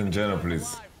 Like right in general,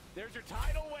 please.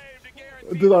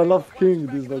 Dude, I love King.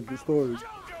 These like the stories.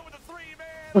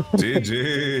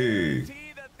 GG.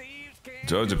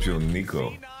 Jojo Pio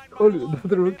Nico. Holy,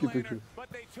 another rookie picture.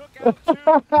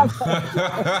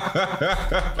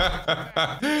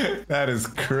 That is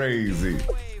crazy.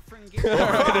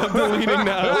 Alright, I'm deleting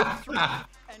now.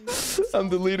 I'm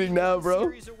deleting now,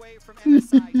 bro.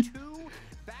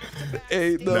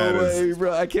 Ain't no way,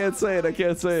 bro. I can't say it. I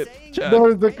can't say it. Chat. That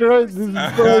is the crazy. This is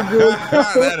so good.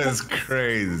 That is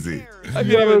crazy. I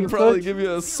can even probably give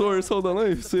you a source. Hold on, let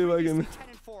me see if I can.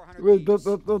 Wait, that's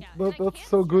so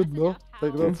good, no?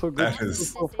 Like, that's so good. That is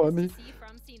it's so funny.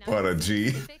 What a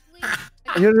G.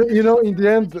 You know, in the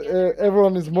end,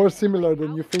 everyone is more similar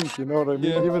than you think. You know what I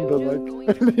mean? Yeah. Even the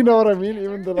like, you know what I mean?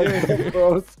 Even the like,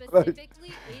 pros, like,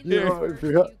 you know, if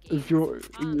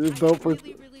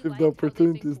the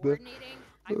opportunity is there.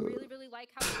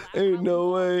 Ain't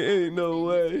no way. Ain't no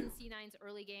way. C9's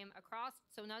early game across.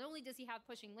 So not only does he have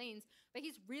pushing lanes, but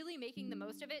he's really making the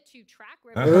most of it to track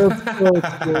Rivera.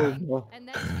 And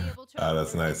then be able to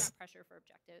that's nice. that pressure for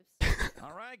objectives.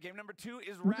 All right, game number 2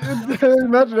 is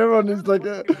Imagine everyone is like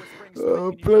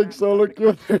playing solo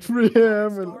queue at 3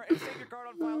 AM and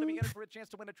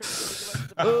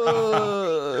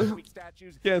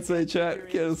can't say, chat.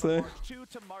 Can't say.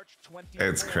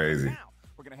 It's crazy.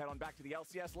 We're gonna head on back to the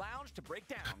LCS lounge to break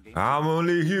down. I'm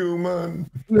only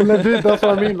human. Legit, that's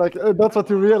what I mean. Like, that's what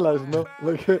you realize, no?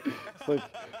 Like, it's like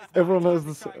everyone has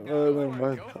this. Never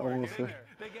mind. I won't say.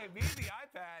 They gave me the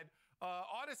iPad.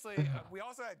 Honestly, we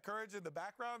also had Courage in the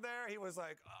background there. He was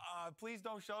like, please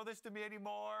don't show this to me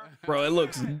anymore. Bro, it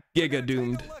looks giga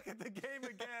doomed. Look at the game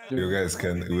again. You guys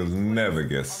will never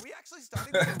guess.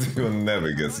 You will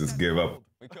never guess. Just give up.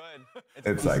 We could.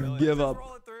 It's like Give up.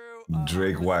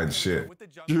 Drake wide shit.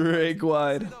 Drake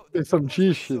wide. It's some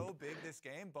G shit. So big this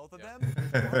game, both of them.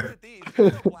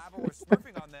 Blabber was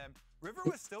smurfing on them. River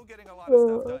was still getting a lot of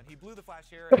stuff done. He blew the flash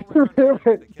here.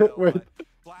 Wait.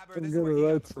 Blabber, this is where he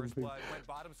got the first blood. Went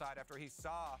bottom side after he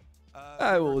saw.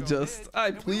 I will just.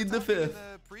 I plead the fifth.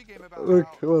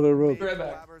 Look what I wrote.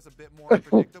 Blabber's a bit more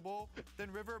unpredictable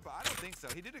than River, but I don't think so.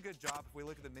 He did a good job if we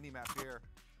look at the mini map here.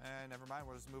 And never mind,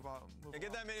 we'll just move on.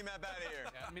 Get that mini map out of here.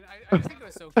 Yeah, I mean, I just think it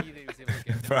was so key that he was able to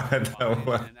get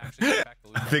Right,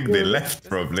 I think they left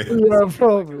probably. Yeah,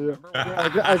 probably.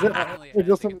 I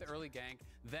just get the early gank,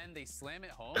 then they slam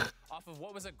it home off of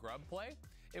what was a grub play.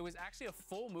 It was actually a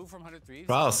full move from 100 Thieves.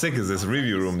 Wow, how sick is this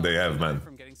review room they have, man?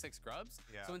 From getting 6 grubs.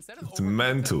 Yeah. So instead of it's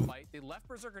mental. Fight, they left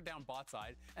Berserker down bot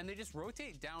side and they just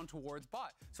rotate down towards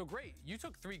bot. So great, you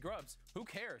took 3 grubs. Who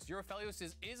cares? Your Aphelios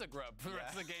is a grub for the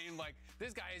rest of the game. Like,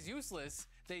 this guy is useless.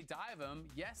 They dive him.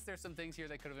 Yes, there's some things here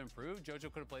that could have improved.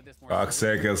 Jojo could have played this more.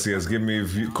 kha'zix, LCS, give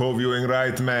me co-viewing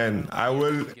right, man. I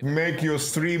will make your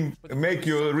stream, make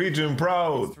your region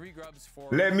proud.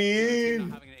 Let me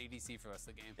in. For the rest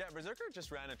of the game. Yeah, Berserker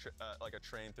just ran like a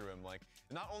train through him. Like,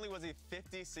 not only was he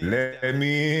 50 CS Let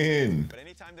me in. but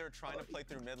anytime they were trying to play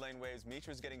through mid lane waves, Meech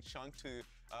was getting chunked to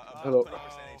about 20%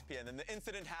 HP, and then the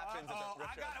incident happens.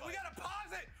 We gotta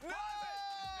pause it. No!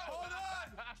 Hold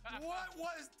on. What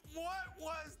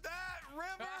was that,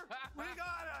 River? We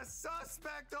got a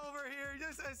suspect over here. He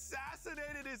just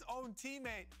assassinated his own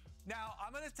teammate. Now,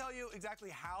 I'm gonna tell you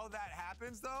exactly how that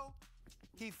happens, though.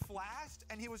 He flashed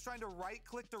and he was trying to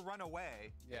right-click to run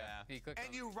away. Yeah, he clicked.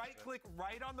 And you right-click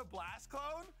right on the blast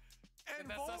clone. And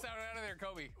that's us out of there,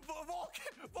 Kobe.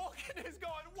 Vulcan is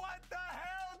going, what the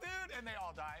hell, dude? And they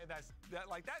all die. That's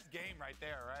game right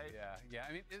there, right? Yeah.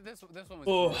 I mean, this one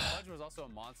was. Fudge was also a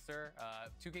monster.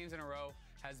 2 games in a row.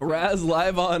 Raz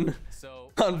live on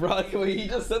Broadway. He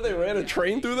just said they ran a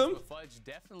train through them. Fudge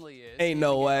definitely is. Ain't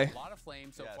no way. A lot of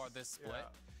flame so far this split.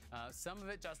 Some of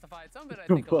it justified, some of it I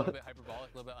think a little bit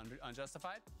hyperbolic, a little bit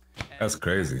unjustified. And that's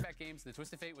crazy. Games, the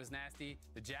Twisted Fate was nasty,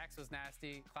 the Jax was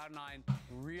nasty, Cloud9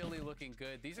 really looking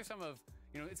good. These are some of,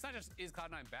 it's not just is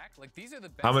Cloud9 back, like these are the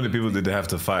best. How many people did they have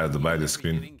to fire to buy this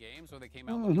screen? Games where they came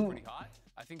out looking pretty hot.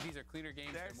 I think these are cleaner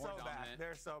games. They're more dominant.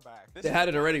 They're so back. They had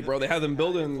it already, bro. They had them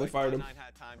building and they fired them.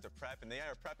 Had time to prep, and they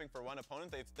are prepping for one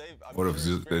opponent. What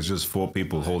if there's just 4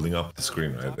 people holding up the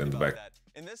screen right in the back?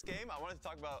 In this game, I wanted to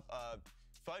talk about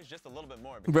Fudge just a little bit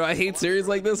more. Bro, I hate series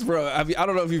like this, bro. I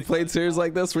don't know if you've played series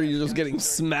like this where you're just getting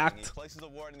smacked.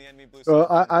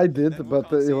 I did,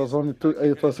 but it was only 2.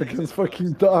 It was against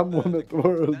fucking Dam on at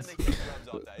Worlds.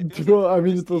 I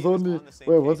mean, it was only.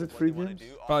 Wait, was it 3 games?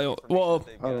 Probably. Well,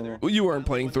 I don't know. You weren't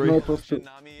playing 3. No, it was 2.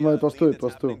 No, it was 2. It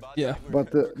was 2. Yeah.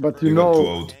 But you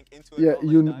know. Yeah,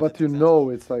 but you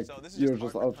know it's like you're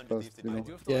just outclassed,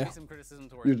 Yeah.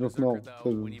 You just know.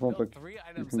 So it's not like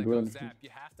you can do anything.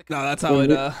 No, that's how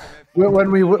it.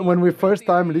 When we first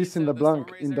time leasing the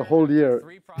blank in the whole year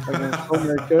against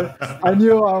Homemaker, I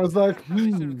knew I was like,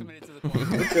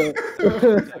 okay,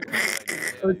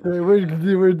 okay,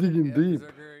 we're digging deep.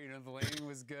 The lane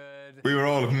was good. We were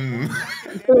all,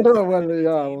 Well, yeah,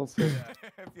 I won't say.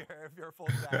 if you're full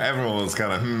stack. Everyone was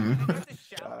kind of,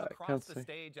 I can't say.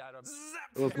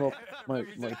 It was not my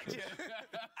choice.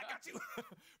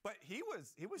 But he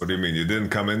was. What do you mean? You didn't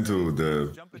come into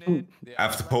the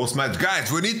after post match,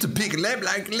 guys? We need to pick lab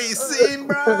like Lee Sin,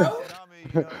 bro.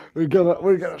 we're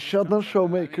gonna shut down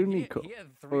Showmaker Nico.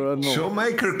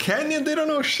 Showmaker Canyon, they don't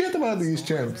know shit about these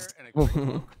champs.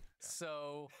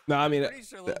 No, I mean,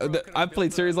 I've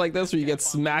played series like this where you get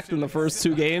smacked in the first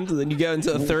 2 games, and then you get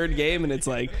into the 3rd game, and it's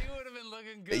like,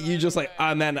 you just like,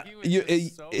 ah, man,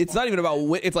 it's not even about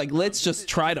it's like, let's just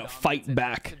try to fight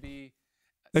back.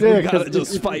 Like, yeah, we gotta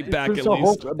just fight back at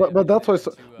least. But that's why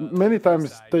many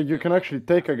times you can actually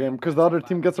take a game because the other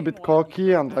team gets a bit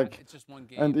cocky and like,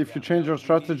 and if you change your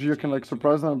strategy, you can like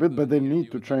surprise them a bit. But they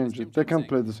need to change it. They can't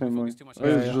play the same way.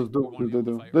 They just do what they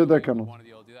do. They cannot.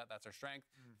 That's their strength.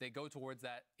 They go towards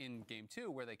that in game 2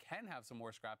 where they can have some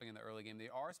more scrapping in the early game. They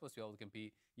are supposed to be able to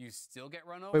compete. You still get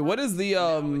run over. Wait, what is the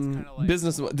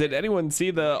business? Did anyone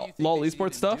see the LoL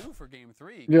esports stuff?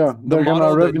 Yeah, they're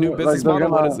gonna revenue, new business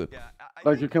model. What is it?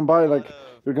 Like you can buy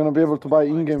you're gonna be able to buy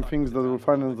in-game things that will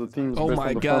finance the teams. Oh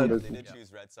my god! Fan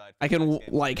I can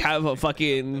like have a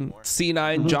fucking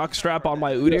C9 jock strap on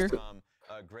my Udyr.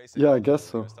 Yeah, I guess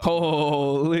so.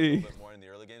 Holy.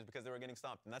 Because they were getting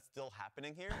stopped, and that's still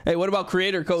happening here. Hey, what about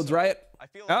creator codes, right? I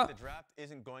feel like the draft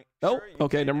isn't going. Oh,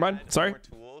 okay, never mind. Sorry.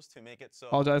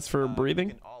 Apologize for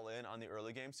breathing. All in on the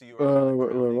early game, so you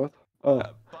what? Oh.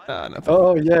 No,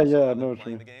 oh yeah, I know what you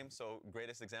mean. The game. So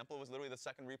greatest example was literally the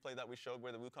second replay that we showed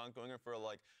where the Wukong going in for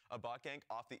like a bot gank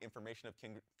off the information of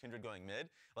Kindred going mid.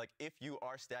 Like if you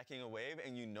are stacking a wave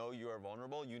and you know you are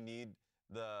vulnerable, you need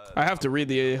I have to read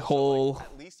the whole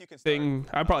thing.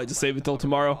 I'll probably just save it till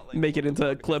tomorrow. Make it into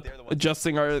a clip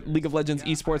adjusting our League of Legends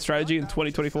esports strategy in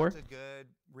 2024. That's a good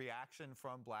reaction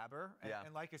from Blabber.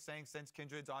 And like you're saying, since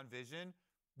Kindred's on vision,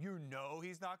 you know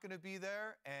he's not going to be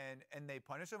there, and they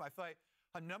punish him. I feel like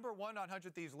a #1 on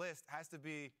 100 Thieves list has to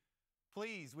be,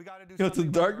 please, we got to do something. It's a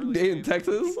dark day in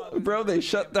Texas, bro. They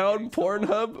shut down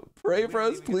Pornhub. Pray for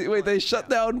us, please. Wait, they shut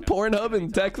down Pornhub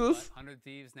in Texas?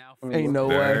 Ain't no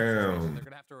way. They're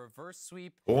gonna have to reverse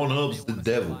sweep. Pornhub's the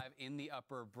devil. In the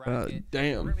upper bracket.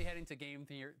 Damn. We're gonna be heading to game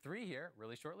 3 here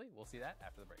really shortly. We'll see that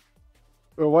after the break.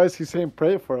 Well, why is he saying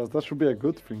pray for us? That should be a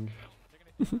good thing.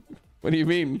 What do you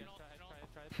mean?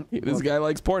 This guy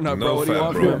likes Pornhub, bro. What do you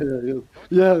want from him?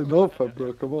 Yeah, no fap,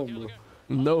 bro. Come on, bro.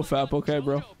 No fap, okay,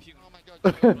 bro.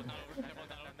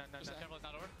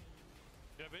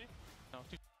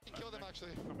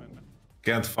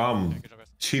 Can't farm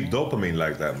cheap dopamine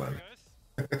like that, man.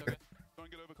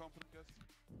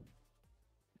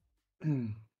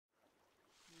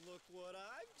 Look what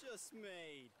I've just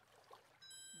made.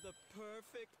 The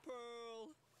perfect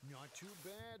pearl. Not too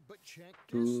bad, but check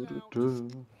this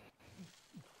out.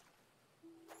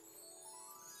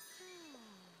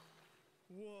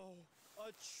 Whoa,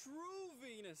 a true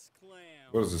Venus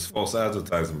clam. What is this false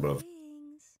advertising, bro?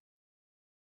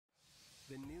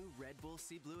 The new Red Bull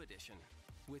Sea Blue Edition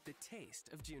with the taste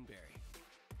of Juneberry.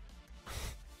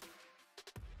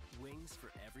 Wings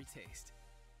for every taste.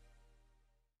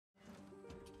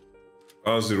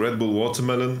 Oh, the Red Bull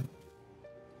watermelon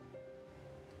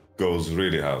goes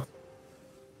really hard.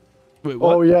 Wait,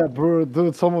 what? Oh yeah, bro,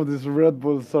 dude, some of these Red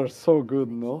Bulls are so good,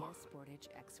 no?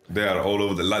 They are all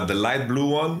over the light blue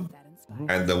one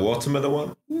and the watermelon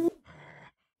one.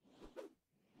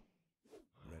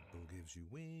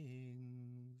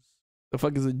 The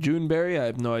fuck is a Juneberry? I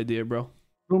have no idea, bro.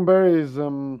 Juneberry is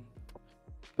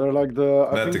they're like the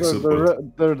I think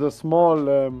they're the small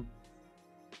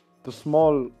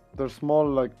they're small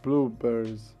like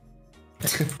blueberries.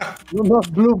 No, not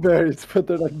blueberries, but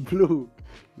they're like blue.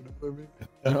 You know what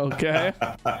I mean? Okay.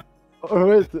 Oh,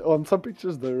 wait, on some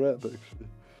pictures they're red actually.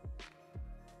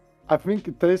 I think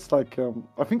it tastes like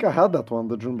I think I had that one,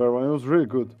 the Juneberry one. It was really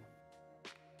good.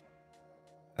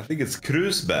 I think it's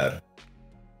krusbär.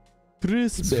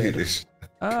 Swedish.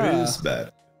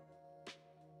 Krusbär.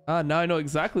 Ah, now I know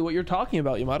exactly what you're talking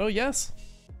about, Yamato. Yes.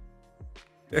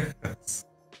 Yes.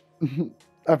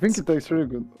 I think it tastes really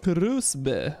good.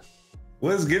 Krusbär.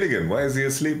 Where's Gilligan? Why is he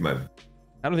asleep, man?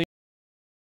 I don't think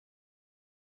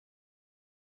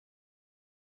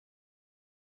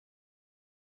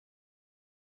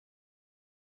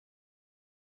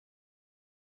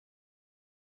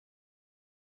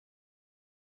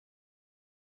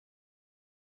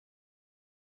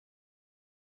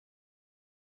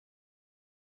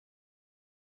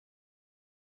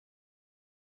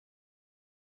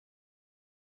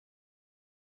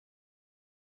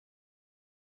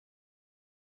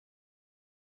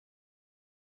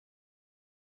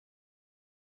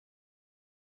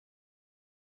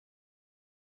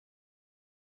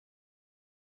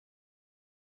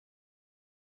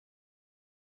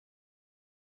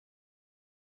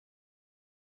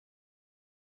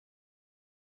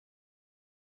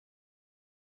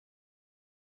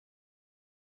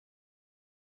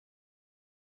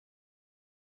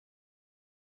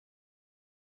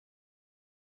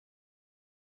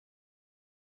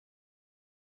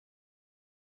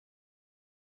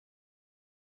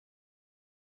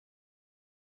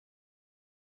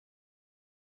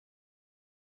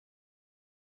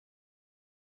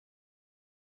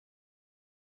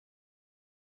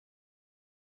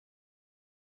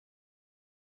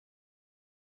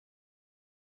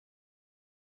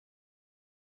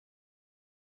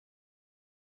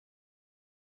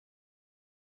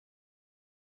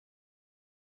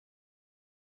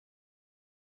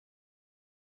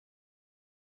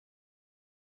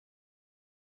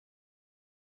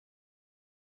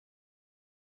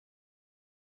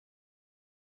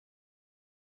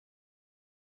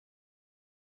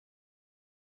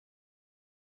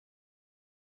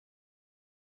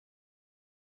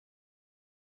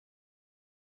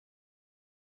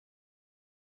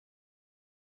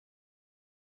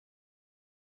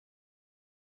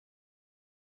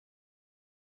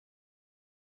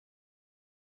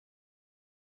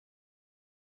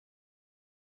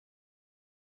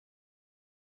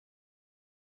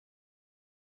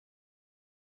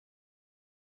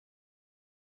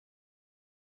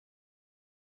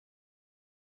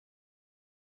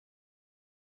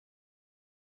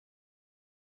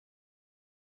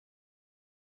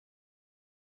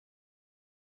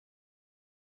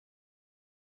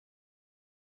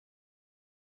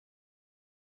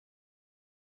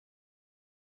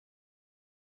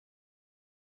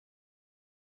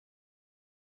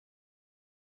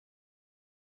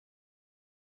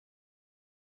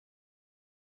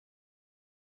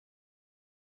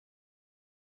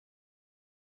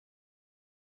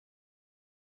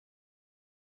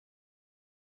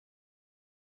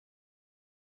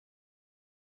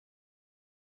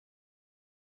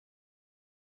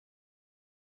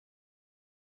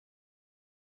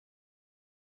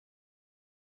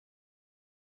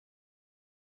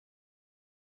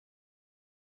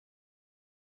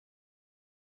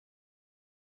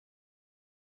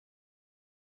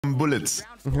bullets.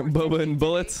 Boba and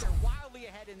bullets. Wildly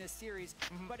ahead in this series,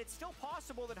 but it's still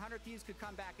possible that 100 Thieves could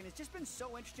come back, and it's just been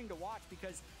so interesting to watch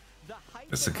because the hype.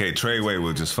 It's okay. Treyway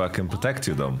will just fucking protect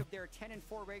you, though. Their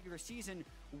 10-4 regular season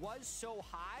was so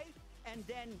high, and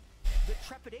then the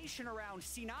trepidation around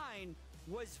C9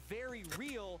 was very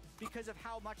real because of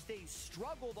how much they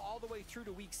struggled all the way through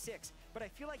to week 6. But I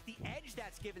feel like the edge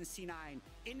that's given C9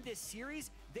 in this series,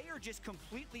 they are just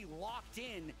completely locked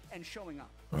in and showing up.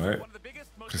 All right.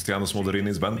 Cristiano Smolderini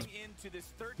is banned.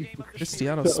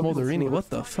 Cristiano Smolderini, what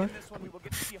the fuck?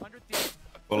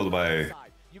 Followed by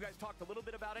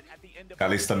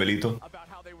Calista Melito.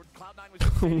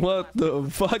 What the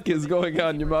fuck is going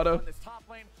on, Yamato?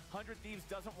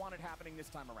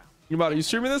 Yamato, you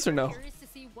streaming this or no?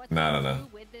 No.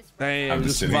 Damn, I'm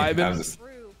just chilling. vibing.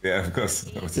 Yeah, of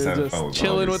course. You're just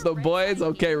chilling with the boys.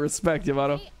 Okay, respect,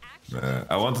 Yamato.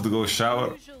 I wanted to go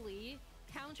shower,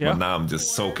 but now I'm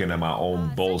just soaking in my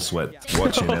own ball sweat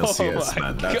watching LCS,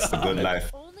 man. That's the good life.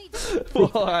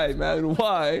 Why, man?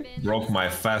 Why? Broke my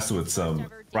fast with some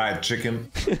fried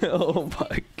chicken. Oh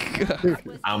my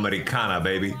god. Americana,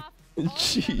 baby.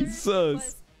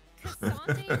 Jesus. What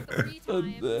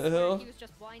the hell? He was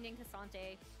just blinding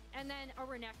Cassante, and then a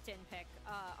Renekton pick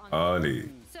on Oli.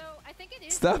 So I think it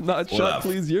is. Stop not shot,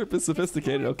 please. Europe is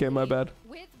sophisticated. Okay, my bad.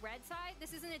 With Red Side,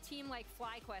 this isn't a team like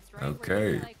FlyQuest, right?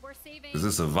 Okay. Is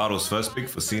this a Vados first pick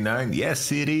for C9?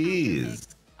 Yes, it is.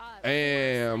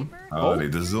 Damn. Oli,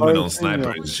 the zooming on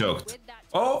sniper is shocked.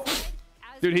 Oh,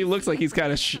 dude, he looks like he's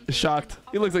kind of shocked.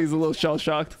 He looks like he's a little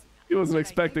shell-shocked. He wasn't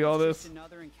expecting all this.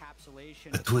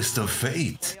 A twist of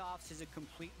fate. Playoffs is a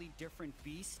completely different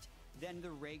beast than the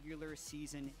regular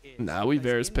season is. Nah, we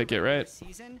Varus pick it, right?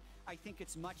 Season, I think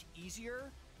it's much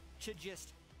easier to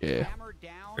just Yeah. hammer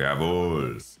down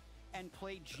Jawohl. and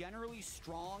play generally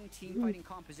strong team fighting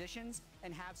compositions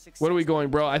and have success. What are we going,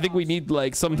 bro? I think we need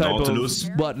like some type Nautilus.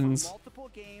 of buttons.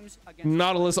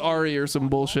 Nautilus Ari or some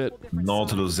bullshit.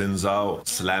 Nautilus Zinzao,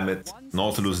 slam it.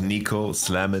 Nautilus Nico,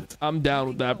 slam it. I'm down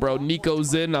with that, bro. Nico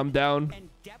Zin, I'm down.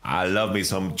 I love me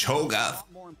some Cho'Gath.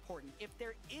 More important. If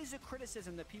there is a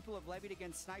criticism that people have levied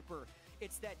against Sniper,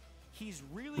 it's that he's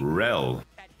really Rel.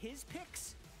 at his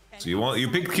picks. So you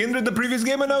picked Kindred the previous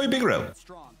game and now you pick Rel.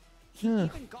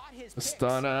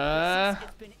 Stunner.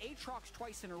 It's been Aatrox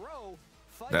twice in a row.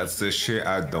 That's the shit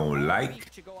I don't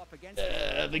like.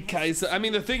 The Kai'Sa. I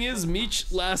mean, the thing is,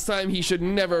 Meech, last time, he should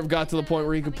never have got to the point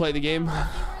where he could play the game.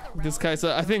 This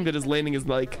Kai'Sa, I think that his laning is,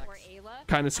 like,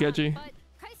 kind of sketchy.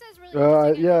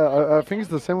 Yeah, I think it's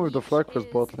the same with the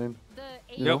FlyQuest bot lane.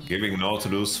 Yep. Giving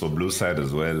Nautilus for blue side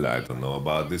as well. I don't know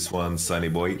about this one, Sunny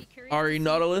Boy. Ari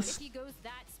Nautilus.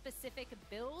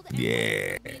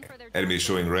 Yeah. Enemy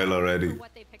showing Rel already.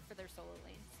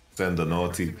 Send the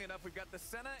naughty.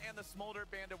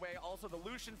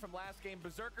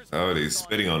 Oh, he's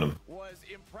spitting on him. Was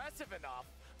impressive enough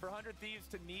for 100 Thieves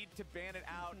to need to ban it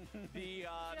out. The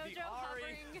Ari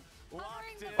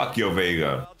locked in. Fuck your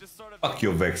Vega. Fuck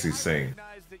your Vex, he's saying.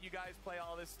 That you guys play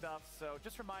all this stuff, so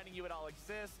just reminding you it all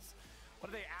exists.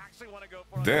 What do they actually want to go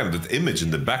for? Damn, that image in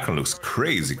the background looks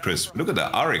crazy crisp. Look at the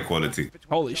Ari quality.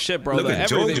 Holy shit, bro. Look at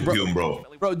Jojo, bro.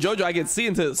 Bro, Jojo, I can see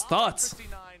into his thoughts.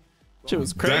 Shit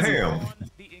was crazy. Damn.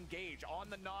 On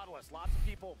the Nautilus, lots of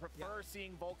people prefer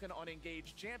seeing Vulcan on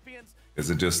engaged champions. Is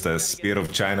it just a Spear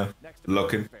of China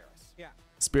looking?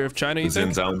 Spear of China, you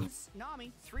think? Zinzao.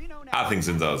 I think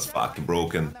Zinzao is fucking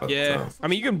broken. But, yeah, I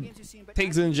mean, you can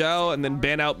take Xin Zhao and then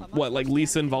ban out, what, like Lee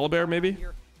Sin Volibear, maybe?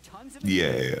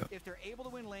 Yeah.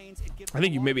 I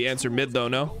think you maybe answer mid, though,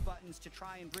 no?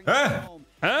 Huh?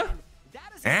 Huh?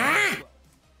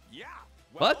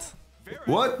 What?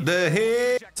 What the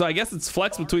heck? So I guess it's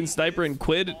flex between Sniper and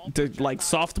Quid to, like,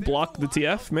 soft block the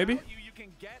TF, maybe?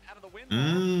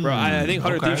 Bro, I think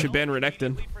 100 Thieves should ban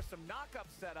Renekton.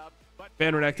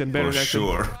 Ban Renekton, ban For Renekton.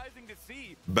 sure.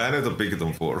 Ban it or pick it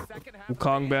on 4.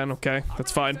 Kong ban, okay,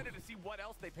 that's fine.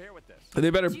 They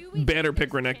better ban or pick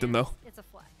Renekton, though.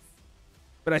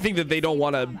 But I think that they don't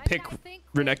want to pick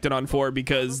Renekton on 4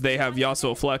 because they have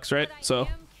Yasuo flex, right? So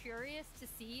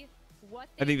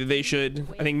I think that they should.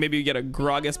 I think maybe you get a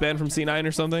Gragas ban from C9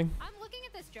 or something.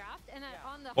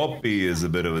 Poppy is a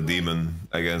bit of a demon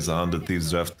against the 100 Thieves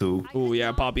draft too. Oh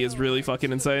yeah, Poppy is really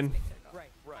fucking insane.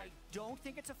 Don't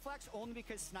think it's a flex only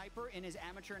because Sniper in his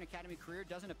amateur and academy career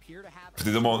doesn't appear to have. If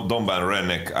they don't ban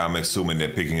Rennek, I'm assuming they're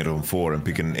picking it on 4 and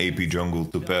picking an AP jungle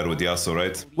to pair with Yasuo,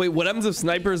 right? Wait, what happens if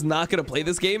Sniper is not gonna play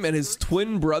this game and his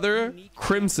twin brother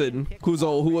Crimson, who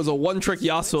was a one-trick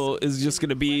Yasuo, is just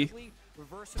gonna be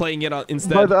playing it on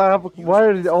instead? But why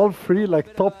are they all three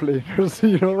like top laners?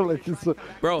 You know, like it's.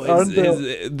 Bro,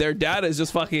 their dad is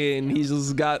just fucking. He's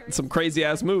just got some crazy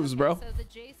ass moves, bro.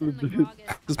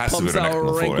 Just pumps out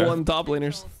rank 1 top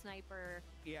laners.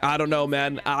 I don't know,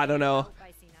 man. I don't know.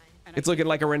 It's looking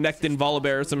like a Renekton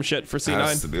Volibear or some shit for C9.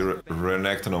 Has to be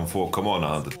Renekton on 4. Come on,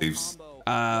 100 Thieves.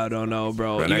 I don't know,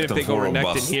 bro. Renekton Even if they go 4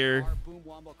 Renekton here.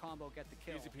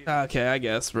 Okay, I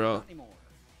guess, bro. All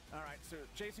right, so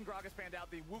Jason Gragas banned out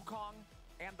the Wukong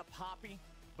and the Poppy.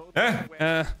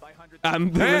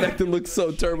 Renekton looks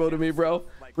so turbo to me, bro.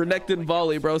 Renekton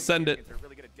volley, bro. Send it.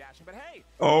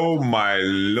 Oh my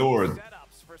lord.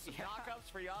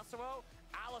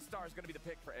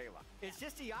 It's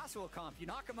just a Yasuo comp. You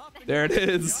knock him up. There it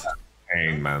is.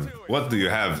 Dang, man. What do you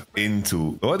have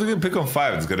into? What do you pick on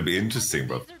 5? It's gonna be interesting,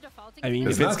 bro. I mean,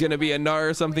 if it's gonna be a Gnar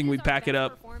or something, we pack it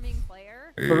up.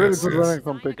 Yes, yes.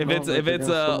 If it's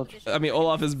I mean,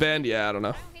 Olaf is banned. Yeah, I don't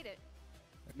know.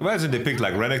 Imagine they picked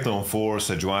like Renekton on 4,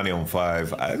 Sejuani on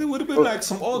 5. It would have been like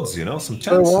some odds, you know, some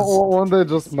chances. One day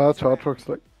just match Aatrox,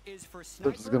 like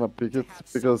they're just gonna pick it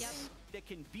because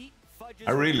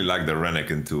I really like the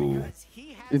Renekton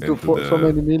into so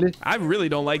many melee. I really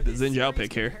don't like the Xin Zhao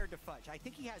pick here.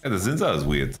 Yeah, the Xin Zhao is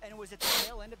weird.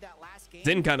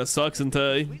 Xin kind of sucks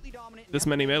into this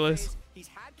many melees.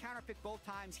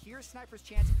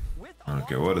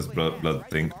 Okay, what is Blood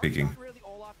picking?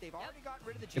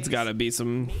 It's gotta be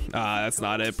some. That's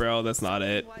not it, bro. That's not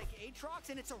it.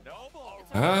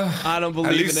 I don't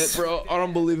believe in it, bro. I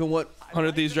don't believe in what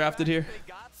 100 Thieves drafted here.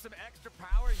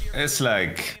 It's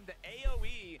like,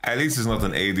 at least it's not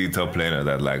an AD top laner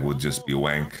that like would just be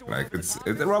wank. Like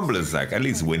the Rumble is like at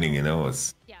least winning, you know.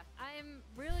 Yeah, I'm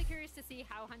really curious to see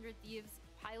how 100 Thieves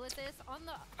pilot this on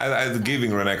the. I'm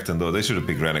giving Renekton though. They should have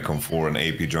picked Renekton 4 and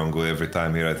AP jungle every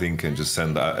time here, I think, and just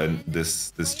send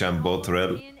this champ bot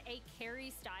rel.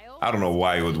 I don't know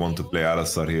why you would want to play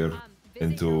Alistar here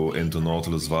into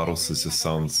Nautilus Varus. It just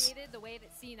sounds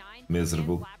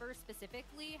miserable.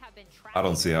 I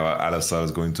don't see how Alistar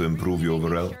is going to improve you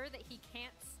overall.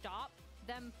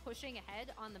 Pushing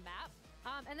ahead on the map.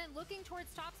 And then looking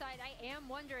towards topside, I am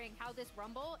wondering how this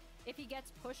Rumble, if he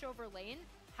gets push over lane,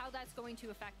 how that's going to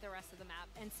affect the rest of the map,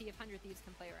 and see if 100 Thieves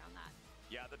can play around that.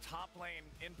 Yeah, the top lane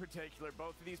in particular,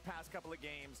 both of these past couple of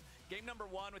games. Game number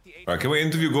 1 with the 8. Can we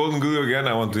interview Golden Guru again?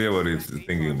 I want to hear what he's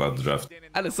thinking about the draft.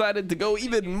 I decided to go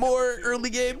even more early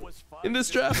game in this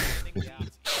draft.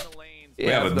 We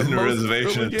have a dinner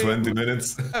reservation at 20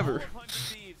 minutes. Ever.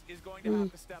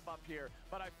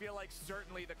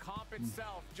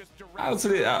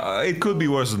 Honestly, it could be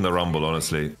worse than the Rumble,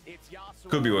 honestly.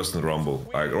 Could be worse than the Rumble.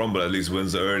 Like, Rumble at least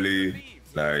wins early.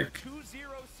 Like,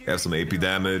 have some AP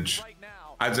damage.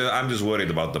 I'm just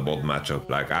worried about the bot matchup.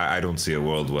 Like, I don't see a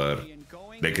world where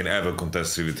they can ever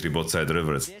contest 3v3 bot side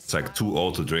River. It's like 2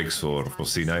 auto Drakes for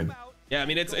C9. Yeah, I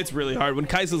mean, it's really hard. When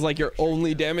Kai'Sa's like your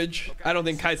only damage, I don't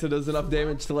think Kai'Sa does enough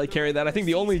damage to like carry that. I think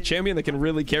the only champion that can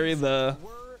really carry the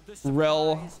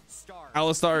Rel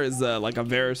Alistar is like a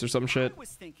Varus or some shit. I was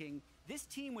thinking this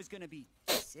team was going to be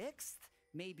 6th,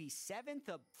 maybe 7th,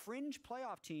 a fringe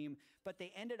playoff team, but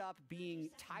they ended up being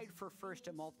tied for first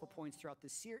at multiple points throughout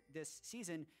this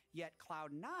season. Yet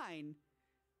Cloud9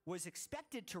 was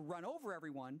expected to run over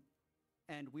everyone,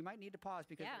 and we might need to pause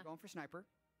because they're going for Sniper.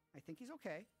 I think he's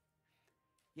okay.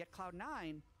 Yet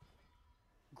Cloud9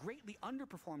 greatly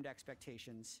underperformed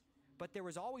expectations, but there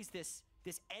was always this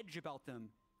edge about them.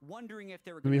 Wondering if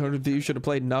they were Maybe 100 Thieves should have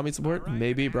played Nami support.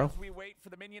 Maybe, bro. Wait,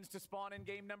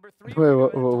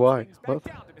 why? What?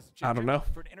 I don't know.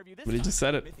 But he just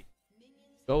said it.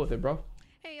 Go with it, bro.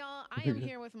 Hey y'all, I am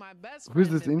here with my best friend. Who's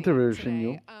this intervention,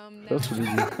 you? That's what it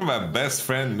is. My best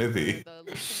friend, Mithy.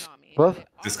 What?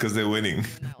 Just because they're winning.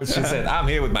 She said, I'm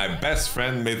here with my best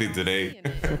friend, Mithy, today.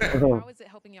 How is it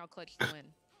helping y'all clutch to win?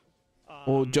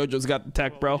 Oh, Jojo's got the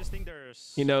tech, bro.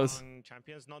 He knows.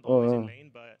 Champions not always in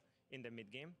lane, but in the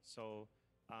mid game, so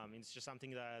it's just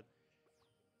something that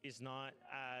is not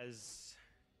as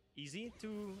easy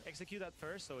to execute at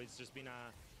first. So it's just been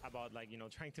about like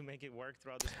trying to make it work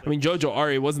throughout the split. I mean, Jojo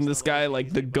Ari, wasn't this guy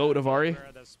like the GOAT of Ari?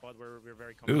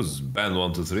 He was banned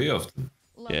 1 to 3 often.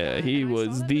 Yeah, he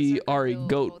was the Ari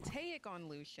GOAT. Take on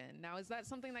Lucian. Now, is that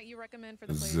something that you recommend for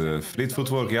the It's Fleet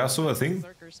Footwork Yasuo, I think.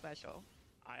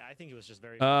 I think it was just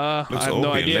very. I have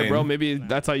no idea, bro. Maybe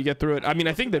that's how you get through it. I mean,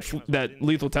 I think that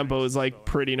lethal tempo is like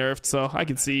pretty nerfed, so I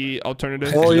could see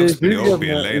alternatives. Oh, it looks pretty OP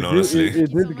in lane, honestly.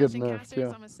 It did get nerfed,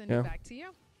 yeah.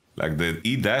 Like the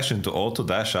E dash into auto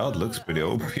dash out looks pretty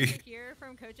OP. Hear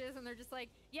from coaches, and they're just like,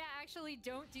 yeah, actually,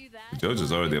 don't do that.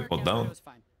 Jojo's already a pot down.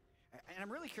 And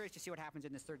I'm really curious to see what happens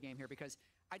in this third game here, because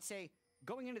I'd say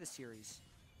going into the series.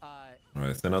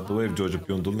 Alright, then out the wave, Jojo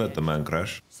Pyun, don't let the man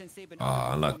crash.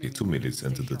 Unlucky, 2 minutes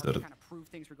into the third. Kind of prove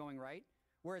things were going right.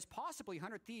 Whereas possibly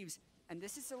 100 Thieves, and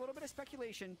this is a little bit of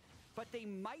speculation, but they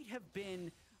might have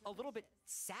been a little bit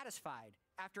satisfied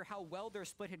after how well their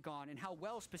split had gone and how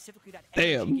well specifically that.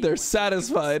 Damn, they're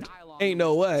satisfied. Ain't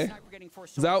no way.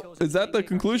 Is that the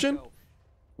conclusion?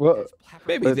 Well,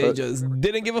 maybe they just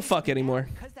didn't give a fuck anymore.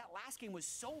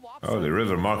 Oh, the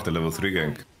River marked the level 3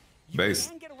 gank.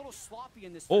 Base.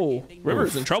 Oh,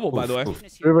 River's in trouble, by the way.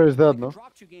 River is dead, no?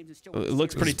 It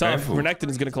looks pretty tough. Renekton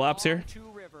is gonna collapse here.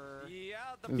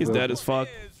 He's dead as fuck.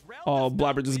 Oh,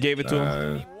 Blabber just gave it to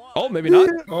him. Oh, maybe not.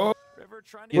 Oh.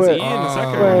 Is he in the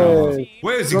second?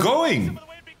 Where is he going?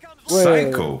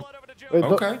 Psycho. Wait,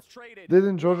 okay.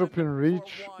 Didn't Jojo Pin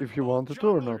reach if he wanted to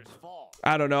or not?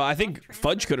 I don't know. I think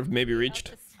Fudge could have maybe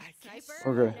reached.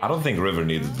 Okay. I don't think River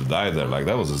needed to die there. Like,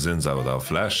 that was a Zinza without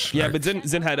flash. Yeah, but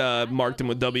Zin had marked him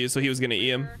with W, so he was gonna E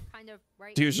him.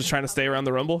 He was just trying to stay around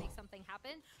the rumble.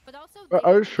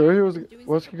 Are you sure he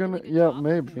was he gonna? Yeah,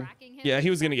 maybe. Yeah, he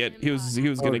was gonna get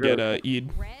gonna get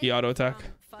E auto attack.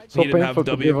 So He didn't painful have to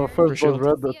W give a for first shield.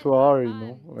 blood red to Ari,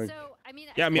 no? Like,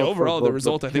 Yeah, I mean overall the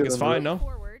result I think is fine, no?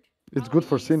 it's good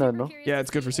for C9, no? Yeah, it's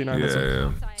good for C9.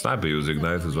 Yeah. Sniper use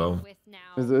Ignite as well.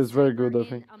 It's very good, I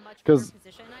think.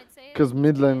 Because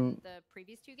mid lane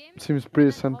seems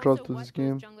pretty central to this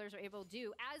game.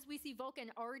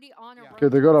 Okay,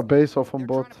 they got a base off on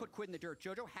bot. It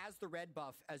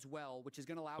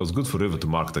was good for River to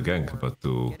mark the gank, but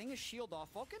to...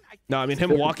 No, I mean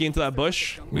him walking into that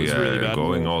bush was really bad.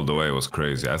 Going all the way was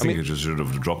crazy. I think he just should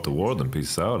have dropped the ward and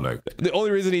peace out. Like, the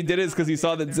only reason he did it is because he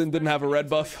saw that Zin didn't have a red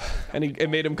buff, and it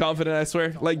made him confident. I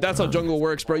swear, like that's how jungle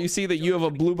works, bro. You see that you have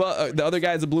a blue buff, the other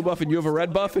guy has a blue buff, and you have a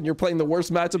red buff, and you're playing the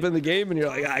worst matchup in the game, and you're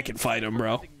like, I can fight him,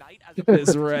 bro.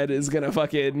 This red is gonna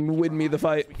fucking win me the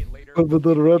fight. But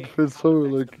the red feels so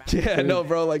like. Yeah, no,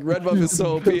 bro. Like red buff is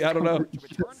so OP. I don't know.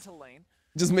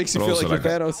 Just makes you But feel also, like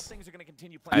you're like, Thanos.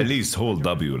 at least hold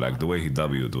W. Like, the way he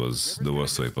W'd was the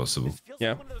worst way possible.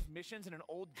 Yeah.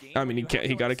 I mean,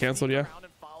 he got it canceled. Yeah.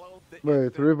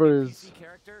 Wait, River is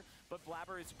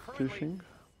fishing.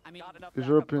 Is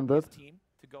European dead?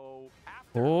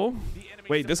 Oh,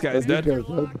 wait, this guy is dead.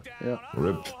 Yeah.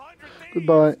 Rip.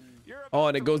 Goodbye. Oh,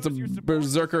 and it goes to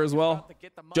Berserker as well.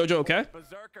 Jojo, okay?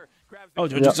 Oh,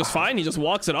 Jojo's just fine. He just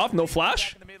walks it off. No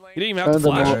flash. He didn't even have to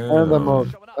flash. And a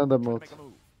mode. And a mode.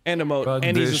 And emote.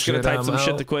 And he's just gonna type some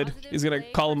shit to Quid. He's gonna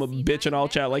call him a bitch in all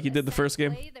chat like he did the first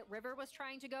game.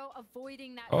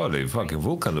 Holy fucking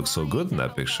Vulcan looks so good in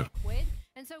that picture.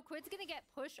 And so Quid's gonna get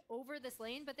pushed over this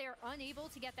lane, but they are unable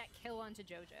to get that kill onto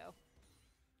Jojo.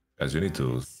 Guys, you need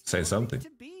to say something.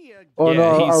 Oh Yeah,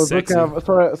 no, he's I was sexy. looking at,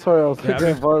 sorry, I was Yeah.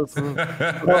 thinking about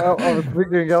I was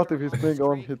figuring out if he's playing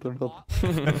on hit or not.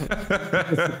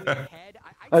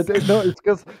 I didn't know, it's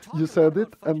because you said it,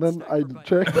 and then I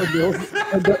checked, and there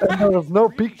was no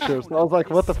pictures. I was like,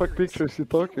 what the fuck picture is he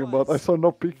talking about? I saw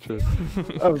no picture.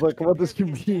 I was like, what does he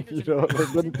mean? You know,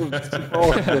 like, then it was super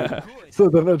awkward. So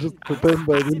then I just pretend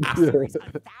I didn't hear it.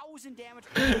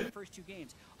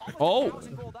 Oh,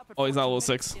 he's not level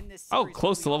 6. How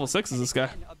close to level 6 is this guy?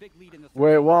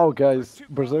 Wait, wow, guys,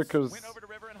 Berserkers.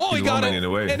 Oh, he got it, and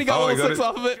he got level 6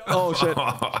 off of it. Oh shit.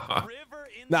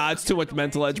 Nah, it's too much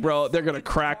mental edge, bro. They're gonna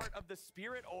crack.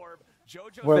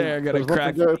 Well, They're gonna there's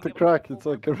crack. nothing to crack. It's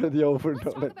like already over.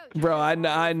 Like, Bro, I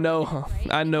know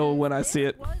when I see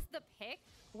it.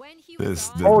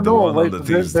 oh no, one wait, on the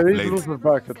there team's is late. loser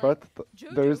bracket, right?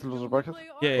 There is loser bracket?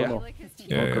 Yeah, Oh, no.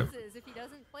 Yeah.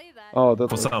 Oh,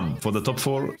 that's For the top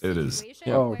 4, it is.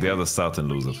 Yeah. Oh, The others start and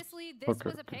losers.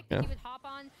 Okay. Yeah.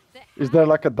 Is there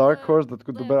like a dark horse that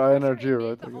could do better energy,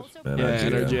 right? I guess. Yeah,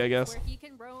 energy, I guess.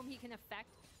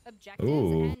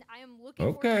 Ooh.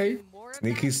 Okay.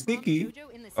 Sneaky.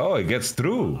 Oh, it gets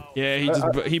through. Yeah,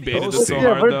 he baited it Does so he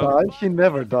hard ever though. die? He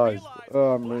never dies.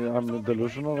 I'm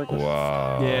delusional, I guess.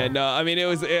 Wow. Yeah, no, I mean it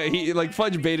was he like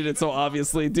Fudge baited it so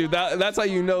obviously, dude. That's how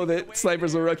you know that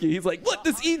Sniper's a rookie. He's like, what?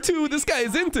 This E2, this guy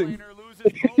is inting.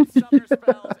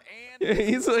 Yeah,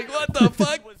 he's like, what the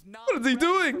fuck? What is he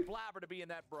doing?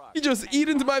 He just eat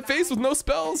into my face with no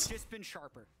spells.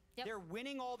 They're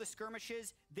winning all the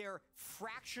skirmishes. They're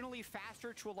fractionally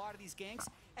faster to a lot of these ganks.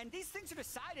 And these things are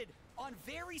decided on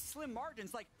very slim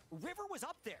margins. Like, River was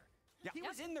up there. He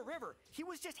was in the river. He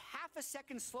was just half a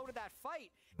second slow to that fight.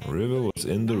 River was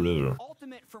in the river.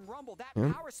 Ultimate from Rumble, that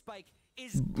power spike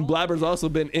is Blabber's also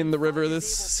been in the river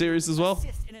this series as well.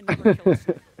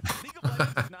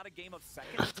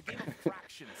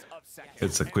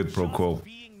 It's a quid pro quo.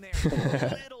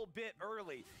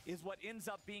 is what ends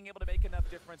up being able to make enough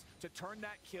difference to turn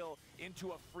that kill into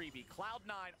a freebie.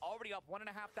 Cloud9 already up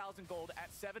 1,500 gold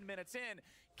at 7 minutes in.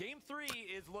 Game 3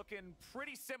 is looking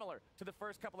pretty similar to the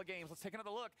first couple of games. Let's take another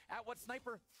look at what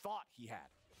Sniper thought he had.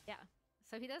 Yeah,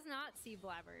 so he does not see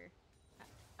Blabber.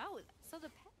 Oh, so the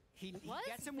he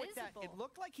gets him with that. It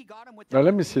looked like he got him with Now that.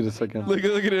 let me see this again. Look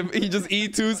at him. He just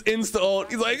E2's insta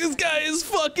ult. He's like, this guy is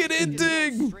fucking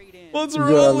inting. What's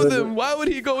wrong with him? Why would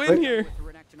he go in here?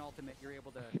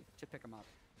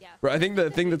 Bro, I think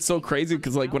the thing that's so crazy,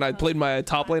 because like when I played my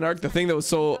top lane arc, the thing that was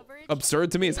so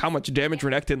absurd to me is how much damage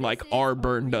Renekton like R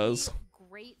burn does.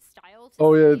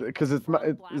 Oh yeah, because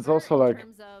it's also like.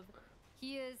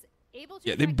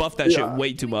 Yeah, they buffed that shit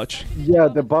way too much. Yeah,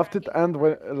 they buffed it, and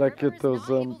when, like it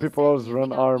was people always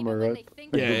run armor, right?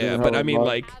 Yeah, but I mean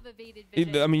like,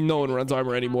 no one runs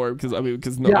armor anymore because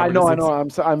no. Yeah, I know.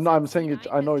 I'm saying it.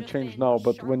 I know it changed now,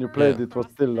 but when you played it was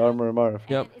still armor Marif.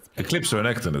 Yep. Eclipse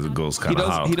Renekton as it goes kind of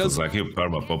out. He does like he'll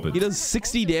karma pop it. He does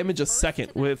 60 damage a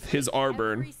second with his R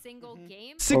burn.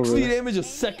 60 damage a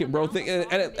second, bro.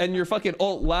 And your fucking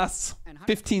ult lasts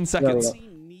 15 seconds.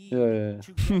 Yeah.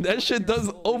 That shit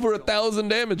does over 1,000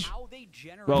 damage.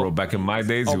 Well, bro, back in my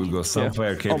days, you would go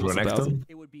Sunfire, Cape Renekton.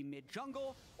 It would be mid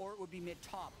jungle or it would be mid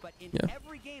top. But in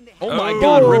every game they oh my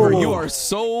god, River, you are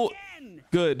so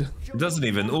good. He doesn't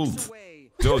even ult.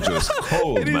 Jojo's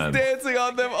cold, and he's man. dancing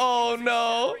on them. Oh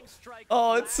no.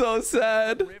 Oh, it's so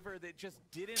sad.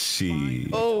 She.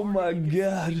 Oh my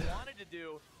god.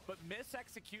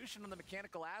 Execution on the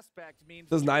mechanical aspect means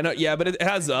does 9? Yeah, but it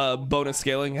has bonus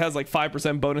scaling. It has like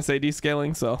 5% bonus AD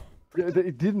scaling, so. Yeah,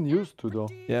 it didn't used to though.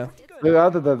 Yeah. They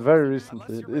added that very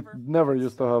recently. It never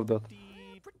used to have that.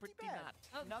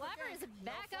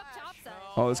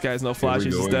 Oh, this guy's no flash.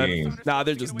 He's just dead. Nah,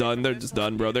 they're just done. They're just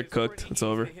done, bro. They're cooked. It's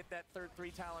over.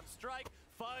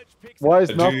 Why is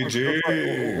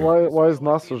Nasus? Why is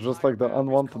Nasus just like the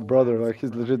unwanted brother? Like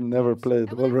he's legit never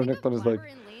played. Well, Renekton is like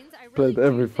played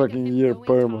every fucking year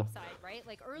perma.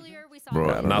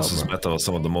 Bro, Nasus meta was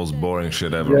some of the most boring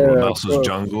shit ever. Bro. Nasus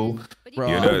jungle, bro,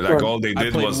 you know, like all they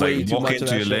did was like walk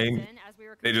into your lane.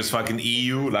 They just fucking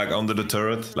EU like under the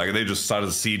turret. Like they just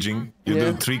started sieging. You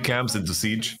do 3 camps into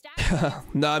siege.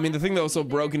 No, I mean the thing that was so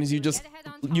broken is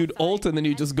you'd ult and then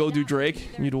you just go do Drake.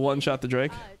 And you'd one shot the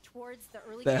Drake.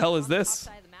 The hell is this?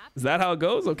 Is that how it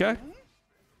goes? Okay.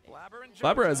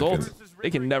 Blabber has ult. They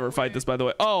can never fight this, by the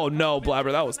way. Oh no,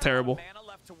 Blabber, that was terrible.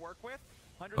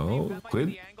 Oh,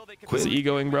 quid? Is he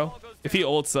egoing, bro? If he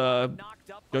ults,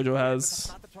 Jojo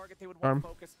has charm.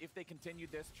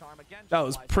 That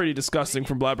was pretty disgusting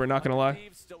from Blabber, not gonna lie.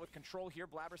 Wait,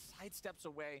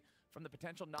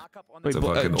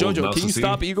 Jojo, can you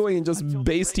stop egoing and just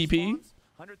base TP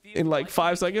in like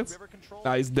 5 seconds?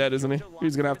 Nah, he's dead, isn't he?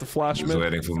 He's gonna have to flash He's mid.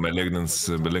 waiting for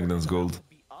Malignance gold.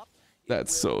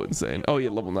 That's so insane. Oh yeah,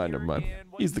 level 9, never mind.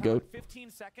 He's the GOAT.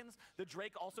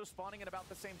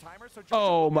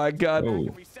 Oh my god.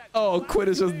 Oh, Quid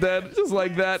is just dead. Just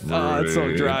like that. Oh, it's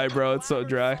so dry, bro. It's so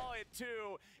dry.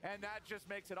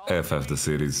 FF the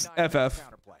series. FF.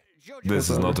 This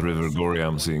is not River Gory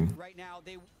I'm seeing.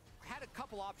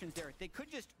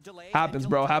 Happens,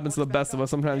 bro. Happens to the best of us.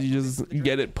 Sometimes you just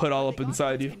get it put all up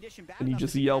inside you, and you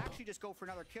just yelp.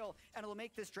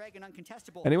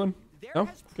 Anyone? No?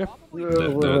 Okay.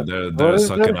 They're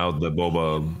sucking out the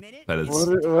boba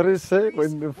pellets. What do you say?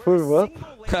 When for what?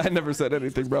 I never said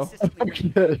anything, bro.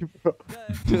 Okay, bro.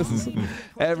 Just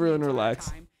everyone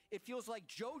relax.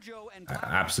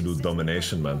 Absolute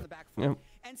domination, man. Yep.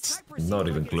 It's not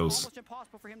even close.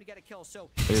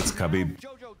 It's Khabib.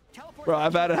 Bro,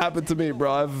 I've had it happen to me,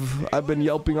 bro. I've been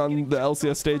yelping on the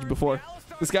LCS stage before.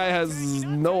 This guy has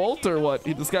no ult or what?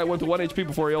 This guy went to 1 HP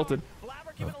before he ulted.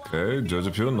 Okay,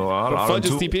 Jojo Pugh, no R. Fudge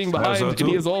is TPing behind, and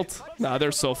he has ult. Nah,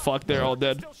 they're so fucked. They're all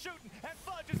dead.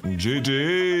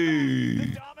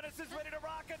 GG.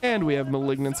 And we have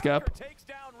Malignance Gap.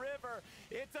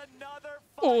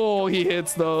 Oh, he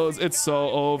hits those. It's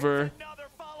so over.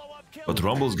 But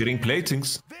Rumble's getting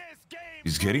platings.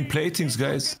 He's getting platings,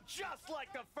 guys.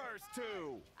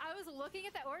 I was looking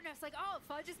at that order and I was like, oh,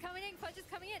 Fudge is coming in, Fudge is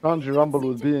coming in. Kanji Rumble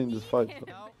would be in this fight.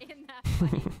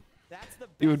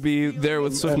 He would be there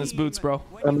with Swiftness boots, bro.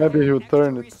 And maybe he would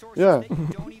turn it. Yeah.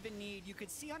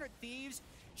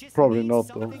 Probably not,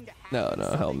 though. No,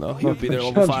 hell no. He would be there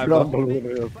level 5,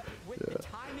 though.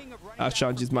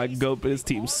 Shanji's my GOAT, but his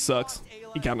team sucks.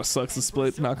 He kind of sucks the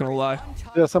split, not gonna lie.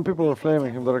 Yeah, some people were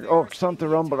flaming him. They're like, oh, Xante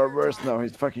Rumble are worse now.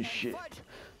 He's fucking shit.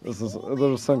 There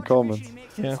was some comments.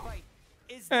 Yeah.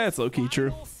 It's low-key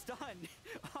true.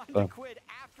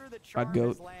 I'd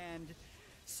GOAT.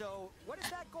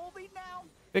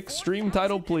 Extreme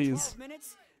title, please.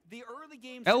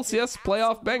 LCS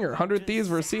Playoff Banger. 100 Thieves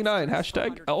versus C9.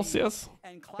 Hashtag LCS.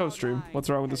 Oh, stream. What's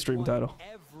wrong with the stream title?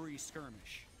 Every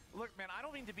skirmish. Look, man, I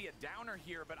don't mean to be a downer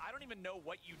here, but I don't even know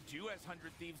what you do as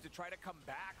 100 Thieves to try to come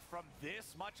back from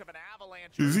this much of an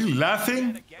avalanche. Is he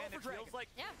laughing?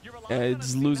 Yeah,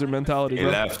 it's loser mentality, He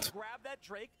bro. left. Grab that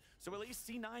Drake, so at least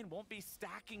C9 won't be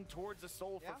stacking towards the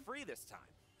soul for free this time.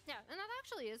 Yeah, and that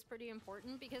actually is pretty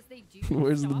important because they do.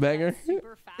 Where's the banger?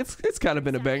 It's kind of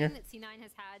been a banger. That C9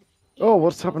 has had Oh,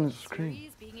 what's happening to the screen?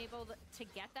 being able to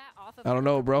get that off of I don't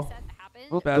know, bro.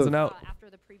 What Spazzing the- out. after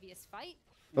the previous fight.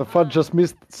 The FUD just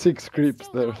missed 6 creeps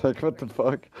there. Like, what the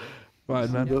fuck?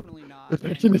 Fine, man.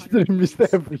 He missed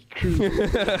every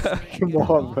creep. Come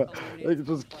on, man. Like,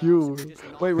 just Q.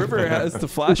 Wait, River has to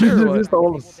flash it or He what? missed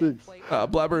all 6.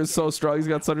 Blabber is so strong. He's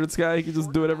got Sundered Sky. He can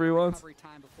just do whatever he wants.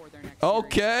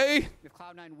 Okay. If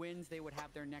Cloud9 wins, they would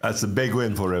have their next. That's a big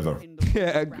win for River.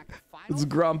 Yeah, it's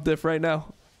Gromp diff right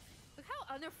now. Look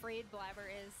how unafraid Blabber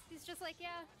is. He's just like, yeah.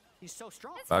 He's so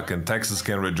strong. Fucking Texas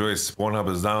can rejoice. Pornhub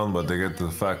is down, but they get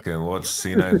to fucking watch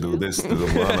C9 do this to the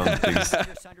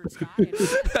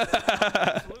please.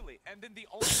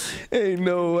 Ain't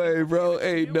no way, bro.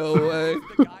 Ain't no way.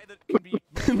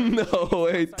 No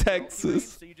way,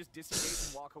 Texas. So you just disengage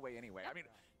and walk away anyway. I mean,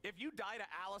 if you die to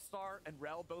Alistar and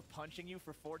Rel both punching you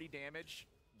for 40 damage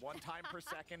 1 time per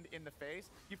second in the face,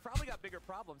 you've probably got bigger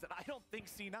problems. And I don't think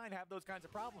C9 have those kinds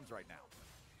of problems right now.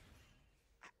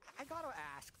 I gotta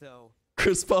ask though.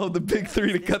 Chris Paul, the big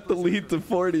 3 to cut the lead to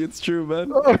 40. It's true, man.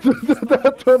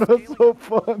 That one was so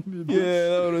funny. Dude. Yeah,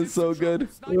 that one was so good.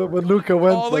 Yeah, but Luca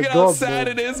went Oh, look like at how God, sad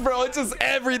man. it is, bro. It's just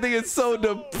everything is so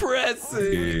depressing.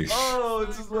 Yeesh. Oh,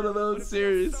 it's just one of those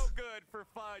series.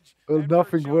 Well,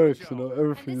 nothing works, you know.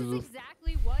 Everything is just.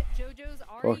 Exactly what JoJo's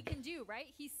already Fuck. can do, right?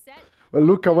 He set Well,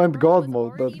 Luca went God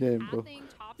mode that game, bro.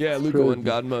 Yeah, Luca went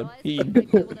God mode. He's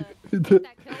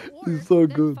so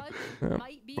good.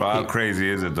 Bro, how crazy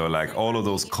is it though? Like all of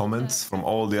those comments from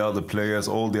all the other players,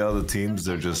 all the other teams,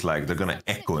 they're just like they're gonna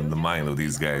echo in the mind of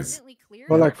these guys.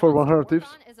 Well, like for 100 tips.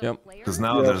 Yep. Because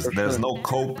now Yeah, there's for no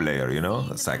co-player, you know?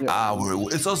 It's like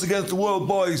it's us against the world,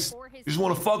 boys. You just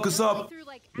wanna fuck us up.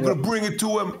 We're gonna bring it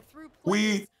to him.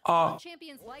 We are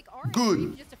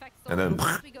good. And then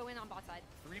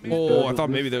Oh, I thought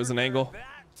maybe there was an angle.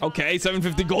 Okay,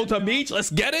 750 gold on Beach. Let's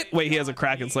get it. Wait, he has a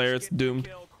Kraken Slayer. It's doomed.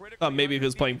 Thought maybe if he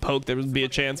was playing Poke, there would be a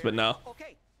chance, but no.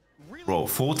 Bro,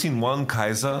 14-1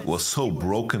 Kaiser was so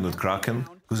broken with Kraken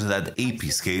because of that AP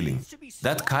scaling.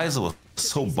 That Kaiser was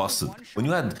so busted. When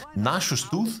you had Nashor's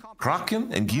Tooth,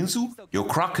 Kraken, and Ginsu, your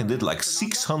Kraken did like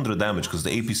 600 damage because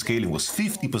the AP scaling was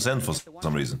 50% for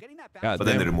some reason. God But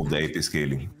then they damn. removed the AP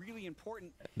scaling.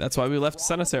 That's why we left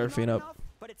Senna Seraphine up.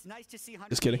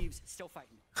 Just kidding.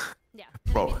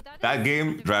 Bro, that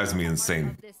game drives me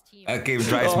insane. That game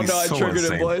drives me no, I so triggered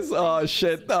insane. it, boys. Oh,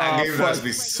 shit. Oh, That game fuck. drives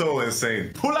me so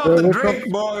insane. Pull out the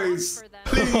Drake, boys!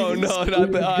 Please! Oh, no,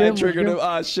 not the I triggered him.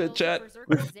 Ah, shit, chat.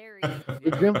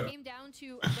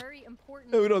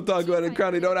 We don't talk about it,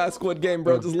 Crowdy. Don't ask what game,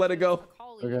 bro. Just let it go.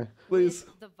 Okay. Please.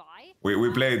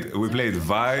 We played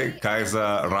Vi, Kaiser,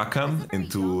 Rakan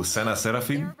into Senna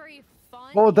Seraphine.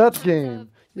 Oh, that game.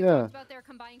 Yeah.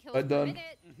 I done.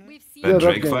 The that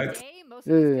Drake game. fight.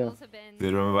 Yeah, yeah, yeah. Do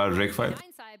you remember that Drake fight?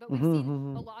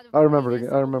 I remember the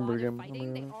game. I remember the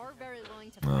game.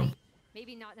 No.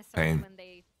 Pain.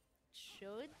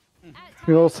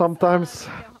 You know, sometimes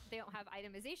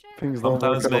things don't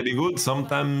Sometimes work out. maybe good,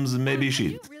 sometimes maybe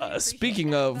shit.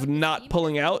 Speaking of not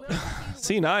pulling out,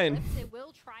 C9.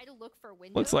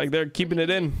 Looks like they're keeping it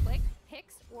in.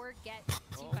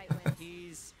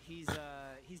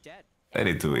 He's dead. They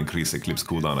need to increase Eclipse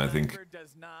cooldown, I think.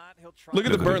 Look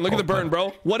at the burn. Look at the burn,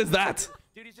 bro. What is that?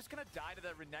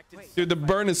 Dude, the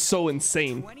burn is so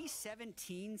insane.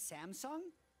 2017 Samsung?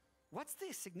 What's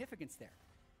the significance there?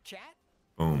 Chat?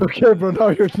 Boom. Okay, bro, now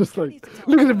you're just like,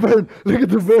 look at the burn, look at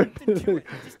the burn.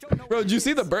 Bro, did you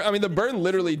see the burn? I mean, the burn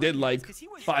literally did like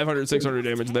 500, 600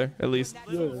 damage there, at least.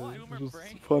 Yeah, it's just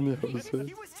funny how to say it.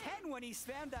 He was 10 when he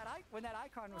spammed that when that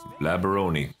icon was made.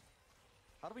 Labaroni.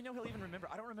 How do we know he'll even remember?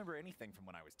 I don't remember anything from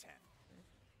when I was 10.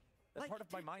 That part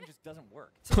of my mind just doesn't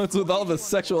work. What's with all the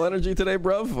sexual energy today,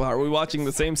 bro? Are we watching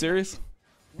the same series?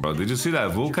 Bro, did you see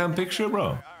that Vulcan picture,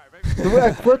 bro?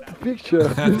 I put the picture. No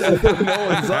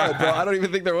one saw it, bro. I don't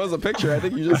even think there was a picture. I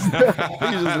think you just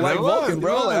like Vulcan,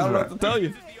 bro. Like, I don't know what to tell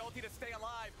you.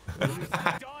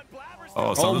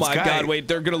 Oh my god, wait,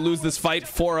 they're gonna lose this fight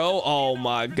 4-0? Oh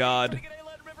my god.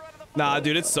 Nah,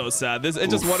 dude, it's so sad. It's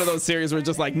just one of those series where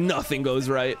just like nothing goes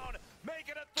right.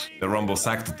 The Rumble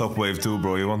sacked the top wave too,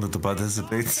 bro. He wanted to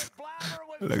participate.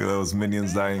 Look at those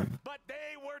minions dying.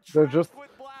 They're just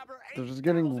They're just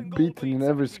getting beaten in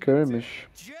every skirmish.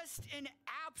 Just an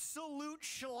absolute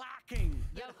shellacking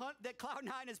that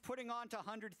Cloud9 is putting on to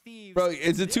 100 Thieves. Bro,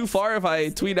 is it too far if I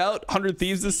tweet out 100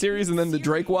 Thieves this series and then the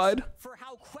Drake wide?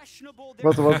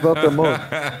 What's that the most?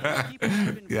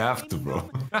 You have to, bro.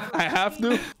 I have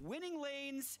to?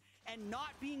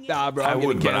 Nah, bro. I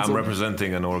would, but I'm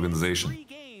representing an organization.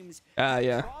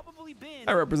 Yeah.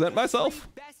 I represent myself.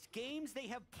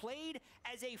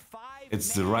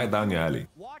 It's right down your alley.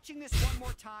 Watching this one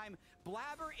more time,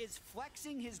 Blabber is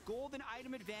flexing his golden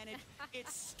item advantage. It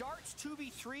starts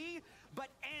 2v3, but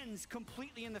ends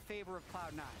completely in the favor of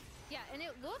Cloud9. Yeah, and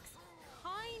it looks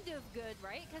kind of good,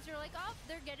 right? Because you're like, oh,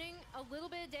 they're getting a little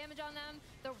bit of damage on them.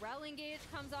 The rel engage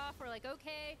comes off. We're like,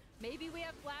 okay, maybe we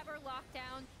have Blabber locked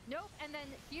down. Nope. And then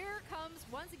here comes,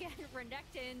 once again,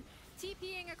 Renekton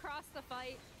TPing across the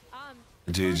fight.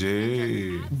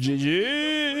 GG.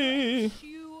 GG.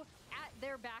 At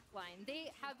their backline.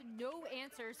 They have no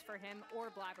answers for him or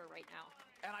Blabber right now.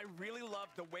 And I really love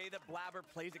the way that Blabber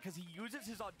plays it because he uses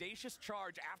his audacious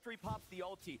charge after he pops the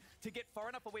ulti to get far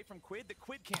enough away from Quid that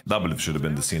Quid can't. Double should have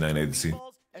been the C9 ADC.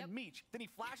 And Meech. Then he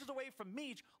flashes away from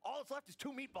Meech. All that's left is 2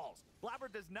 meatballs. Blabber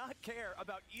does not care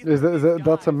about either. Is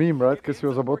that's a meme, right? Because he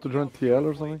was about to join TL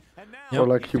or something? Or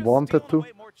like he wanted to?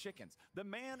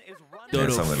 Dodo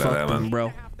something like that, man.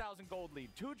 Bro.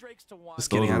 Just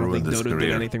kidding, I don't think Dodo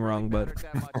did anything wrong, but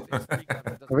I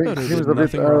think he seems a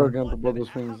bit arrogant about those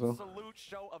things, though.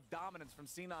 Show of dominance from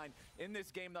C9 in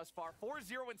this game thus far.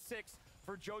 4-0-6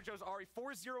 for JoJo's Ahri,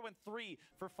 4-0-3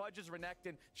 for Fudge's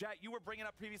Renekton. Chat, you were bringing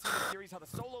up previously in the series how the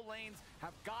solo lanes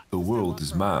have got. The world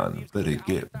is mine. Better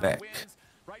get back.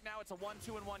 Right now it's a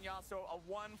 1-2-1 Yasuo, a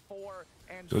 1-4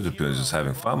 and JoJo is just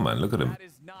having fun, man. Look at him. That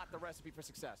is not the recipe for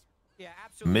success. Yeah,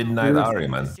 Midnight Ahri,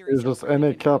 man. It's just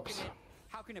NA caps.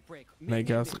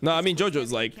 No, I mean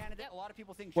JoJo's like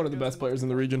one of the best players in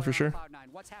the region for sure. I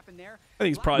think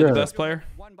he's probably the best player.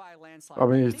 I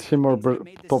mean, it's him or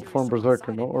top form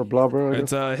Berserker, no? Or Blabber.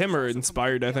 It's him or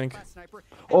Inspired, I think.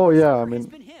 Oh yeah, I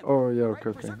mean, oh yeah,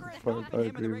 okay. I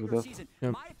agree with that.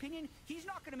 Yep.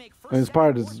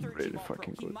 Inspired is really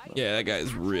fucking good. Man. Yeah, that guy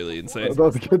is really insane.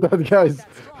 That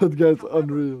guy's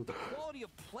unreal.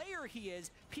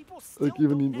 Like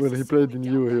even when he played in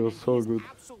U, he was so good.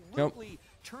 Yep.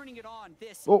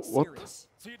 Oh, what?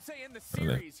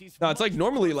 No, it's like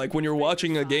normally like when you're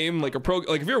watching a game like a pro,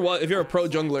 like if you're a pro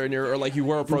jungler and you're, or like you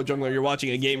were a pro jungler, you're watching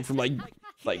a game from like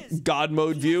god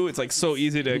mode view. It's like so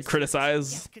easy to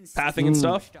criticize pathing and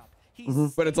stuff.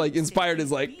 But it's like Inspired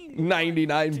is like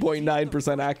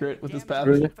 99.9% accurate with his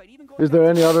pathing. Really? Is there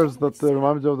any others that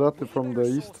remind you of that from the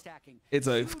east? It's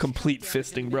a complete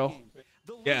fisting, bro.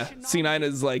 Yeah, C9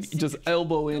 is like just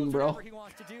elbow in, bro.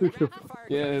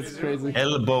 Yeah, it's crazy.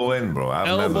 Elbow in, bro. I've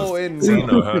elbow never in, seen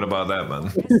or heard about that, man.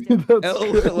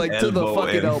 Like to the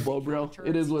fucking elbow, bro.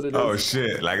 It is what it is. Oh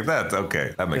shit, like that?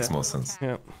 Okay, that makes more sense.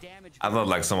 Yeah. I thought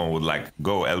like someone would like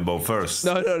go elbow first.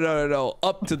 No.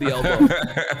 Up to the elbow.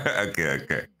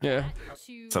 Okay. Yeah.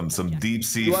 Some deep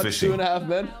sea fishing. 2.5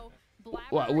 men.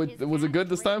 What? Was it good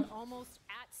this time?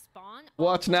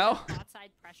 Watch now.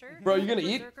 Bro, you gonna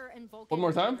eat one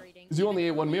more time? Because you only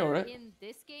ate one meal, right? In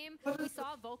this game, we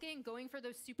saw Vulcan going for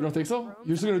those super. You don't think so?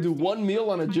 You're just gonna do one meal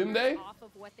on a gym day?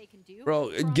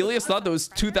 Bro, Gilius thought there was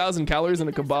 2,000 calories in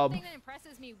a kebab.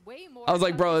 I was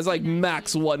like, bro, it's like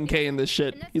max 1K in this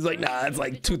shit. He's like, nah, it's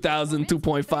like 2,000,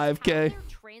 2.5K.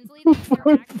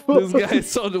 This guy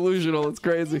is so delusional, it's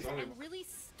crazy.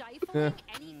 Yeah.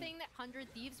 Anything that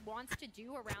 100 Thieves wants to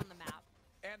do around the map.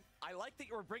 And I like that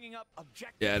you were bringing up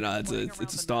objectives. Yeah, no, it's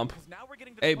a stomp.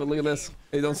 Hey, but look at this.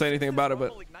 Hey, don't say anything about it,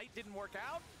 but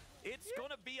it's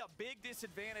gonna be a big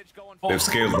disadvantage going forward. They've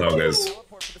scaled now, guys.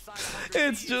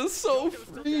 It's just so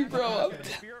free, bro.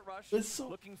 It's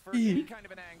so free.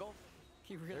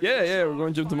 Yeah, we're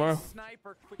going gym tomorrow.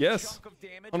 Yes,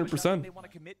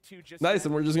 100%. Nice,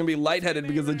 and we're just gonna be lightheaded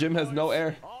because the gym has no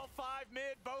air.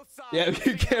 Yeah,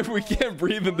 we can't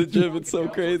breathe in the gym. It's so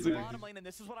crazy.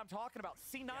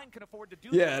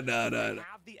 Yeah, no.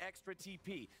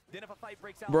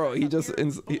 Bro, he just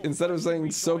instead of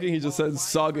saying soaking, he just said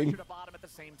sogging.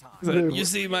 He said, you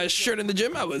see my shirt in the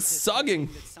gym? I was sogging.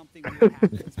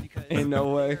 Ain't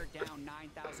no way.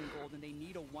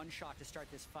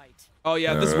 Oh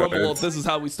yeah, this Rumble Wolf, this is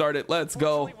how we start it. Let's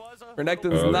go.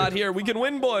 Renekton's not here. We can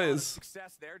win, boys.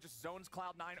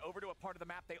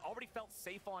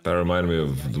 That reminded me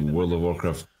of the World of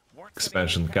Warcraft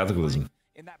expansion Cataclysm.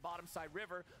 In that bottom side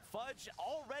river, Fudge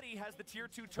already has the tier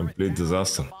 2 turret. Complete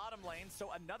disaster. Bottom lane, so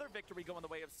another victory going the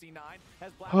way of C9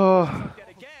 as Black yet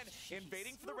again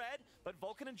invading for the red, but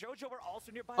Vulcan and JoJo are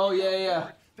also nearby. Oh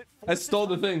yeah. I stole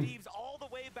the thing. All the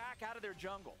way back out of their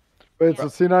jungle. Wait, so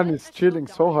C9 is chilling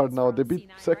so hard now. They beat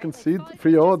second seed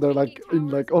 3-0. They're like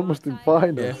in almost in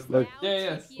finals. Like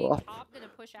what?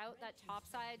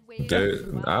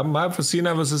 I'm for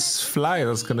C9 versus Fly.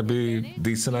 That's gonna be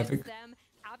decent, I think.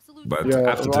 But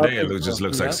after today, it just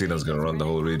looks like C9's gonna run the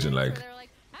whole region. Like,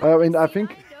 I mean, I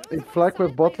think if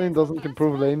FlyQuest bot lane doesn't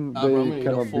improve lane, they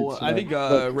cannot beat C9. I think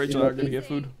Rachel are gonna get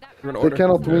food. They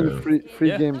cannot win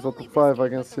three games out of 5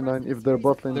 against C9 if their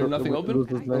bot lane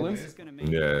loses lane.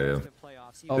 Yeah.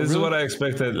 This is what I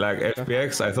expected. Like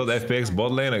FPX, I thought FPX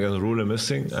bot lane against Ruler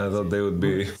missing. I thought they would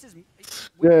be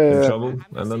in trouble,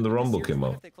 and then the Rumble came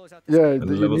out. Yeah, and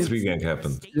the level 3 gank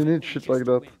happened. You need shit like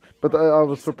that. But I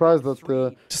was surprised that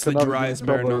just the driest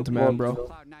bear known to man, bro.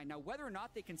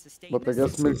 But I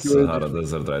guess It's Sahara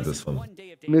Desert, right? This one.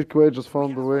 Milky Way just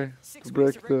found a way to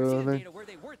break the lane.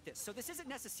 So this isn't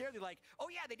necessarily like, oh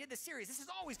yeah, they did the series. This is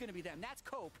always going to be them. That's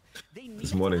cope.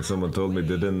 This morning, someone told me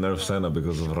they didn't nerf Senna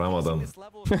because of Ramadan.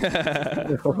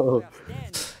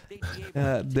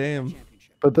 Damn.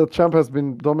 But that champ has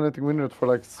been dominating win rate for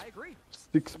like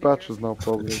 6 patches now,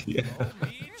 probably. Yeah.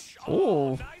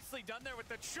 Oh.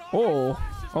 Oh.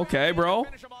 Okay, bro.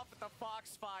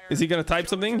 Is he gonna type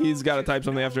something? He's got to type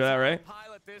something after that, right?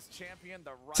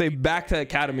 Say back to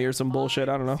Academy or some bullshit.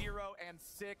 I don't know.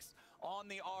 On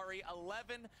the Ari,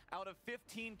 11 out of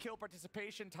 15 kill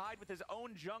participation, tied with his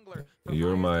own jungler.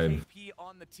 You're my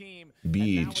on the team.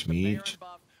 beach, Meech.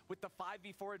 With the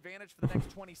 5v4 advantage for the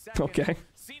next 20 seconds. Okay.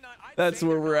 That's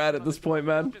where we're at this point,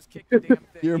 man.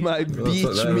 You're my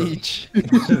beach, Meech.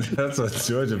 That's what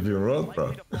Georgia wrote,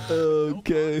 bro.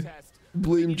 Okay.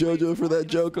 Blame Jojo for that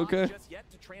joke, okay?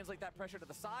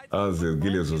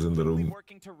 Gilius was in the room.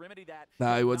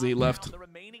 Nah, he wasn't. He left.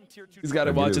 He's got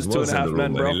to watch his 2.5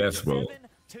 men, bro. He left, bro.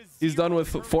 He's done with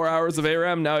 4 hours of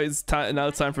ARAM. Now it's time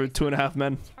for 2.5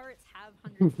 men.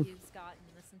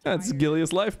 That's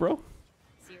Gilius life, bro.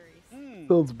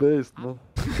 Sounds based, man.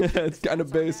 It's kind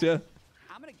of based, yeah.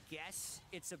 I'm gonna guess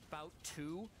it's about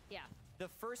 2. Yeah. The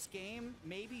first game,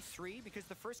 maybe 3, because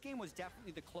the first game was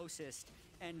definitely the closest,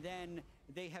 and then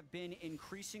they have been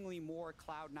increasingly more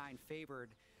Cloud9 favored.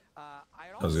 I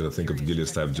was gonna think of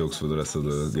Gilius type jokes for the rest of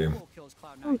the game.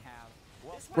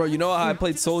 Bro, you know how I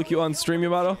played solo queue on stream,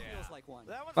 Yamato?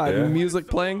 I had music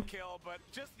playing.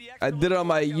 I did it on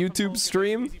my YouTube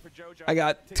stream. I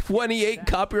got 28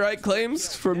 copyright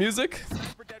claims for music.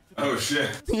 Oh shit.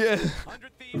 Yeah.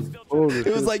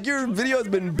 It was like your video has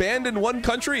been banned in one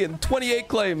country and 28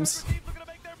 claims.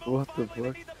 What the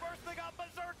fuck?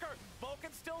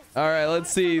 All right, let's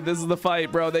see. This is the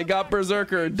fight, bro. They got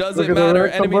Berserker. Doesn't matter.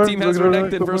 Enemy team has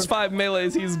Renekton. Versus 5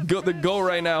 melees. He's the go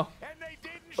right now.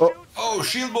 Oh,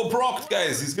 Shieldbo procced,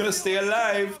 guys. He's gonna stay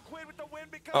alive.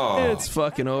 Oh. It's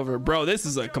fucking over, bro. This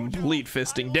is a complete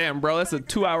fisting. Damn, bro. That's a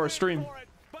 2-hour stream.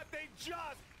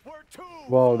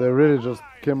 Wow, they really just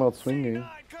came out swinging.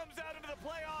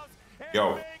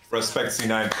 Yo, respect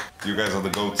C9. You guys are the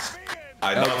GOATs.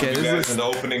 I doubted you guys in the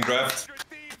opening draft,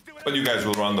 but you guys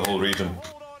will run the whole region.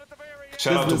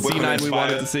 Shout out to C9 we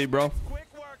wanted to see, bro.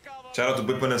 Shout out to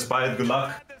Whipman Inspired. Good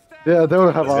luck. Yeah, they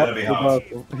will have an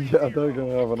upgrade. Yeah, they're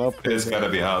gonna have an upgrade. It's gotta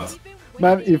be hard.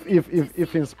 Man,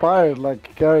 if Inspired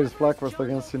like carries FlyQuest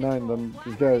against C9, then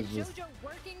these guys just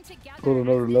go to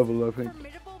another level, I think.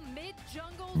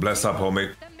 Bless up,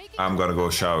 homie. I'm gonna go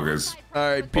shower, guys. All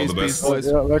right, peace, all the best. boys.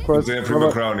 Yeah, likewise.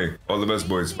 All the best,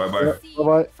 boys. Bye-bye. Yeah,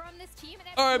 bye-bye.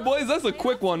 All right, boys, that's a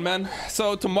quick one, man.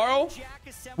 So tomorrow,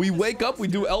 we wake up, we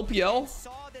do LPL.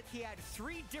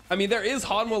 I mean, there is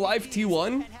Hanwha Life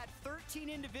T1,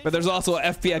 but there's also a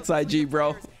FPX IG,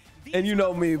 bro. And you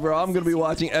know me, bro. I'm going to be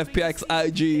watching FPX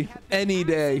IG any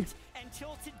day.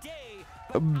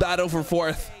 A battle for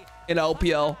 4th in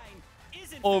LPL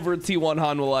over T1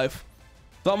 Hanwha Life.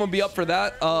 So I'm going to be up for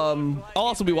that. I'll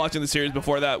also be watching the series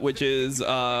before that, which is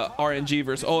RNG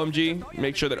versus OMG.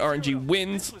 Make sure that RNG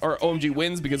wins, or OMG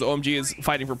wins, because OMG is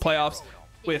fighting for playoffs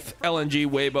with LNG,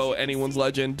 Weibo, Anyone's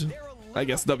Legend, I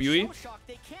guess WE.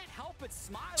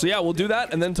 So yeah, we'll do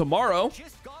that. And then tomorrow,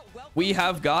 we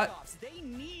have got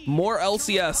more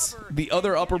LCS. The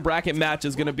other upper bracket match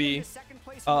is going to be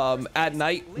at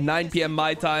night, 9 p.m.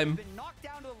 my time,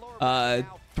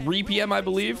 3 p.m. I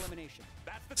believe,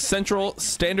 Central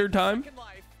Standard Time.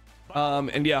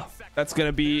 And yeah, that's going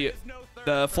to be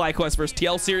the FlyQuest versus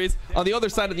TL series on the other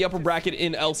side of the upper bracket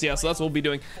in LCS. So that's what we'll be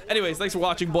doing. Anyways, thanks for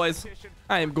watching, boys.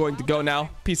 I am going to go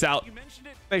now. Peace out.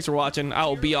 Thanks for watching. I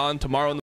will be on tomorrow.